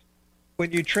shift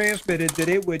when you transmitted that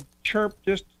it would chirp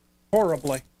just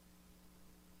horribly.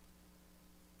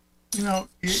 You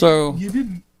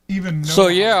didn't even know.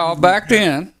 So back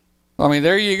then, I mean,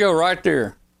 there you go, right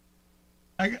there.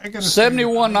 I got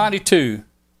 7192.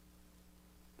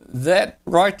 That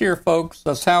right there, folks.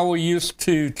 That's how we used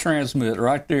to transmit.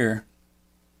 Right there.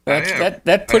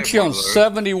 That puts you on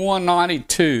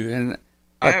 7192, and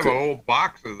I have a whole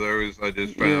box of those I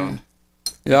just found.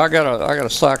 Yeah, I got a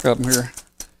sack of them here.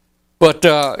 But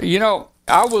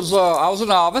I was a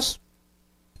novice,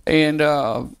 and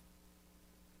there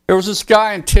was this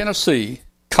guy in Tennessee.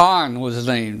 Con was his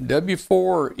name,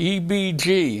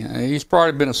 W4EBG. He's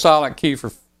probably been a silent key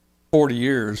for 40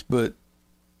 years, but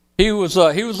he was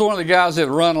one of the guys that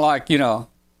run like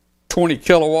 20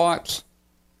 kilowatts,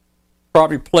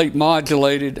 probably plate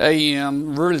modulated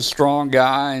AM, really strong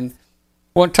guy. And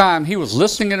one time he was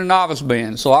listening in a novice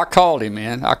band, so I called him,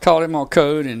 man. I called him on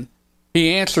code, and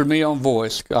he answered me on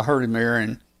voice. I heard him there,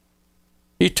 and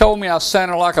he told me I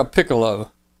sounded like a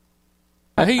piccolo.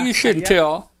 Now, you shouldn't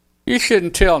tell. You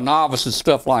shouldn't tell novices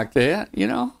stuff like that, We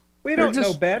don't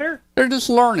know better. They're just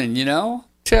learning,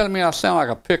 telling me I sound like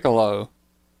a piccolo.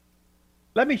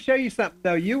 Let me show you something,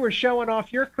 though. You were showing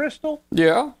off your crystal?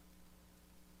 Yeah.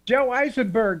 Joe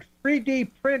Eisenberg 3D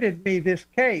printed me this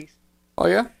case. Oh,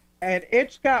 yeah? And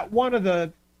it's got one of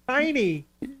the tiny,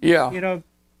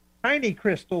 tiny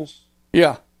crystals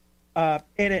in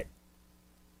it.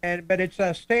 But it's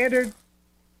a standard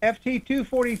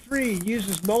FT243,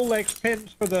 uses Molex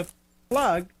pins for the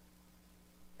plug,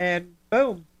 and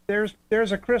boom, there's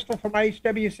a crystal from my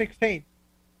HW16.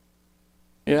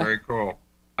 Yeah. Very cool.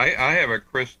 I have a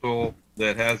crystal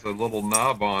that has a little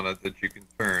knob on it that you can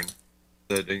turn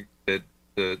that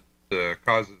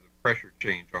causes a pressure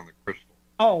change on the crystal.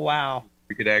 Oh, wow.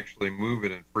 We could actually move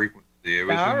it in frequency.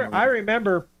 I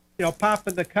remember,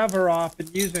 popping the cover off and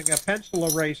using a pencil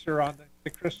eraser on the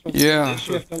crystal. Yeah. This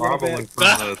was probably from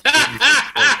the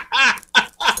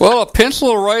Well, a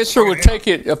pencil eraser would take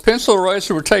it. A pencil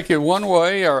eraser would take it one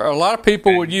way, or a lot of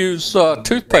people would use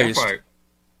toothpaste.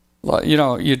 Like,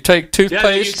 you'd take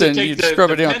toothpaste and you'd scrub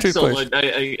it down toothpaste.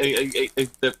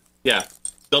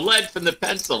 The lead from the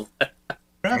pencil.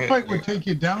 Graphite would take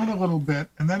you down a little bit,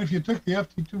 and then if you took the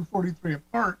FT243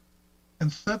 apart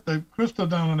and set the crystal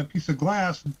down on a piece of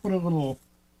glass and put a little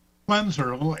cleanser,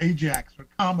 a little Ajax or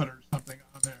Comet or something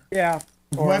on there. Yeah.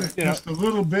 Wet it just a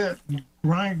little bit and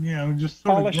grind, just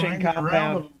sort of grind it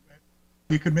around a little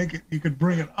bit. You could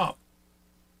bring it up.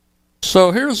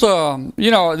 So here's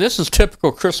this is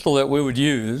typical crystal that we would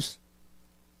use.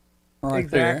 Right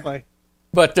exactly. There.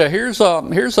 But here's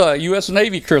a U.S.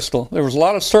 Navy crystal. There was a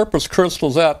lot of surplus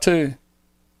crystals out too.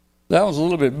 That was a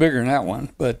little bit bigger than that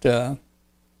one, but this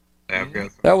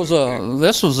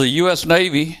was a U.S.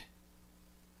 Navy.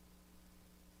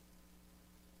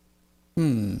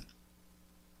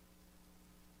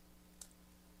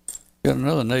 Got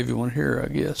another Navy one here, I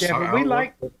guess. Yeah,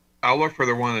 but I'll look for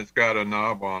the one that's got a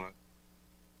knob on it.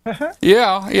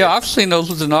 Yeah, I've seen those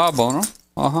with the knob on them.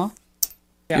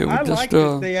 Yeah, I liked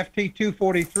the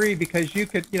FT243 because you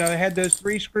could, they had those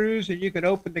 3 screws and you could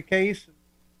open the case and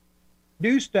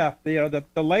do stuff. The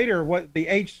later, the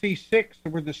HC6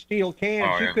 were the steel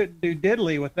cans. You couldn't do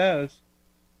diddly with those.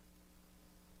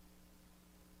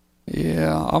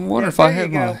 Yeah, I'm wondering if I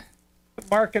had my...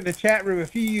 Mark in the chat room,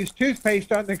 if you use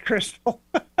toothpaste on the crystal.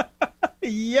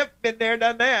 Yep, been there,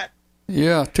 done that.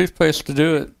 Yeah, toothpaste to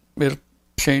do it. It'll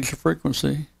change the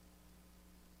frequency.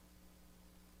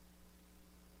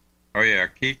 Oh, yeah,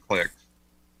 key clicks.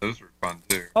 Those were fun,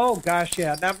 too. Oh, gosh,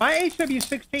 yeah. Now, my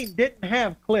HW16 didn't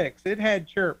have clicks. It had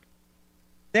chirp.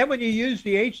 Then when you use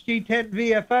the HG10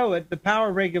 VFO, the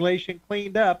power regulation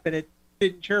cleaned up, and it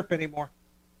didn't chirp anymore.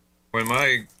 When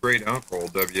my great-uncle,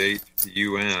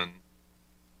 W8UN,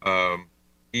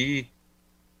 he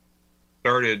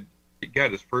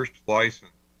got his first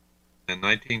license in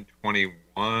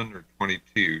 1921 or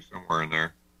 22, somewhere in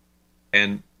there.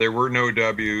 And there were no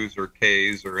W's or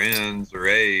K's or N's or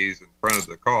A's in front of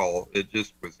the call. It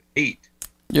just was 8.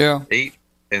 Yeah. 8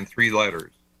 and 3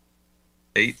 letters.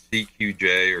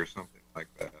 8CQJ or something like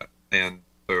that. And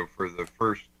so for the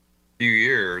first few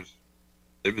years,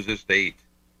 it was just 8.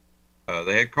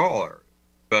 They had call areas.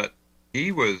 But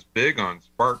he was big on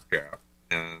spark gap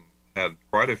and had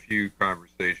quite a few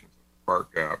conversations with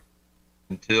spark gap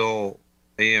until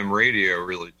AM radio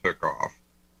really took off.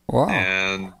 Wow.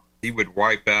 And he would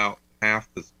wipe out half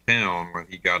this town when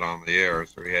he got on the air,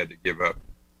 so he had to give up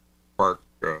spark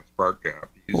gap.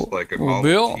 He used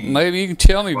Bill, maybe you can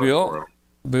tell me, Bill.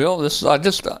 Bill, this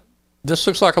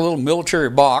looks like a little military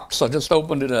box. I just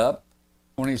opened it up.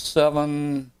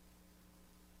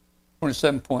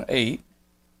 27.8,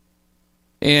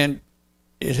 and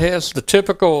it has the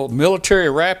typical military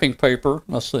wrapping paper.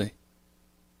 Let's see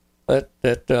that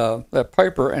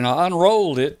paper, and I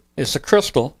unrolled it. It's a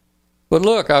crystal. But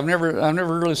look, I've never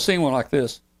really seen one like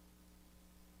this.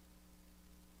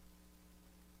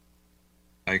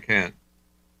 I can't.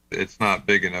 It's not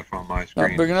big enough on my screen.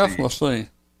 Not big enough? Let's see.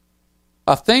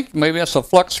 I think maybe that's a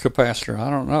flux capacitor. I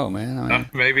don't know, man.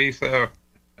 Maybe so.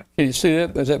 Can you see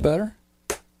that? Is that better?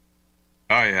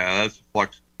 Oh, yeah, that's a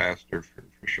flux capacitor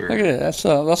for sure. Look at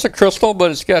that. That's a crystal,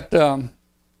 but it's got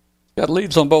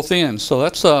leads on both ends, so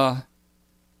that's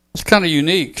kind of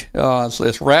unique.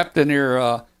 It's wrapped in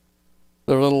their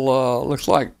little looks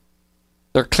like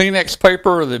their Kleenex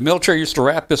paper. The military used to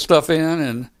wrap this stuff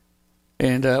in,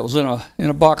 and it was in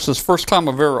a box. This first time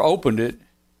I've ever opened it.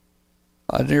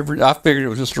 I figured it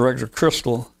was just a regular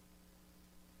crystal.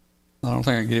 I don't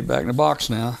think I can get it back in the box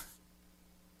now.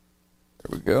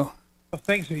 There we go. Well,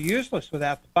 things are useless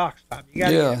without the box, Tom. You got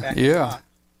to get it back in the box.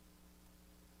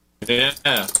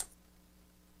 Yeah.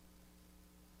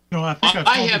 No, I think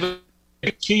I have a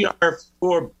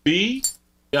TR4B.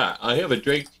 Yeah, I have a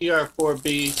Drake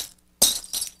TR4B,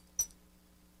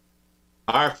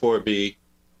 R4B,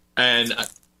 and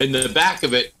in the back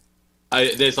of it,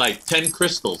 there's like 10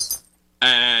 crystals.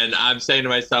 And I'm saying to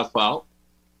myself, well,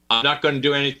 I'm not going to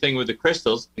do anything with the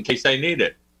crystals in case I need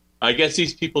it. I guess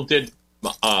these people did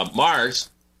Mars,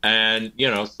 and,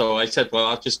 so I said, well,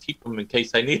 I'll just keep them in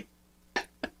case I need it.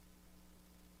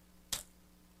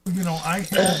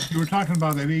 You were talking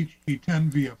about that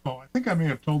HG10 VFO. I think I may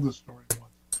have told this story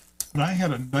once, but I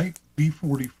had a Knight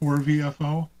B44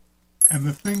 VFO, and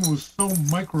the thing was so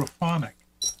microphonic.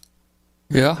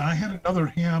 Yeah. I had another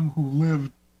ham who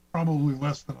lived probably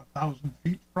less than 1,000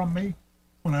 feet from me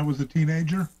when I was a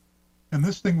teenager, and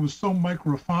this thing was so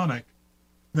microphonic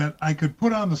that I could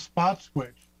put on the spot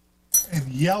switch and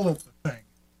yell at the thing.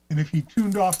 And if he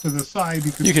tuned off to the side,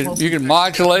 he could. You can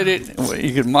modulate it.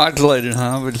 You can modulate it,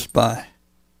 huh? But just by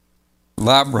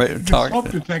vibrator talking.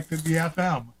 Smoke detected the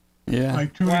FM. Yeah. By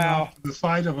tuning off to the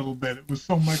side a little bit. It was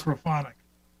so microphonic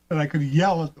that I could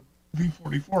yell at the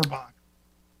V44 box.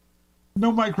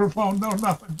 No microphone, no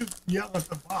nothing. Just yell at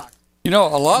the box. A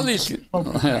lot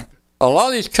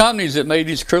of these companies that made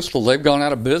these crystals, they've gone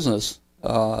out of business.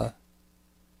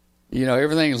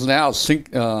 Everything is now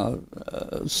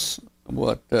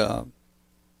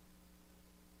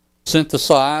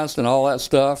synthesized and all that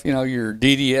stuff. Your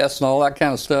DDS and all that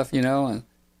kind of stuff.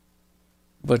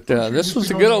 But this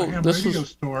was a good old. This was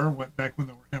store. Went back when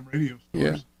there were ham radio stores.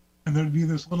 Yeah. And there'd be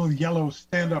this little yellow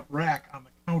stand-up rack on the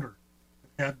counter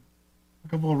that had a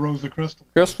couple of rows of crystals.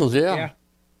 Crystals, yeah.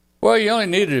 Well, you only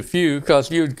needed a few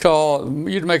because you'd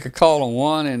make a call on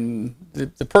one, and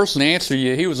the person answered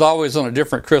you. He was always on a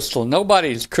different crystal.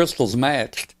 Nobody's crystals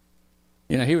matched.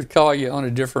 He would call you on a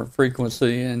different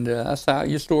frequency, and that's how it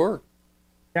used to work.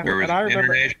 Yeah, there was and I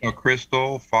remember International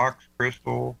Crystal, Fox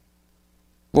Crystal.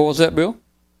 What was that, Bill?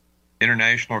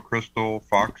 International Crystal,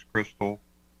 Fox Crystal.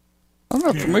 I'm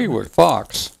not familiar with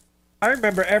Fox. I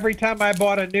remember every time I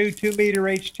bought a new 2-meter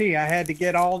HT, I had to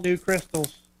get all new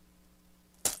crystals.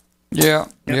 Yeah.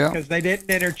 Because they didn't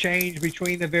interchange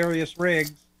between the various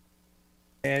rigs.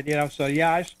 And, I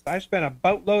spent a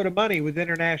boatload of money with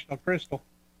International Crystal.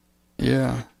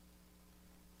 Yeah.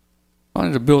 I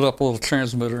need to build up a little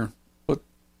transmitter, put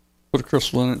a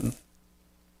crystal in it.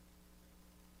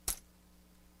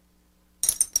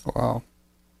 Wow.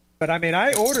 But,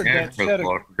 I ordered that set of...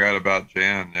 I forgot about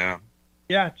Jan, yeah.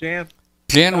 Yeah, Jan.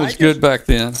 Jan was good back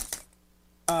then.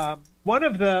 One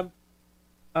of them...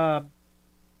 I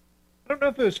don't know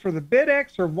if it was for the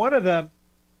BidX or one of the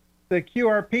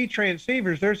QRP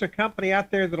transceivers. There's a company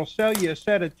out there that'll sell you a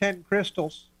set of 10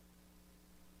 crystals,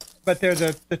 but they're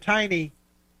the tiny,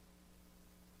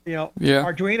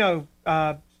 Arduino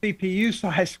CPU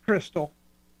size crystal.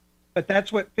 But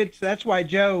that's what fits. That's why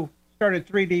Joe started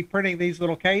 3D printing these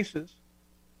little cases,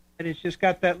 and it's just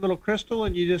got that little crystal,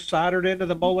 and you just solder it into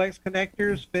the Molex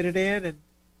connectors, fit it in, and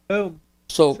boom.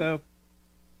 So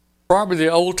probably the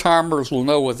old timers will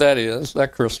know what that is.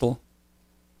 That crystal.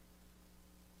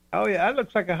 Oh yeah, that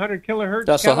looks like 100 kilohertz.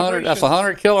 That's 100. That's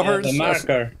 100 kilohertz. Yeah, the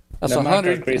marker. That's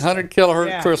 100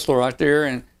 kilohertz crystal right there,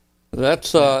 and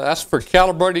that's for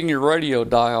calibrating your radio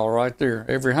dial right there.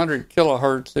 Every 100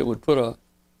 kilohertz, it would put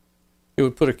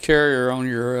a carrier on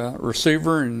your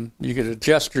receiver, and you could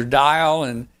adjust your dial,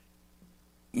 and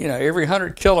every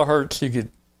 100 kilohertz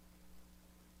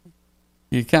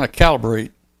you kind of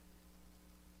calibrate.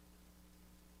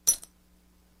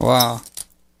 Wow.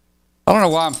 I don't know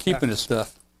why I'm keeping this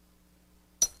stuff.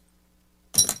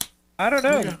 I don't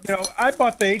know. I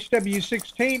bought the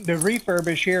HW16 to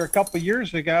refurbish here a couple of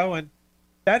years ago, and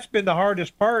that's been the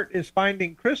hardest part is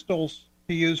finding crystals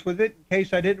to use with it in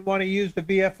case I didn't want to use the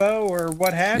VFO or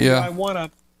what have you. I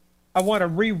want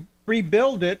to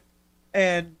rebuild it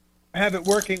and have it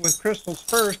working with crystals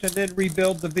first, and then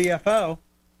rebuild the VFO.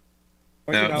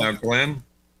 Now, Glenn,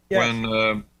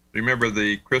 when remember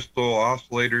the crystal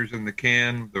oscillators in the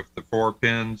can, the 4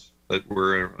 pins that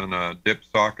were in a dip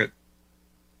socket?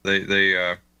 They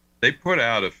put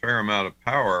out a fair amount of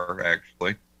power,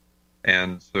 actually.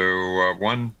 And so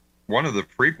one of the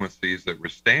frequencies that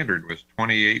was standard was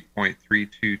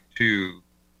 28.322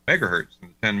 megahertz in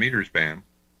the 10 meters band.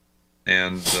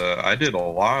 And I did a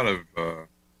lot of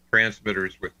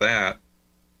transmitters with that.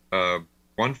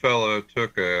 One fellow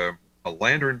took a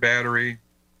Lantern battery,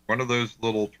 one of those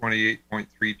little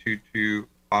 28.322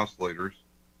 oscillators,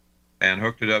 and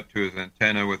hooked it up to his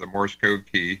antenna with a Morse code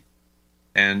key.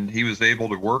 And he was able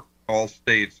to work all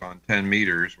states on 10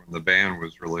 meters when the band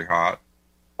was really hot.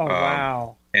 Oh,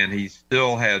 wow. And he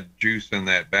still had juice in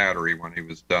that battery when he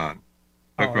was done.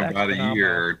 Took him about a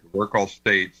year to work all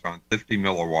states on 50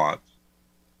 milliwatts.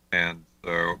 And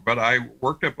so, but I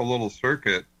worked up a little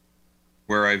circuit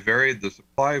where I varied the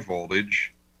supply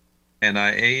voltage and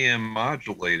I AM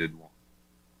modulated one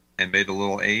and made a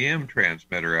little AM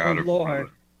transmitter out of it.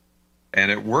 And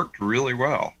it worked really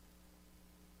well.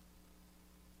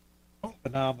 Oh,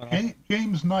 phenomenal.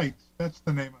 James Knights, that's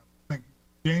the name I was thinking.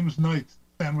 James Knights,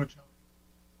 Sandwich House.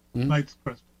 Knights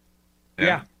Crystal.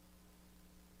 Yeah.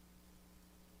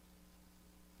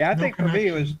 I think for me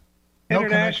it was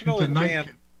International and Jan,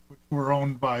 which were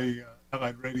owned by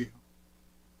Allied Radio.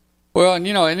 Well, and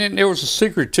and then there was a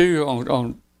secret too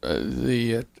on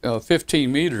the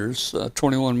 15 meters,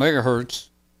 21 megahertz.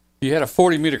 You had a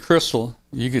 40-meter crystal.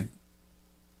 You could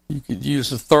use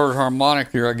the third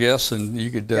harmonic here, I guess, and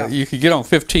you could get on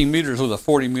 15 meters with a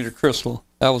 40-meter crystal.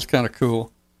 That was kind of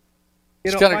cool.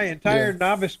 My entire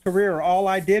novice career, all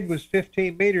I did was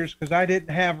 15 meters because I didn't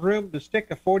have room to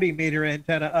stick a 40-meter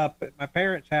antenna up at my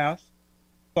parents' house.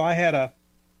 So I had a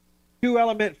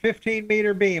 2-element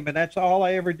 15-meter beam, and that's all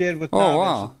I ever did with novice.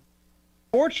 Wow.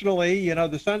 Fortunately, the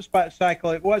sunspot cycle,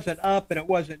 it wasn't up and it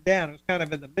wasn't down. It was kind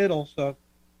of in the middle. So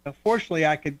fortunately,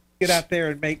 I could get out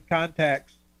there and make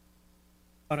contacts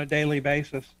on a daily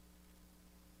basis.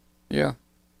 Yeah.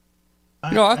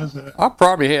 I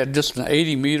probably had just an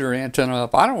 80-meter antenna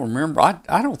up. I don't remember.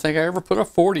 I don't think I ever put a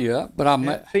 40 up,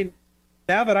 but see,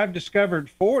 now that I've discovered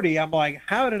 40, I'm like,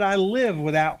 how did I live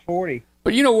without 40?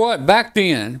 But you know what? Back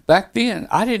then,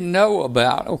 I didn't know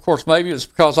about. Of course, maybe it's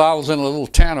because I was in a little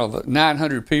town of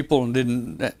 900 people and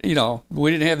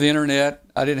we didn't have the internet.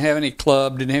 I didn't have any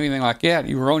club, didn't have anything like that.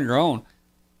 You were on your own.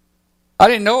 I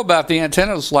didn't know about the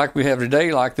antennas like we have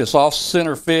today, like this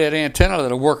off-center fed antenna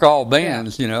that'll work all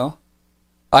bands.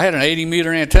 I had an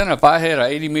 80-meter antenna. If I had an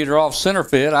 80-meter off-center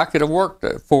fed, I could have worked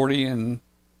at 40 and,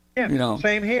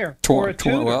 same here.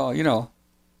 20, well,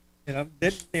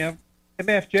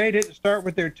 MFJ didn't start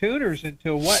with their tuners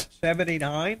until,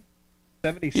 79,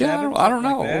 77? Yeah, I don't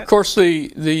know. Like of course,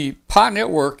 the Pi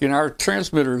network and our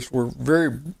transmitters were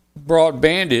very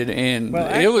broad-banded, and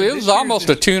it was almost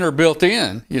a tuner built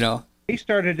in, He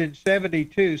started in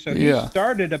 72, so he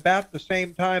started about the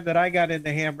same time that I got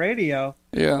into ham radio.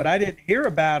 Yeah. But I didn't hear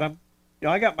about him.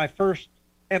 I got my first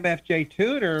MFJ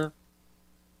tuner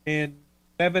in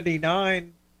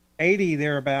 79, 80,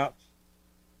 thereabouts.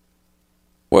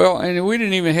 Well, and we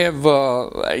didn't even have,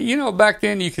 back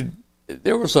then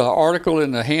there was an article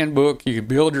in the handbook, you could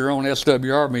build your own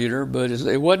SWR meter, but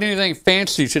it wasn't anything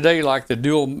fancy today like the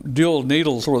dual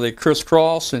needles where they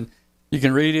crisscross and you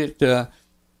can read it.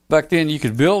 Back then, you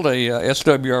could build a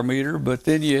SWR meter, but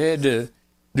then you had to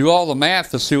do all the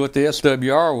math to see what the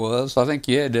SWR was. I think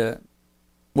you had to,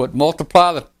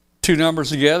 multiply the two numbers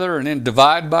together and then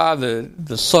divide by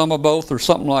the sum of both or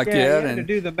something like that. Yeah, you had to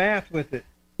do the math with it.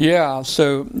 Yeah,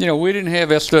 so, we didn't have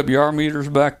SWR meters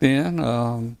back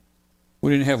then.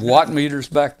 We didn't have watt meters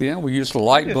back then. We used a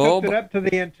light bulb. I just hooked it up to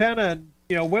the antenna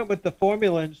and, went with the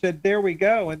formula and said, there we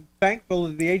go. And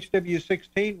thankfully, the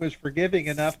HW16 was forgiving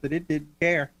enough that it didn't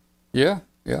care. Yeah.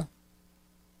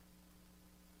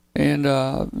 And,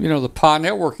 the Pi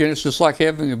network, it's just like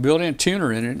having a built-in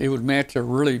tuner in it. It would match a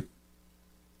really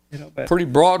pretty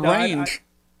broad range.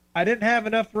 I didn't have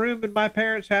enough room in my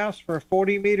parents' house for a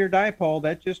 40-meter dipole.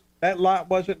 That lot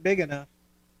wasn't big enough.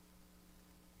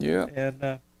 Yeah.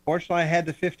 And fortunately, I had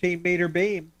the 15-meter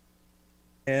beam,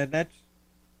 and that's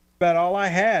about all I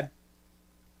had.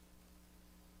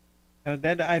 And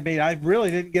then, I really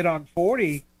didn't get on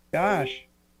 40. Gosh.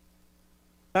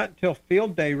 Not until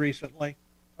field day recently,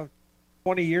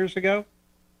 20 years ago.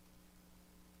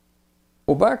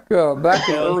 Well, back in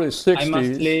the early 60s. I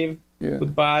must leave. Yeah.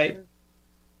 Goodbye.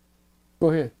 Go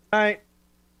ahead. All right.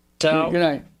 Ciao.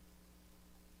 Good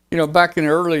night. Back in the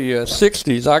early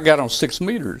 60s, I got on 6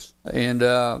 meters, and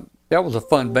that was a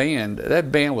fun band.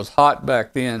 That band was hot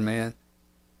back then, man.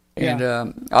 And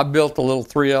I built a little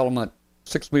 3-element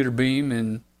 6-meter beam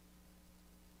and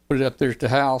put it up there at the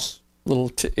house.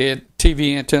 Little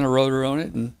TV antenna rotor on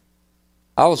it, and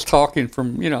I was talking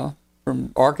from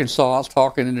Arkansas. I was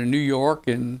talking into New York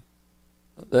and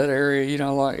that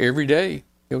area, like every day,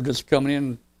 it'll just come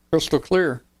in crystal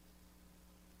clear.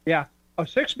 Yeah. Oh,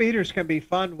 6 meters can be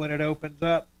fun when it opens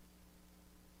up.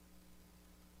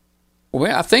 Well,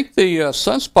 man, I think the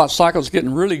sunspot cycle is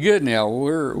getting really good now.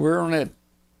 We're on that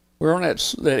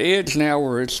edge now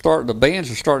where the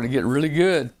bands are starting to get really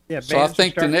good. Yeah, so I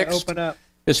think the next open up.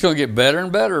 It's going to get better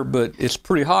and better, but it's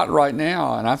pretty hot right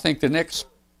now, and I think the next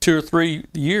 2 or 3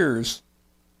 years,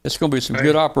 it's going to be some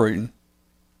good operating.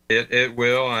 It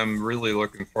will. I'm really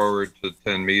looking forward to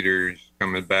 10 meters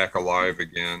coming back alive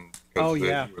again. Oh,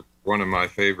 yeah. It was one of my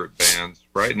favorite bands.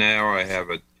 Right now, I have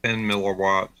a 10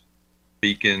 milliwatt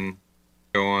beacon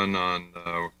going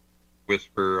on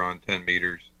Whisper on 10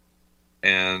 meters,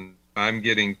 and I'm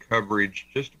getting coverage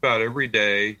just about every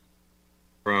day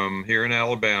from here in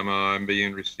Alabama. I'm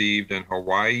being received in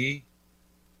Hawaii,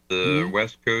 the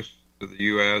west coast of the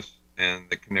U.S., and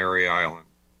the Canary Islands.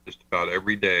 Just about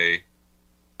every day,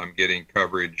 I'm getting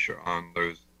coverage on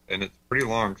those, and it's a pretty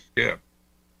long skip.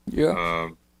 Yeah.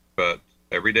 But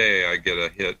every day I get a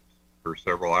hit for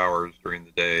several hours during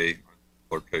the day on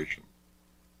location.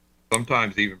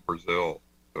 Sometimes even Brazil.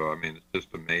 So, I mean, it's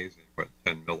just amazing what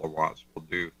 10 milliwatts will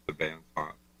do if the band's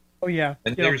hot. Oh, yeah.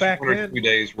 And there's 1 or 2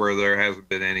 days where there hasn't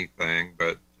been anything,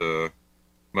 but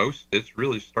it's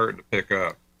really starting to pick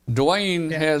up.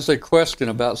 Dwayne has a question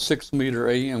about 6 meter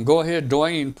AM. Go ahead,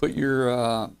 Dwayne. Put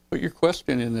your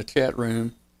question in the chat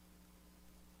room.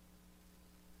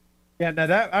 Yeah, now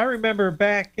that I remember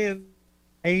back in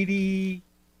 80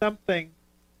 something,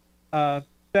 that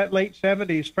late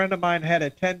 70s, a friend of mine had a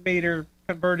 10 meter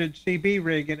converted CB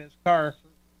rig in his car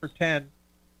for 10.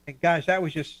 And gosh, that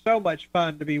was just so much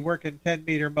fun to be working 10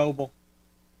 meter mobile.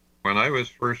 When I was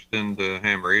first into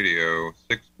ham radio,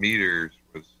 6 meters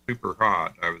was super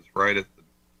hot. I was right at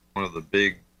one of the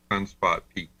big sunspot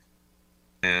peaks.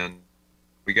 And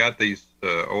we got these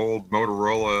old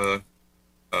Motorola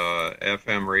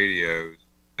FM radios,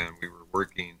 and we were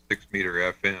working 6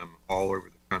 meter FM all over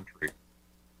the country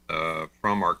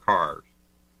from our cars.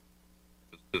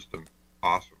 It's just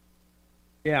awesome.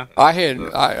 Yeah, I had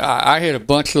a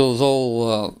bunch of those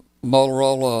old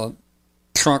Motorola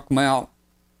trunk mount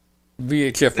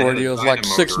VHF radios, like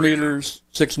 6 meters,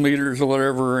 6 meters or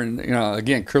whatever, and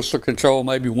again, crystal control,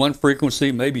 maybe 1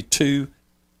 frequency, maybe 2,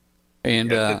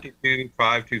 and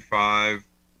 525.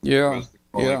 Yeah, was the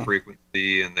calling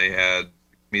frequency, and they had 6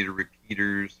 meter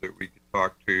repeaters that we could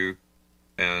talk to,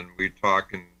 and we'd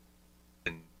talk and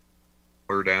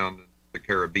clear down to the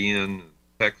Caribbean and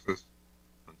Texas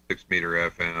on 6 meter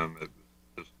FM. It was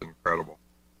just incredible.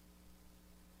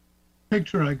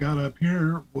 Picture I got up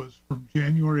here was from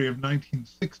January of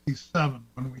 1967,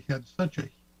 when we had such a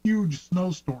huge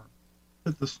snowstorm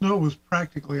that the snow was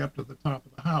practically up to the top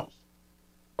of the house.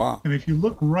 Wow. And if you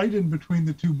look right in between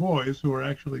the 2 boys, who are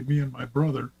actually me and my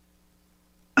brother,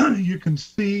 you can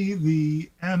see the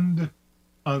end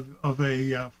of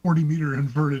a 40 meter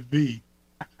inverted V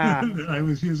that I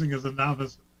was using as a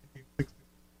novice in 1960.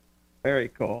 Very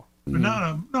cool. But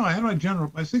no, I had my general.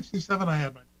 By 67, I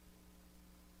had my.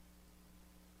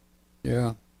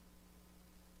 Yeah.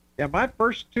 Yeah, my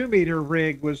first 2 meter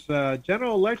rig was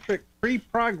General Electric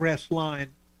pre-progress line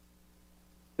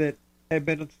that had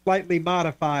been slightly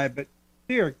modified, but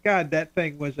dear God, that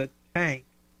thing was a tank.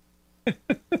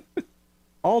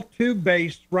 All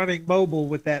tube-based, running mobile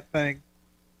with that thing.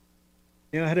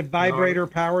 Had a vibrator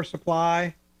power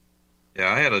supply.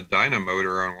 Yeah, I had a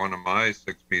dynamotor on one of my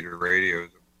 6 meter radios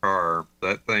in the car.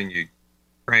 That thing, you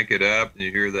crank it up and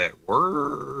you hear that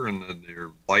whir, and then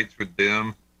your lights would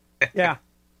dim. Yeah.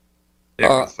 It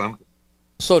was something.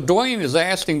 So Dwayne is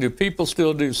asking, do people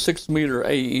still do 6 meter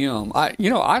AM? I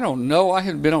don't know. I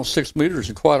haven't been on 6 meters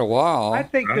in quite a while. I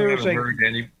think I haven't heard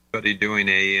anybody doing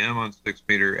AM on 6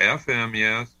 meter. FM,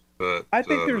 yes, but I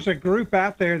think there's a group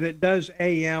out there that does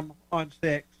AM on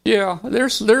 6. Yeah,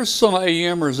 there's some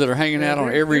AMers that are hanging out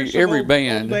on every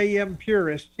band. Old AM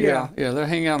purists. Yeah, they're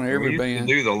hanging out on every band. We used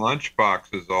to do the lunch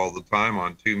boxes all the time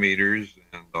on 2 meters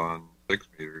and on 6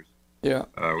 meters. Yeah.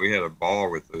 We had a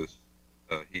ball with those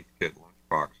Heathkit lunch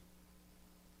boxes.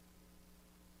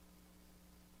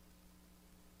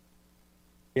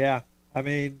 Yeah, I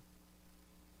mean,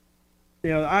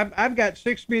 I've got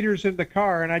 6 meters in the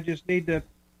car, and I just need to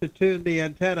tune the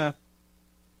antenna,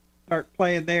 start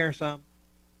playing there some.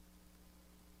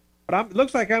 But it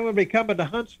looks like I'm going to be coming to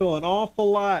Huntsville an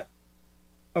awful lot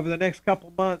over the next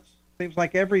couple months. Seems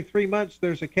like every 3 months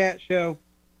there's a cat show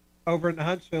over in the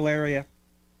Huntsville area.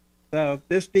 So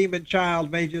this demon child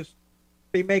may just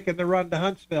be making the run to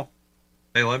Huntsville.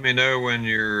 Hey, let me know when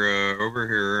you're over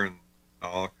here, and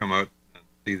I'll come out and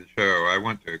see the show. I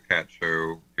went to a cat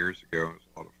show years ago. It was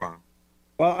a lot of fun.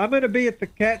 Well, I'm going to be at the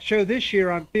cat show this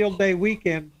year on Field Day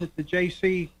weekend at the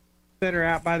JC Center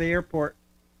out by the airport.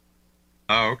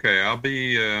 Oh, okay. I'll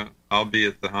be at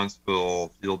the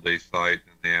Huntsville Field Day site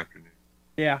in the afternoon.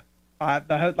 Yeah.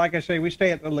 Like I say, we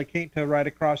stay at the La Quinta right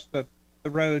across the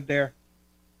road there.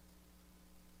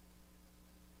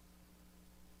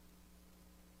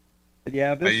 But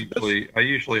yeah, I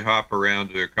usually hop around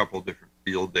to a couple of different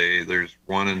field days. There's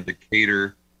one in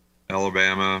Decatur,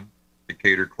 Alabama,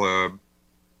 Decatur Club,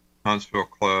 Huntsville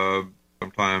Club,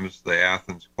 sometimes the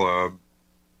Athens Club,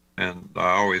 and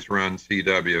I always run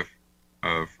CW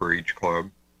for each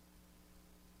club.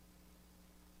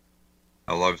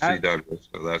 I love CW,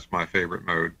 so that's my favorite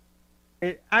mode.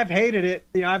 I've hated it.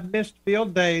 You know, I've missed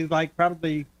field day like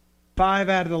probably 5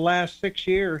 out of the last 6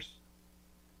 years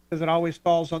because it always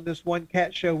falls on this one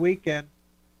cat show weekend,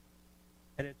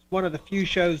 and it's one of the few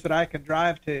shows that I can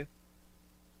drive to.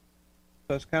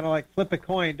 So it's kind of like flip a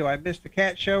coin. Do I miss the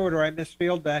cat show or do I miss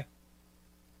field day?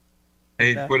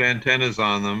 Hey, put antennas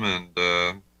on them, and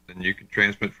then you can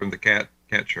transmit from the cat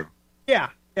show. Yeah,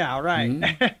 right.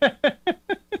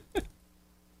 Mm-hmm.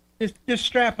 just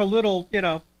strap a little,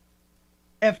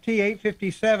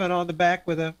 FT857 on the back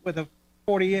with a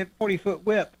 40-foot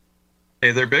whip.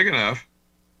 Hey, they're big enough.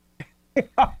 They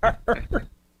are.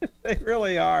 They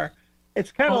really are.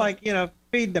 It's kind of like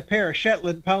feeding a pair of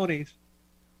Shetland ponies.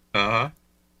 Uh-huh.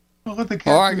 Well, let the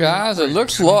cat all right, guys. It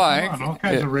looks like all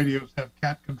kinds of radios have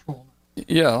cat control now.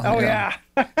 Yeah. Oh yeah.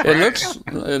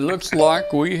 It looks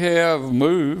like we have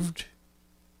moved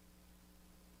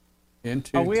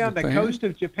into. Are we Japan. on the coast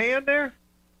of Japan there?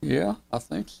 Yeah, I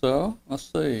think so.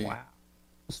 Let's see. Wow.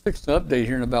 Let's fix the update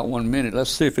here in about 1 minute. Let's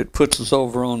see if it puts us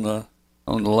over on the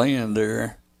land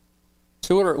there.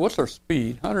 So what's our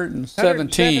speed?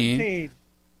 117.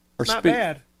 Our Not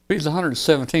bad. Speed's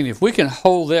 117. If we can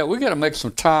hold that, we got to make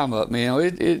some time up,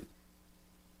 man.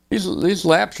 These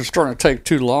laps are starting to take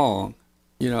too long,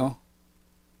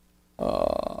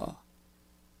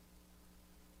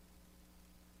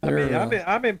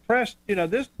 I'm impressed.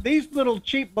 These little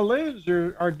cheap balloons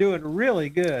are doing really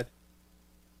good.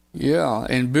 Yeah,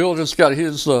 and Bill just got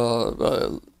his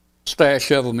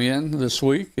stash of them in this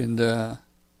week, and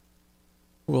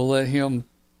we'll let him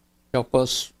help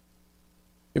us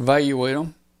evaluate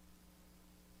them.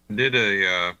 Did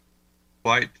a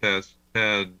flight test,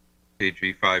 had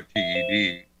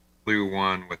KG5TED, flew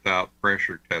one without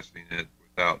pressure testing it,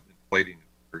 without inflating it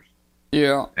first.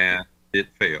 Yeah. And it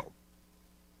failed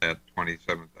at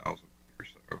 27,000 or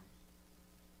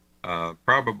so.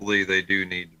 Probably they do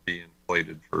need to be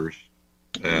inflated first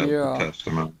to test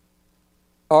them out.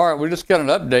 All right, we just got an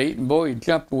update, and boy,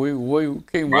 we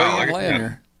came way in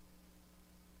lander.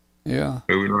 Yeah.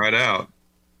 Moving right out.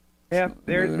 Yeah,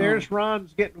 there's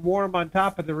Ron's getting warm on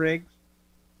top of the rigs.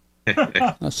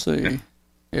 Let's see.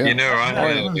 Yeah.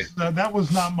 That was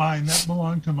not mine. That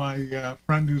belonged to my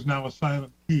friend who's now a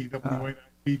Silent Key,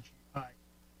 WA9BGI.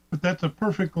 But that's a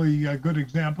perfectly good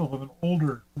example of an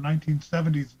older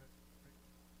 1970s.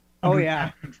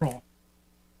 Cat control.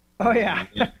 Oh yeah.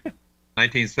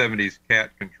 1970s cat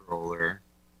control there.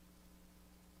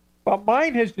 Well,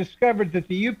 mine has discovered that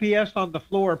the UPS on the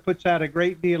floor puts out a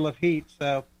great deal of heat,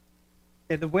 so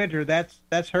in the winter,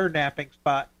 that's her napping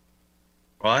spot.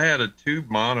 Well, I had a tube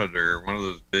monitor, one of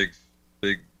those big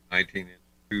 19-inch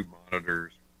tube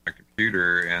monitors for my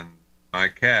computer, and my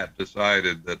cat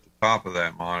decided that the top of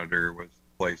that monitor was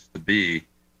the place to be.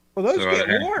 Well, those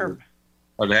get warm.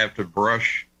 I'd have to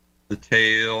brush the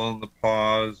tail and the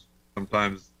paws,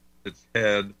 sometimes its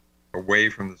head, away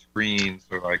from the screen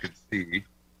so I could see.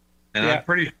 And I'm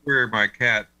pretty sure my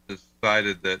cat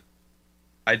decided that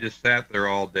I just sat there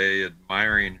all day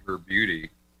admiring her beauty.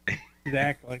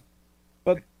 Exactly.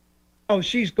 But,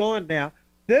 she's gone now.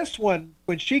 This one,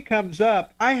 when she comes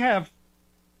up, I have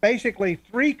basically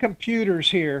 3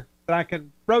 computers here that I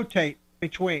can rotate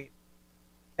between.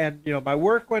 And, my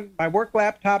work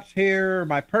laptop's here,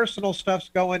 my personal stuff's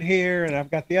going here, and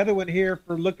I've got the other one here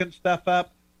for looking stuff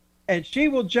up. And she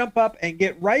will jump up and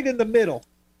get right in the middle.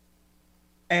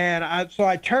 And so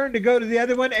I turn to go to the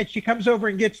other one, and she comes over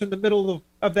and gets in the middle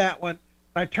of that one.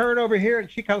 I turn over here, and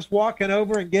she comes walking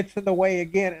over and gets in the way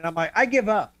again. And I'm like, I give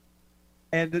up.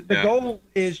 And the goal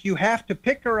is you have to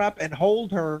pick her up and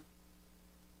hold her,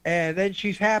 and then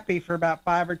she's happy for about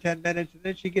 5 or 10 minutes, and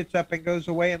then she gets up and goes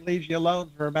away and leaves you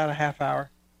alone for about a half hour.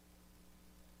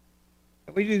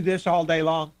 We do this all day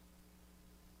long.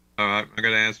 I'm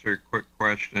going to answer a quick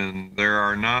question. There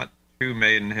are not 2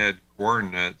 Maidenhead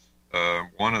coordinates.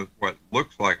 One of what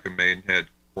looks like the Maidenhead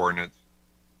coordinates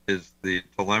is the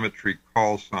telemetry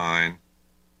call sign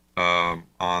on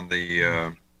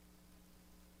the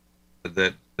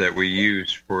that that we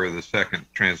use for the second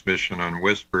transmission on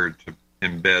Whisper to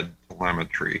embed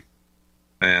telemetry.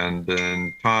 And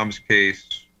in Tom's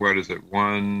case, what is it,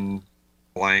 1-8?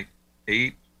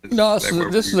 No,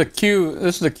 this is the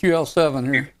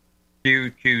QL7 here.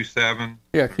 Q7?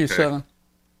 Yeah, Q7. Okay.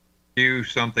 Q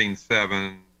something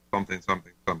 7, something.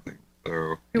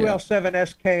 So QL7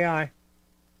 SKI.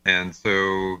 And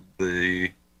so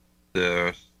the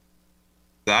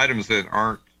items that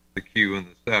aren't the Q and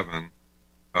the 7,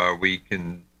 we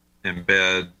can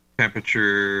embed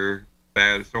temperature,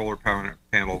 bad solar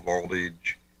panel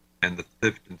voltage, and the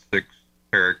 5th and 6th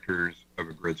characters of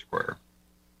a grid square.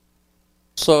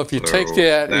 So if you take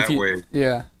that, you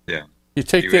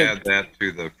add that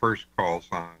to the first call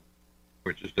sign,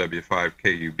 which is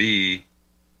W5KUB. The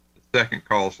second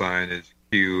call sign is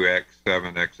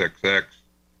QX7XXX,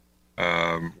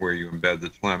 where you embed the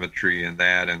telemetry in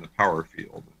that and the power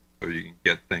field. So you can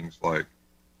get things like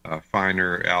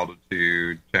finer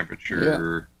altitude,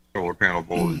 temperature, solar panel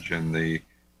voltage, and the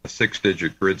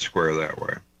 6-digit grid square that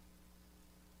way.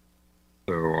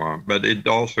 So, but it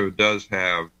also does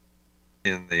have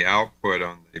in the output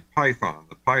on the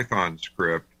Python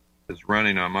script is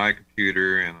running on my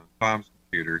computer and on Tom's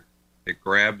computer. It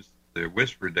grabs the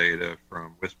Whisper data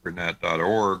from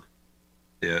whispernet.org.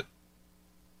 It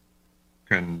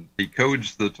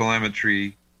decodes the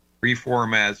telemetry,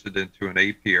 reformats it into an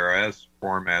APRS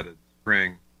formatted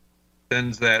string,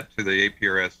 sends that to the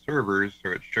APRS servers so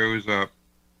it shows up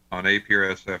on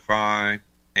APRS-FI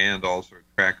and also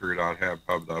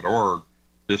tracker.havhub.org,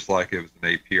 just like it was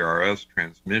an APRS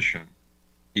transmission,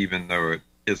 even though it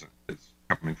isn't. It's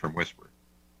coming from Whisper.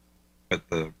 But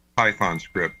the Python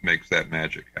script makes that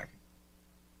magic happen.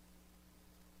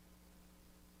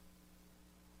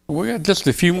 We got just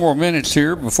a few more minutes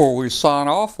here before we sign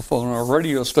off on our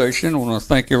radio station. I want to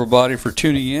thank everybody for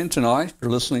tuning in tonight, for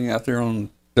listening out there on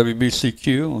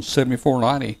WBCQ on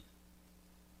 7490.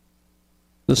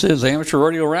 This is Amateur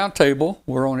Radio Roundtable.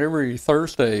 We're on every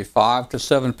Thursday, 5 to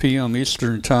 7 p.m.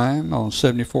 Eastern Time on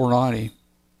 7490.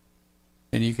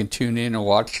 And you can tune in and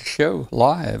watch the show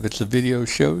live. It's a video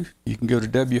show. You can go to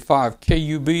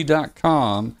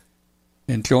w5kub.com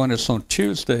and join us on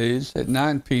Tuesdays at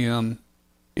 9 p.m.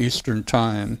 Eastern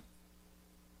Time.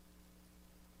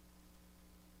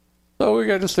 So we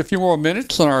got just a few more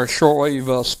minutes on our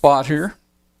shortwave spot here.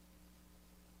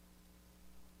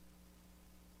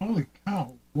 Holy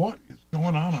cow, what is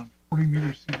going on 40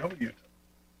 meter CW?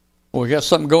 Well, we got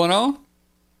something going on?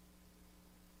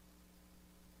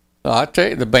 I tell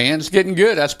you, the band's getting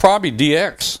good. That's probably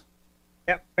DX.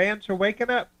 Yep, bands are waking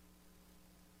up.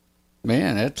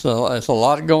 Man, it's a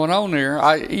lot going on there.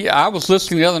 I was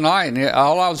listening the other night, and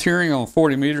all I was hearing on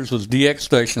 40 meters was DX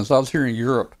stations. I was hearing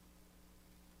Europe.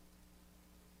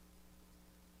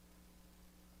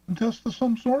 A test of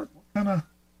some sort? What kind of...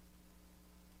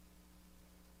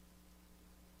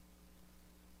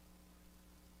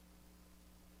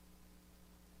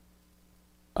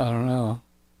 I don't know.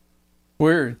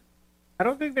 Weird. I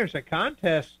don't think there's a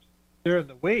contest during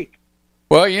the week.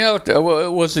 Well, you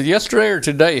know, was it yesterday or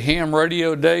today, Ham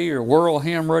Radio Day or World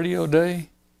Ham Radio Day?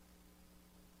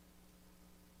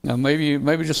 Now, maybe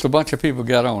just a bunch of people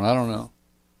got on. I don't know.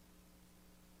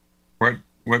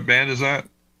 What band is that?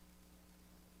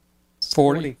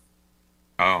 40.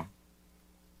 Oh.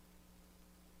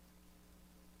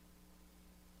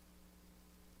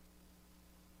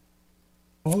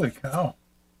 Holy cow.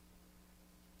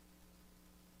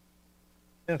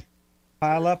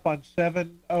 Pile up on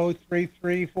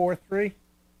 703343.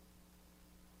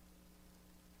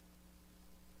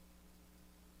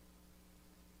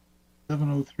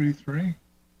 $7033.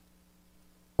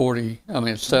 40. I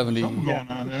mean 70. Something going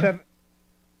on there.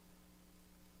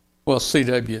 Well,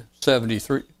 CW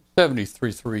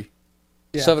 733.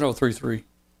 Yeah. 7033.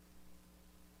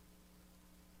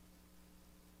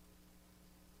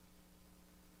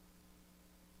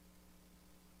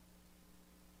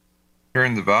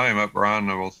 Turn the volume up, Ron,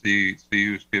 and we'll see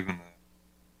who's giving the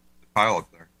pilot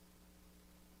there.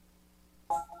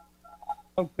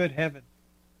 Oh, good heaven.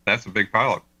 That's a big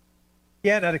pilot.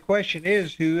 Yeah, now the question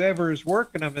is, whoever is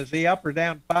working them, is he up or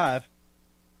down 5?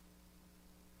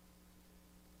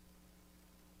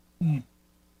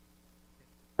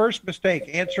 First mistake,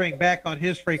 answering back on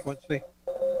his frequency.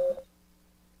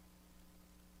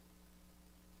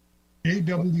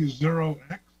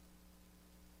 JW0X.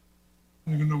 I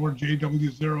don't even know where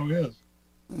JW0 is.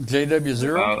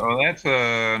 JW0? That's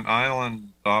an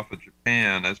island off of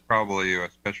Japan. That's probably a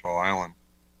special island.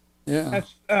 Yeah.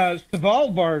 That's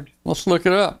Svalbard. Let's look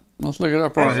it up. Let's look it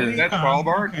up right here. That's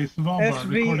Svalbard? Okay,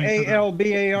 Svalbard.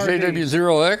 SVALBARD.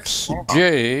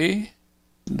 JW0X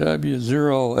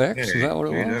JW0X, is that what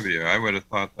it was? JW. I would have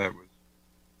thought that was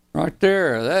right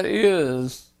there. That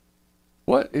is,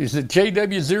 what is it?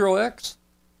 JW0X?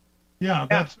 Yeah,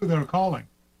 that's who they're calling.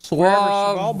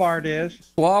 Svalbard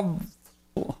is.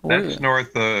 That's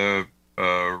north of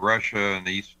Russia and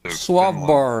east of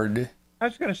Svalbard. I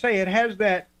was going to say it has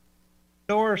that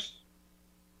Norse.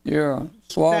 Yeah,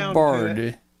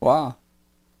 Svalbard. Wow.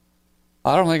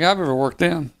 I don't think I've ever worked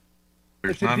in.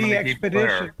 It's a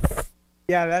de-expedition.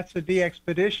 Yeah, that's a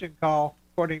de-expedition call,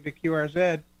 according to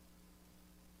QRZ.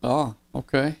 Oh,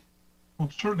 okay. Well,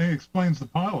 it certainly explains the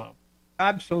pileup.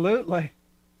 Absolutely.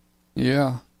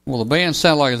 Yeah. Well, the band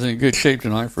sounds like it's in good shape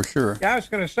tonight for sure. Yeah, I was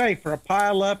going to say, for a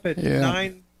pileup at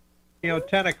 9,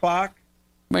 10 o'clock.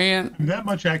 Man. And that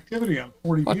much activity on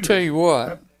 40 meters. I'll tell you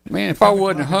what. Man, if I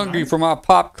wasn't hungry for my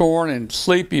popcorn and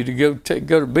sleepy to go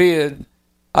to bed,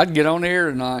 I'd get on the air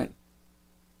tonight.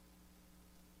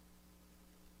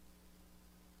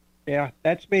 Yeah,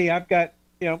 that's me. I've got,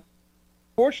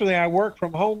 fortunately I work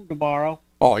from home tomorrow.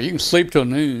 Oh, you can sleep till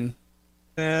noon.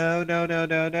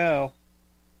 No.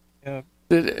 Yeah.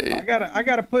 I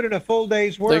gotta put in a full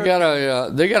day's work. They got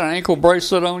an ankle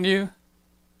bracelet on you?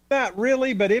 Not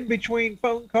really, but in between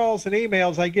phone calls and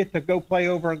emails, I get to go play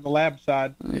over on the lab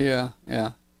side. Yeah.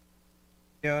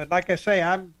 And like I say,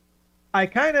 I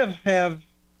kind of have,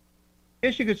 I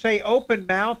guess you could say, open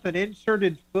mouth and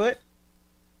inserted foot,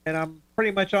 and I'm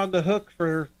pretty much on the hook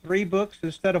for 3 books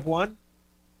instead of 1.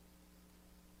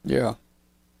 Yeah.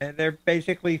 And they're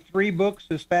basically 3 books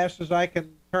as fast as I can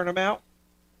turn them out.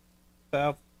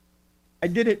 So I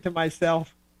did it to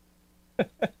myself.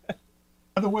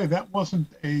 By the way, that wasn't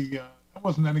any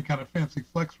kind of fancy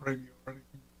flex radio or anything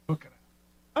you're looking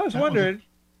at. I was wondering.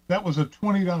 That was a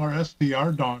 $20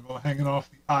 SDR dongle hanging off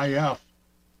the IF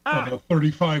of a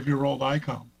 35-year-old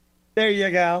ICOM. There you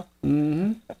go.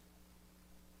 Mm-hmm.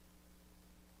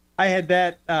 I had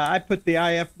that. I put the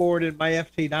IF board in my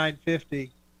FT950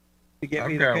 to get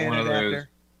me the I've pan got one adapter. of those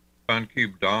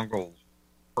FunCube dongles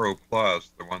Pro Plus,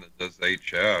 the one that does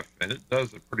HF, and it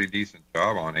does a pretty decent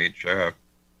job on HF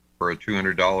for a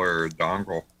 $200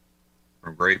 dongle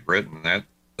from Great Britain. That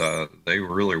they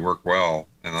really work well,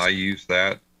 and I use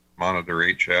that monitor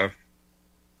HF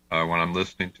when I'm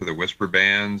listening to the whisper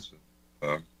bands,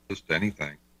 just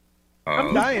anything.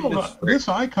 I'm dying. This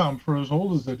ICOM, for as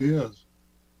old as it is,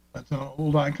 that's an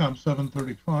old ICOM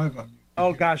 735 on you.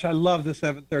 Oh gosh, I love the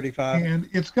 735. And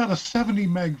it's got a 70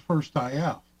 meg first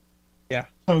IF. Yeah.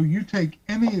 So you take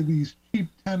any of these cheap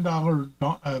 $10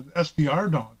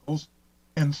 SDR dongles,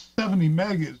 and 70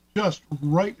 meg is just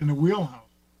right in the wheelhouse.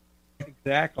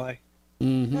 Exactly.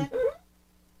 Mm-hmm.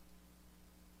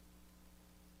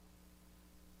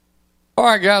 All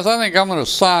right, guys, I think I'm going to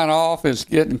sign off. It's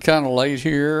getting kind of late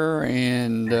here,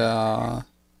 and I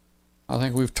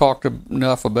think we've talked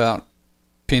enough about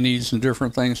pennies and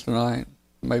different things tonight.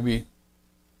 Maybe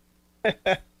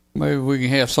we can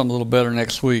have something a little better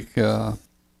next week.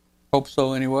 Hope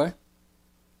so, anyway.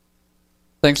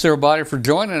 Thanks, everybody, for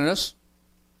joining us.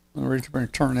 I'm going to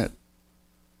turn it.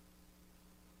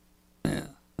 Yeah,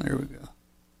 there we go.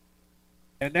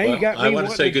 And now you got me. I want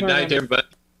to say good night to everybody.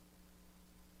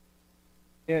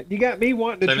 Yeah, you got me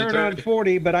wanting to turn on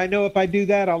 40, but I know if I do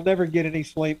that, I'll never get any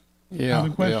sleep. Yeah. Now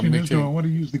the question is, do I want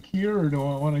to use the Kier or do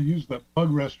I want to use the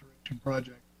bug restoration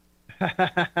project?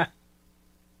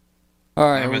 All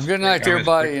right. Well, good night to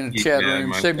everybody in the chat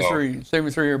room. 73,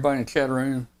 everybody in the chat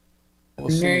room. We'll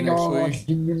see you next week.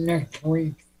 See you next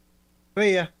week.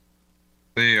 See ya.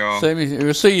 See y'all.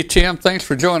 We'll see you, Tim. Thanks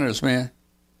for joining us, man.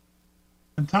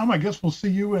 And Tom, I guess we'll see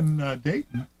you in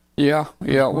Dayton. Yeah,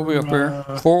 we'll be up there.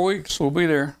 4 weeks, we'll be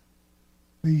there.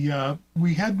 We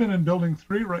had been in Building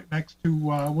 3, right next to.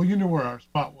 Well, you knew where our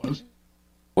spot was.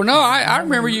 Well, no, I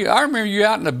remember you. I remember you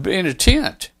out in a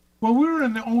tent. Well, we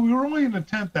were only in the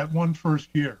tent that one first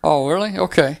year. Oh, really?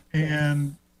 Okay.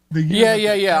 And the year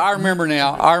yeah. I remember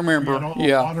now. I remember. We had all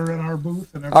the water in our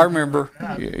booth and everything. I remember.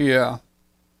 Like that. Yeah.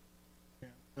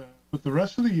 And, but the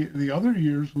rest of the other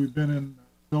years, we've been in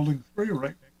Building 3,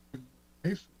 right next to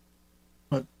Mesa.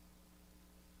 But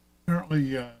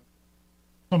apparently,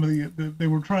 some of they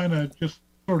were trying to just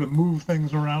sort of move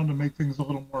things around to make things a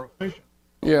little more efficient.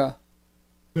 Yeah.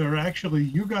 They're actually,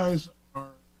 you guys are,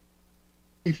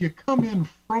 if you come in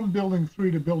from Building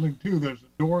 3 to Building 2, there's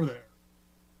a door there.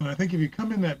 And I think if you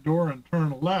come in that door and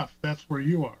turn left, that's where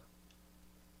you are.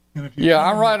 And if you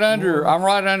I'm right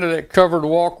under that covered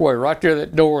walkway, right there,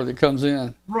 that door that comes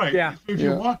in. Right. Yeah. If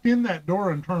you walked in that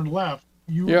door and turned left,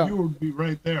 you would be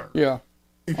right there. Yeah.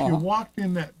 If you walked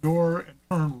in that door and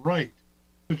turned right,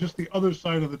 so just the other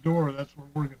side of the door, that's where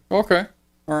we're going to be. Okay.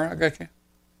 All right, I got you.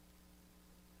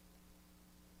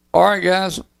 All All right,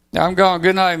 guys. I'm going.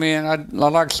 Good night, man. I'd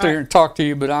like to stay here and talk to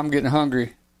you, but I'm getting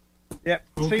hungry. Yep.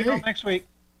 See you all next week.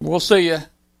 We'll see you.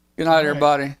 Good night,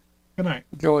 everybody. Good night.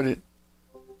 Enjoyed it.